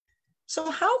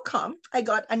 So how come I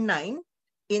got a 9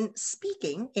 in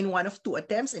speaking in 1 of 2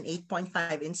 attempts and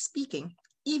 8.5 in speaking,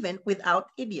 even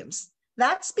without idioms?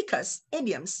 That's because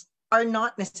idioms are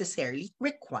not necessarily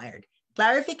required.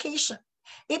 Clarification.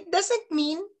 It doesn't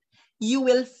mean you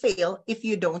will fail if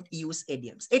you don't use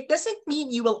idioms. It doesn't mean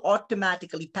you will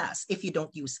automatically pass if you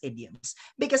don't use idioms,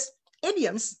 because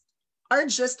idioms are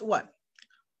just what?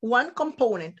 One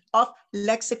component of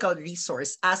lexical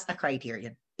resource as a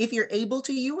criterion. If you're able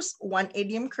to use one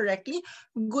idiom correctly,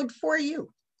 good for you.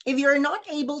 If you're not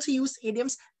able to use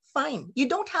idioms, fine. You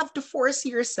don't have to force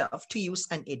yourself to use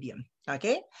an idiom,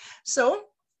 okay? So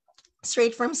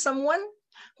straight from someone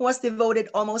who has devoted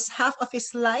almost half of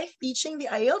his life teaching the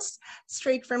IELTS,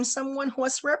 straight from someone who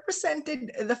has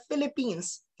represented the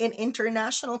Philippines in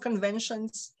international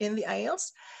conventions in the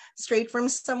IELTS, straight from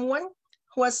someone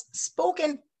who has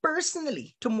spoken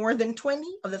personally to more than 20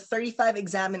 of the 35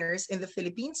 examiners in the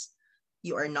Philippines.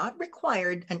 You are not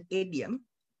required an idiom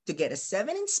to get a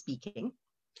 7 in speaking.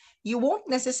 You won't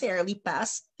necessarily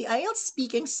pass the IELTS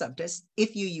speaking subtest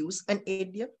if you use an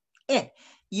idiom, and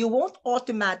you won't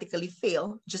automatically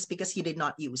fail just because you did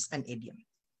not use an idiom.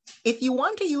 If you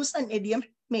want to use an idiom,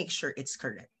 make sure it's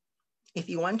correct. If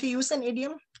you want to use an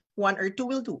idiom, 1 or 2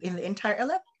 will do in the entire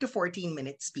 11 to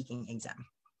 14-minute speaking exam.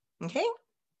 Okay?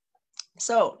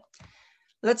 So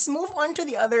let's move on to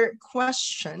the other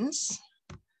questions.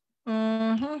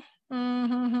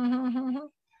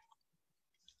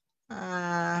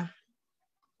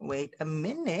 Wait a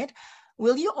minute.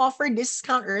 Will you offer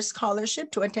discount or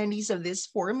scholarship to attendees of this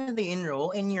forum if they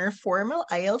enroll in your formal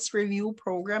IELTS review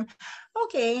program?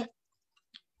 Okay,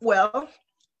 well,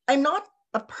 I'm not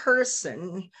a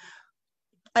person,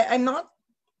 I'm not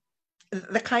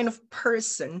the kind of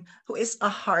person who is a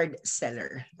hard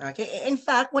seller, okay? In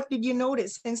fact, what did you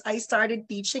notice? Since I started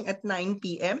teaching at 9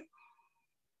 p.m.,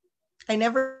 I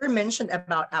never mentioned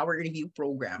about our review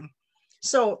program.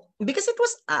 So because it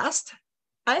was asked,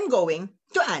 I'm going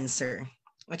to answer.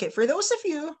 Okay, for those of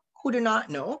you who do not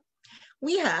know,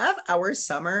 we have our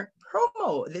summer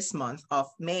promo this month of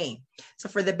May. So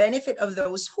for the benefit of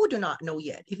those who do not know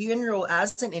yet, if you enroll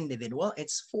as an individual,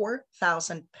 it's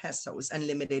 4,000 pesos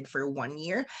unlimited for 1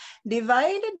 year,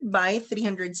 divided by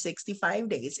 365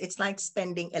 days. It's like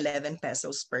spending 11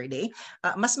 pesos per day.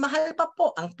 Mas mahal pa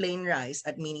po ang plain rice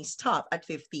at mini stop at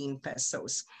 15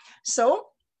 pesos. So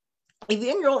if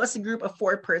you enroll as a group of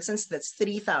 4 persons, that's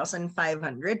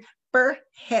 3,500 per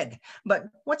head. But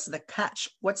what's the catch?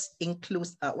 What's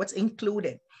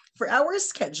included? For our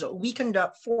schedule, we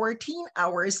conduct 14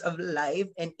 hours of live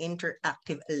and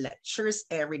interactive lectures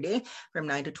every day from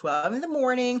 9 to 12 in the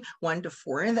morning, 1 to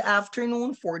 4 in the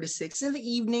afternoon, 4 to 6 in the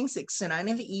evening, 6 to 9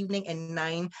 in the evening, and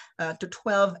 9 to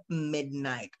 12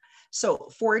 midnight.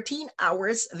 So 14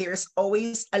 hours, there's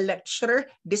always a lecturer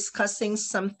discussing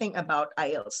something about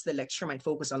IELTS. The lecture might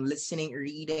focus on listening,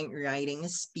 reading, writing,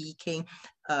 speaking,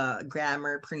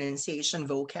 grammar, pronunciation,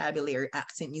 vocabulary,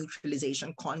 accent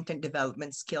neutralization, content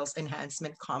development, skills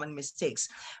enhancement, common mistakes.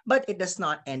 But it does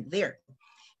not end there.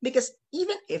 Because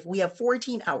even if we have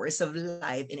 14 hours of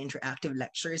live and interactive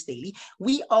lectures daily,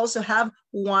 we also have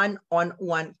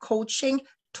one-on-one coaching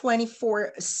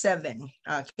 24/7,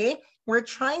 okay? We're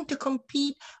trying to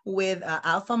compete with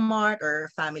Alpha Mart or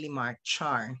Family Mart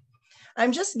Char.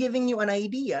 I'm just giving you an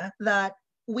idea that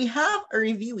we have a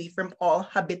reviewee from all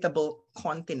habitable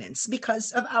continents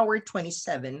because of our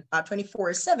 24/7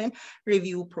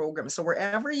 review program. So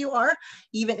wherever you are,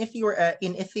 even if you're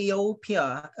in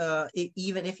Ethiopia,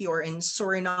 even if you're in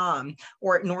Suriname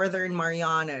or Northern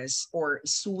Marianas or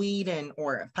Sweden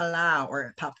or Palau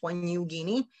or Papua New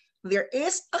Guinea, there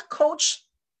is a coach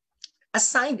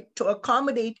assigned to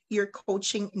accommodate your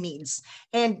coaching needs.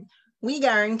 And we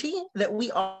guarantee that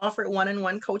we offer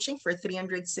one-on-one coaching for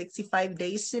 365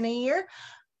 days in a year.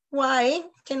 Why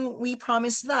can we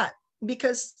promise that?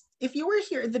 Because if you were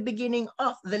here at the beginning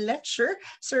of the lecture,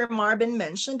 Sir Marvin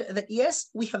mentioned that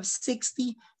yes, we have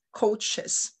 60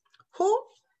 coaches who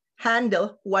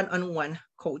handle one-on-one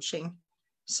coaching.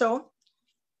 So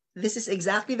this is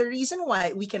exactly the reason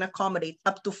why we can accommodate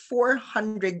up to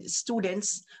 400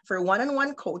 students for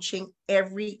one-on-one coaching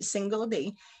every single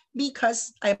day,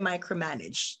 because I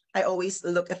micromanage. I always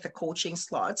look at the coaching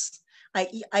slots.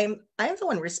 I'm the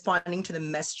one responding to the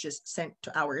messages sent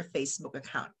to our Facebook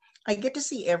account. I get to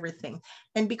see everything.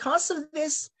 And because of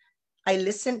this, I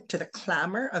listen to the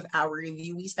clamor of our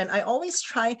reviewees, and I always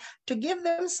try to give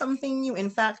them something new. In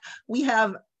fact, we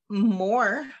have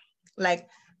more, like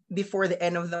before the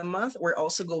end of the month, we're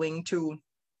also going to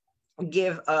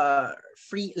give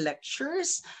free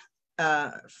lectures,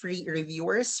 free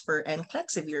reviewers for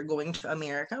NCLEX. If you're going to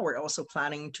America, we're also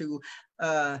planning to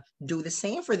do the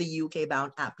same for the UK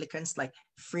bound applicants, like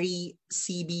free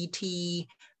CBT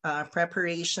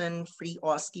preparation, free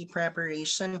OSCE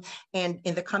preparation. And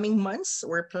in the coming months,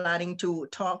 we're planning to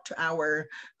talk to our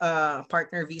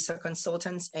partner visa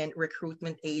consultants and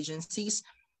recruitment agencies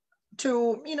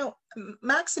to,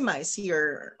 maximize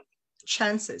your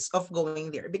chances of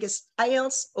going there, because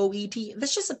IELTS, OET,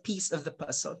 that's just a piece of the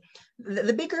puzzle.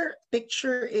 The bigger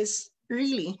picture is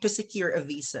really to secure a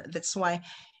visa. That's why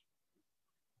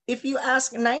if you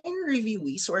ask 9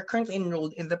 reviewees who are currently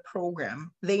enrolled in the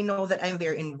program, they know that I'm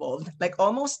very involved. Like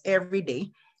almost every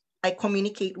day, I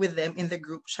communicate with them in the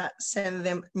group chat, send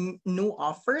them new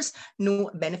offers, new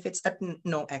benefits at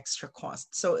no extra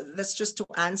cost. So that's just to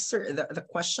answer the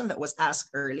question that was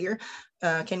asked earlier.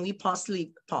 Can we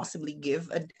possibly give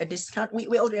a discount?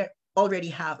 We already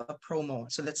have a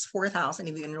promo. So that's 4,000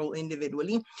 if you enroll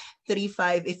individually,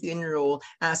 35 if you enroll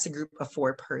as a group of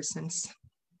 4 persons.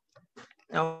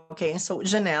 Okay, so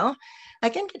Janelle, I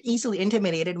can get easily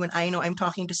intimidated when I know I'm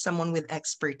talking to someone with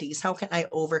expertise. How can I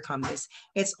overcome this?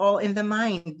 It's all in the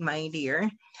mind, my dear.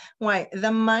 Why?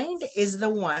 The mind is the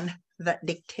one that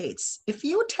dictates. If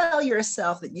you tell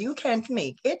yourself that you can't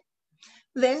make it,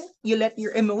 then you let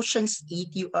your emotions eat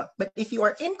you up. But if you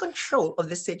are in control of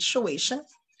the situation,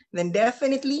 then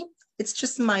definitely it's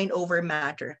just mind over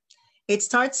matter. It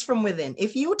starts from within.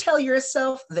 If you tell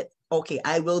yourself that, okay,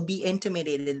 I will be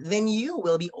intimidated, then you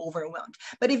will be overwhelmed.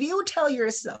 But if you tell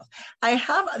yourself, I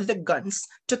have the guns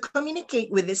to communicate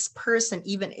with this person,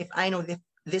 even if I know that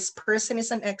this person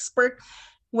is an expert,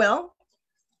 well,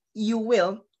 you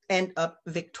will end up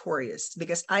victorious,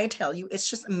 because I tell you, it's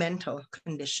just mental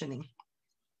conditioning.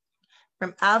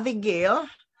 From Abigail,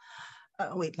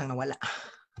 wait lang, nawala.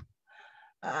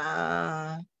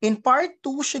 In part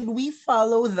 2, should we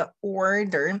follow the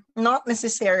order? Not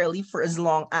necessarily for as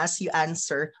long as you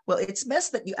answer. Well, it's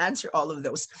best that you answer all of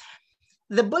those.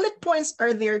 The bullet points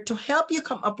are there to help you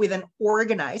come up with an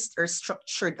organized or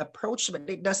structured approach, but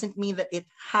it doesn't mean that it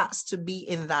has to be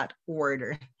in that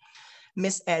order.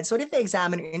 Miss Ed, so did the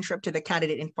examiner interrupted the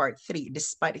candidate in part 3,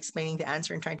 despite explaining the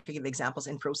answer and trying to give examples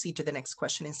and proceed to the next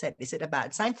question instead? Is it a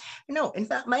bad sign? No, in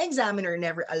fact, my examiner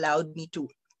never allowed me to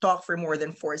talk for more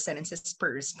than 4 sentences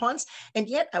per response, and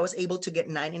yet I was able to get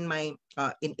 9 in my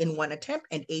in one attempt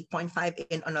and 8.5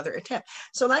 in another attempt.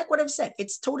 So like what I've said,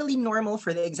 it's totally normal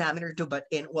for the examiner to butt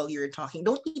in while you're talking.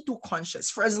 Don't be too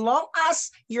conscious. For as long as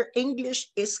your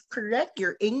English is correct,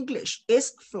 your English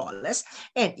is flawless,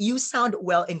 and you sound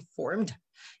well informed,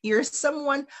 you're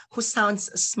someone who sounds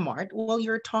smart while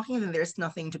you're talking, then there's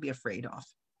nothing to be afraid of.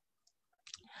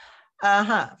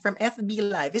 From FB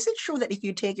Live, is it true that if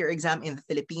you take your exam in the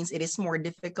Philippines, it is more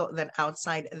difficult than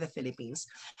outside the Philippines?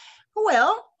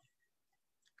 Well,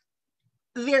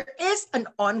 there is an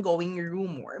ongoing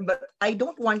rumor, but I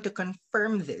don't want to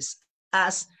confirm this,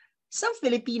 as some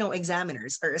Filipino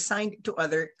examiners are assigned to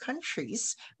other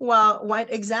countries, while white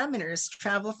examiners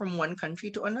travel from one country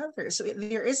to another. So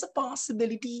there is a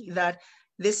possibility that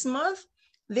this month,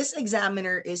 this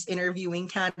examiner is interviewing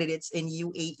candidates in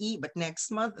UAE, but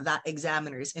next month, that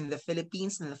examiner is in the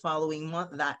Philippines, and the following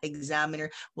month, that examiner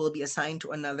will be assigned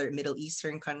to another Middle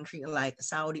Eastern country like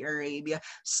Saudi Arabia.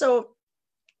 So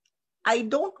I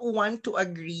don't want to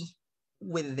agree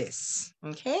with this,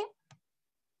 okay?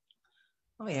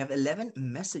 Oh, I have 11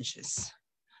 messages.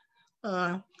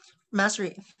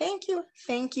 Mastery, thank you.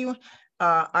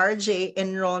 RJ,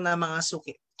 enroll na mga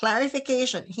suki.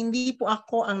 Clarification, hindi po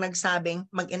ako ang nagsabing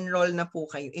mag-enroll na po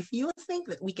kayo. If you think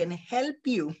that we can help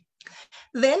you,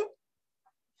 then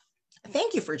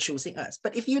thank you for choosing us.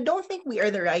 But if you don't think we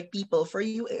are the right people for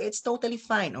you, it's totally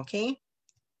fine, okay?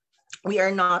 We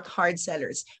are not hard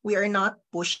sellers. We are not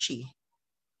pushy.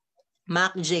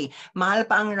 Mac J, mahal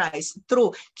pa ang rice.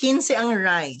 True, 15 ang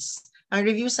rice. Ang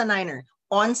review sa Niner,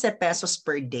 11 pesos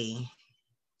per day.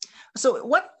 So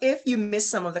what if you miss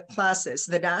some of the classes?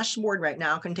 The dashboard right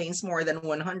now contains more than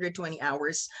 120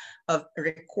 hours of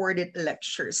recorded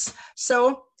lectures.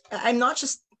 So I'm not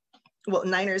just, well,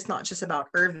 Niner is not just about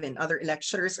Ervin. Other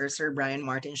lecturers are Sir Brian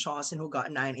Martin Shawson, who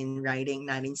got 9 in writing,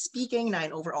 9 in speaking,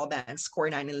 9 overall band score,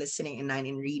 9 in listening, and 9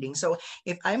 in reading. So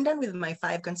if I'm done with my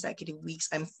 5 consecutive weeks,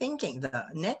 I'm thinking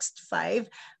the next 5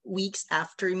 weeks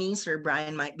after me, Sir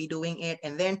Brian might be doing it.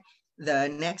 And then the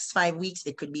next 5 weeks,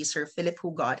 it could be Sir Philip,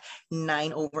 who got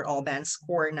 9 overall band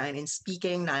score, 9 in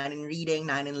speaking, 9 in reading,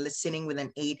 9 in listening, with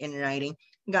an 8 in writing.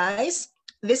 Guys,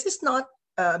 this is not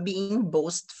being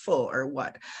boastful or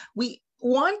what. We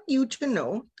want you to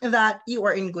know that you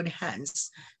are in good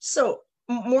hands. So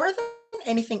more than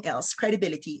anything else,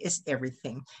 credibility is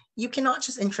everything. You cannot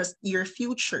just entrust your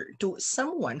future to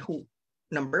someone who,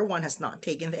 number 1, has not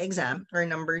taken the exam, or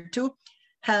number 2,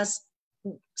 has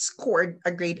scored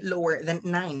a grade lower than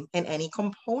 9 in any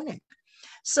component.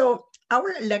 So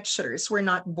our lecturers were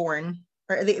not born,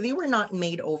 or they were not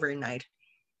made overnight.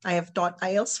 I have taught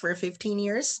IELTS for 15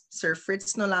 years. Sir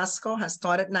Fritz Nolasco has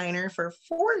taught at Niner for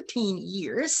 14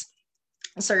 years.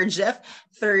 Sir Jeff,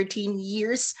 13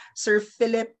 years. Sir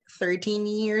Philip, 13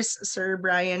 years. Sir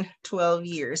Brian, 12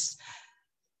 years.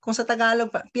 Kung sa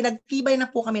Tagalog, pinagtibay na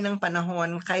po kami ng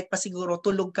panahon, kahit pa siguro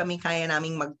tulog kami, kaya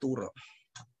naming magturo.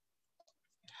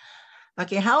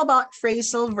 Okay, how about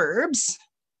phrasal verbs?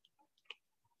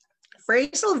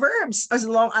 Phrasal verbs, as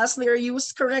long as they're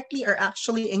used correctly, are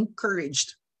actually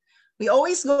encouraged. We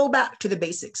always go back to the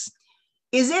basics.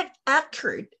 Is it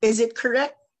accurate? Is it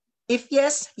correct? If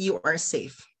yes, you are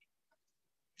safe.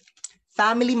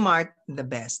 Family Mart, the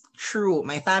best. True.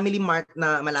 My Family Mart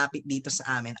na malapit dito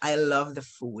sa amin. I love the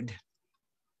food.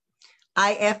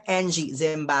 IFNG,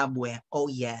 Zimbabwe. Oh,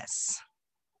 yes.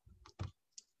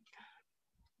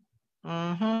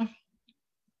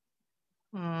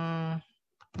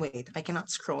 Wait, I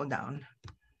cannot scroll down.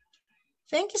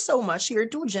 Thank you so much. You're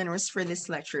too generous for this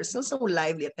lecture. Still so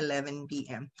lively at 11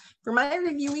 p.m. For my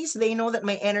reviewees, they know that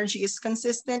my energy is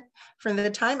consistent from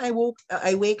the time I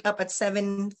wake up at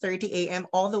 7:30 a.m.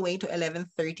 all the way to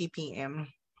 11:30 p.m.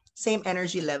 Same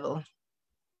energy level.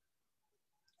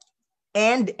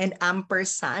 And an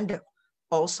ampersand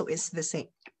also is the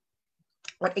same.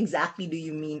 What exactly do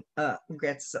you mean,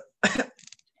 Gretz?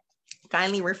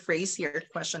 Kindly rephrase your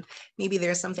question. Maybe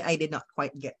there's something I did not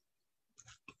quite get.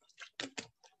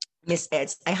 Miss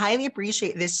Eds, I highly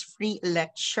appreciate this free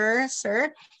lecture,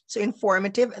 sir. So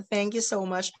informative. Thank you so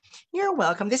much. You're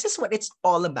welcome. This is what it's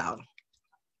all about.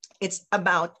 It's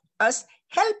about us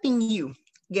helping you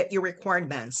get your required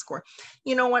band score.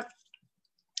 You know what?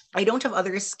 I don't have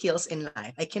other skills in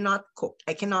life. I cannot cook.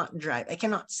 I cannot drive. I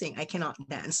cannot sing. I cannot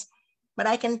dance. But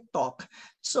I can talk.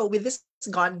 So with this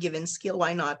God-given skill,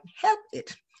 why not help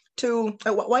it?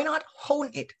 Why not hone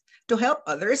it to help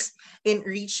others in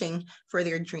reaching for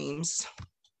their dreams?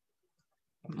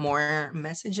 More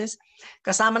messages.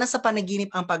 Kasama na sa panaginip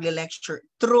ang pagle-lecture.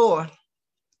 True.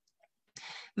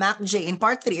 Mac J, in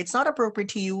part 3, it's not appropriate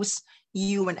to use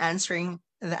you when answering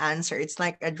the answer. It's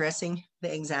like addressing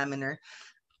the examiner.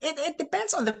 It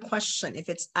depends on the question. If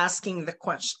it's asking the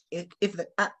question, if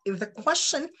the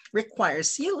question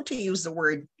requires you to use the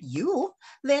word you,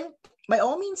 then by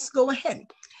all means, go ahead.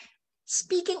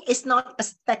 Speaking is not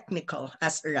as technical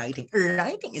as writing.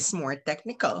 Writing is more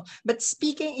technical, but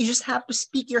speaking, you just have to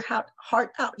speak your heart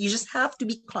out. You just have to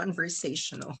be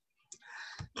conversational.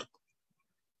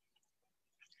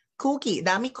 Cookie,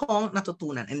 dami kong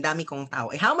natutunan and dami kong tao.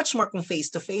 How much more kung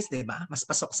face-to-face, diba? Mas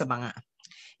pasok sa banga.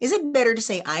 Is it better to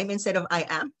say I'm instead of I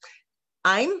am?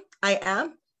 I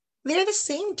am, they're the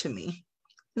same to me.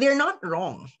 They're not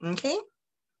wrong, okay?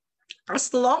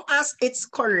 As long as it's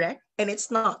correct and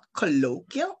it's not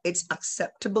colloquial, it's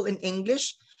acceptable in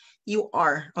English, you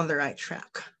are on the right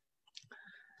track.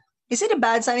 Is it a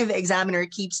bad sign if the examiner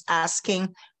keeps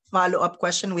asking follow-up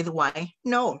question with why?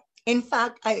 No. In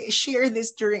fact, I share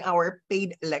this during our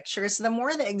paid lectures. The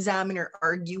more the examiner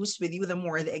argues with you, the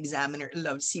more the examiner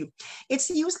loves you.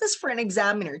 It's useless for an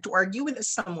examiner to argue with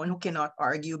someone who cannot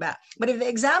argue back. But if the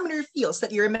examiner feels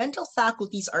that your mental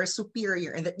faculties are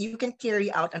superior and that you can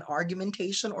carry out an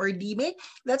argumentation or a debate,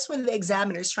 that's when the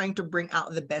examiner is trying to bring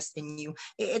out the best in you.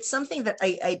 It's something that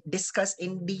I discuss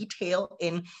in detail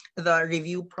in the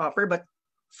review proper, but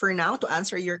for now, to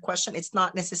answer your question, it's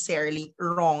not necessarily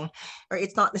wrong, or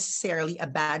it's not necessarily a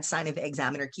bad sign if the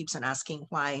examiner keeps on asking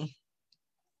why.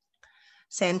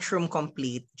 Centrum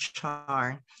complete,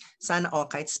 char. Sana all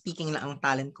kahit speaking na ang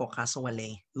talent ko kaso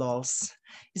wale. Lols.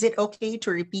 Is it okay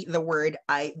to repeat the word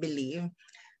I believe?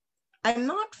 I'm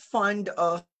not fond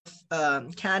of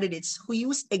candidates who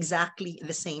use exactly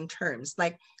the same terms.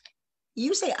 Like,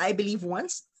 you say I believe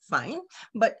once, fine.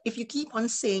 But if you keep on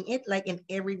saying it like in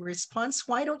every response,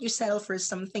 why don't you settle for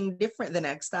something different the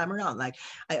next time around? Like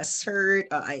I assert,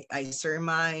 I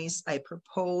surmise, I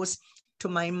propose, to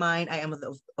my mind, I am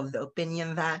of the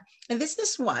opinion that, and this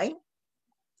is why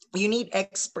you need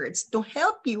experts to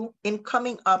help you in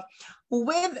coming up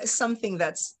with something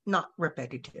that's not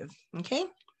repetitive, okay?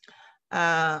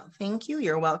 Thank you.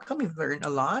 You're welcome. You've learned a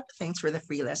lot. Thanks for the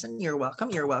free lesson. You're welcome.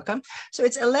 You're welcome. So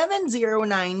it's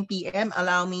 11:09 p.m.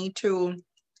 Allow me to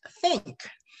thank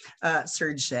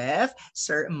Sir Jeff,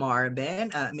 Sir Marvin,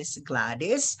 Miss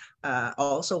Gladys,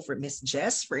 also for Miss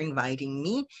Jess for inviting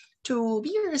me to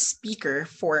be your speaker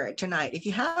for tonight. If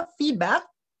you have feedback,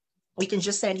 we can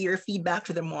just send your feedback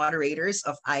to the moderators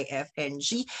of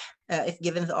IFNG if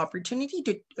given the opportunity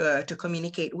to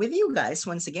communicate with you guys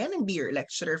once again and be your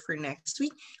lecturer for next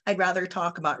week. I'd rather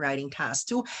talk about writing task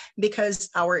 2 because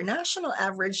our national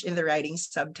average in the writing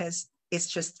subtest is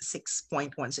just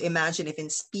 6.1. So imagine if in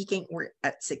speaking we're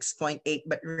at 6.8,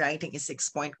 but writing is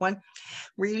 6.1.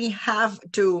 We really have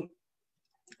to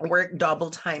work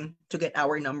double time to get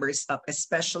our numbers up,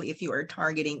 especially if you are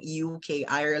targeting UK,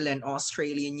 Ireland,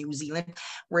 Australia, New Zealand,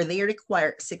 where they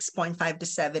require 6.5 to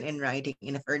 7 in writing.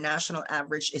 And if our national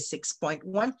average is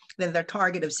 6.1, then the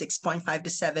target of 6.5 to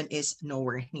 7 is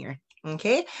nowhere near.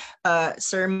 Okay.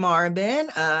 Sir Marvin,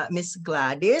 Miss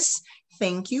Gladys,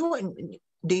 thank you. And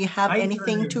do you have Hi,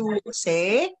 anything sir. to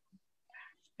say?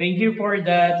 Thank you for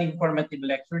that informative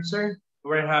lecture, sir.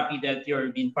 We're happy that you're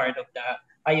being part of the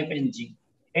IFNG.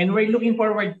 And we're looking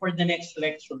forward for the next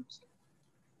lectures.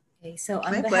 Okay, so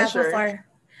My pleasure.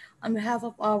 on behalf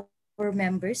of our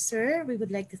members, sir, we would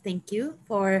like to thank you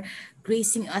for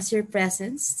gracing us your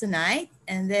presence tonight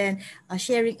and then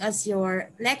sharing us your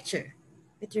lecture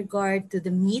with regard to the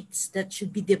myths that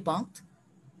should be debunked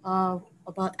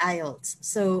about IELTS.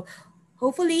 So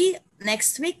hopefully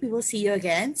next week we will see you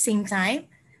again, same time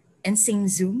and same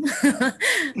Zoom.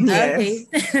 Okay.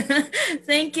 Yes.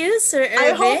 Thank you, Sir I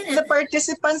hope Ervin. the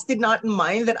participants did not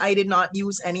mind that I did not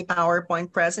use any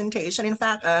PowerPoint presentation. In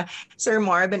fact, Sir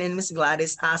Marvin and Miss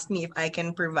Gladys asked me if I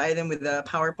can provide them with a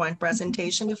PowerPoint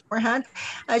presentation beforehand.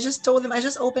 I just told them I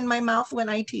just open my mouth when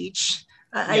I teach.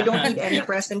 I don't Yeah, need any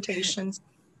presentations.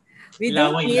 We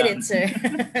don't laway need lang. it, sir.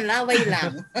 Laway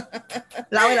lang.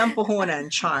 Laway lang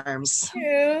puhunan, charms.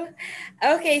 True.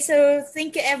 Okay, so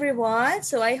thank you everyone.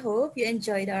 So I hope you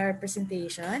enjoyed our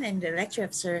presentation and the lecture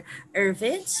of Sir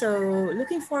Irvin. So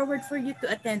looking forward for you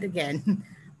to attend again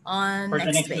on For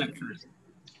the next next week. lectures.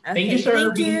 Thank you, Okay, Sir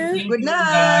thank Ervin. you. Thank Good you,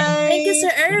 guys. Thank you, night.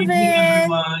 Sir Good evening, Irvin.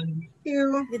 everyone. Thank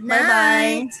you. Good Bye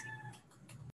bye. night.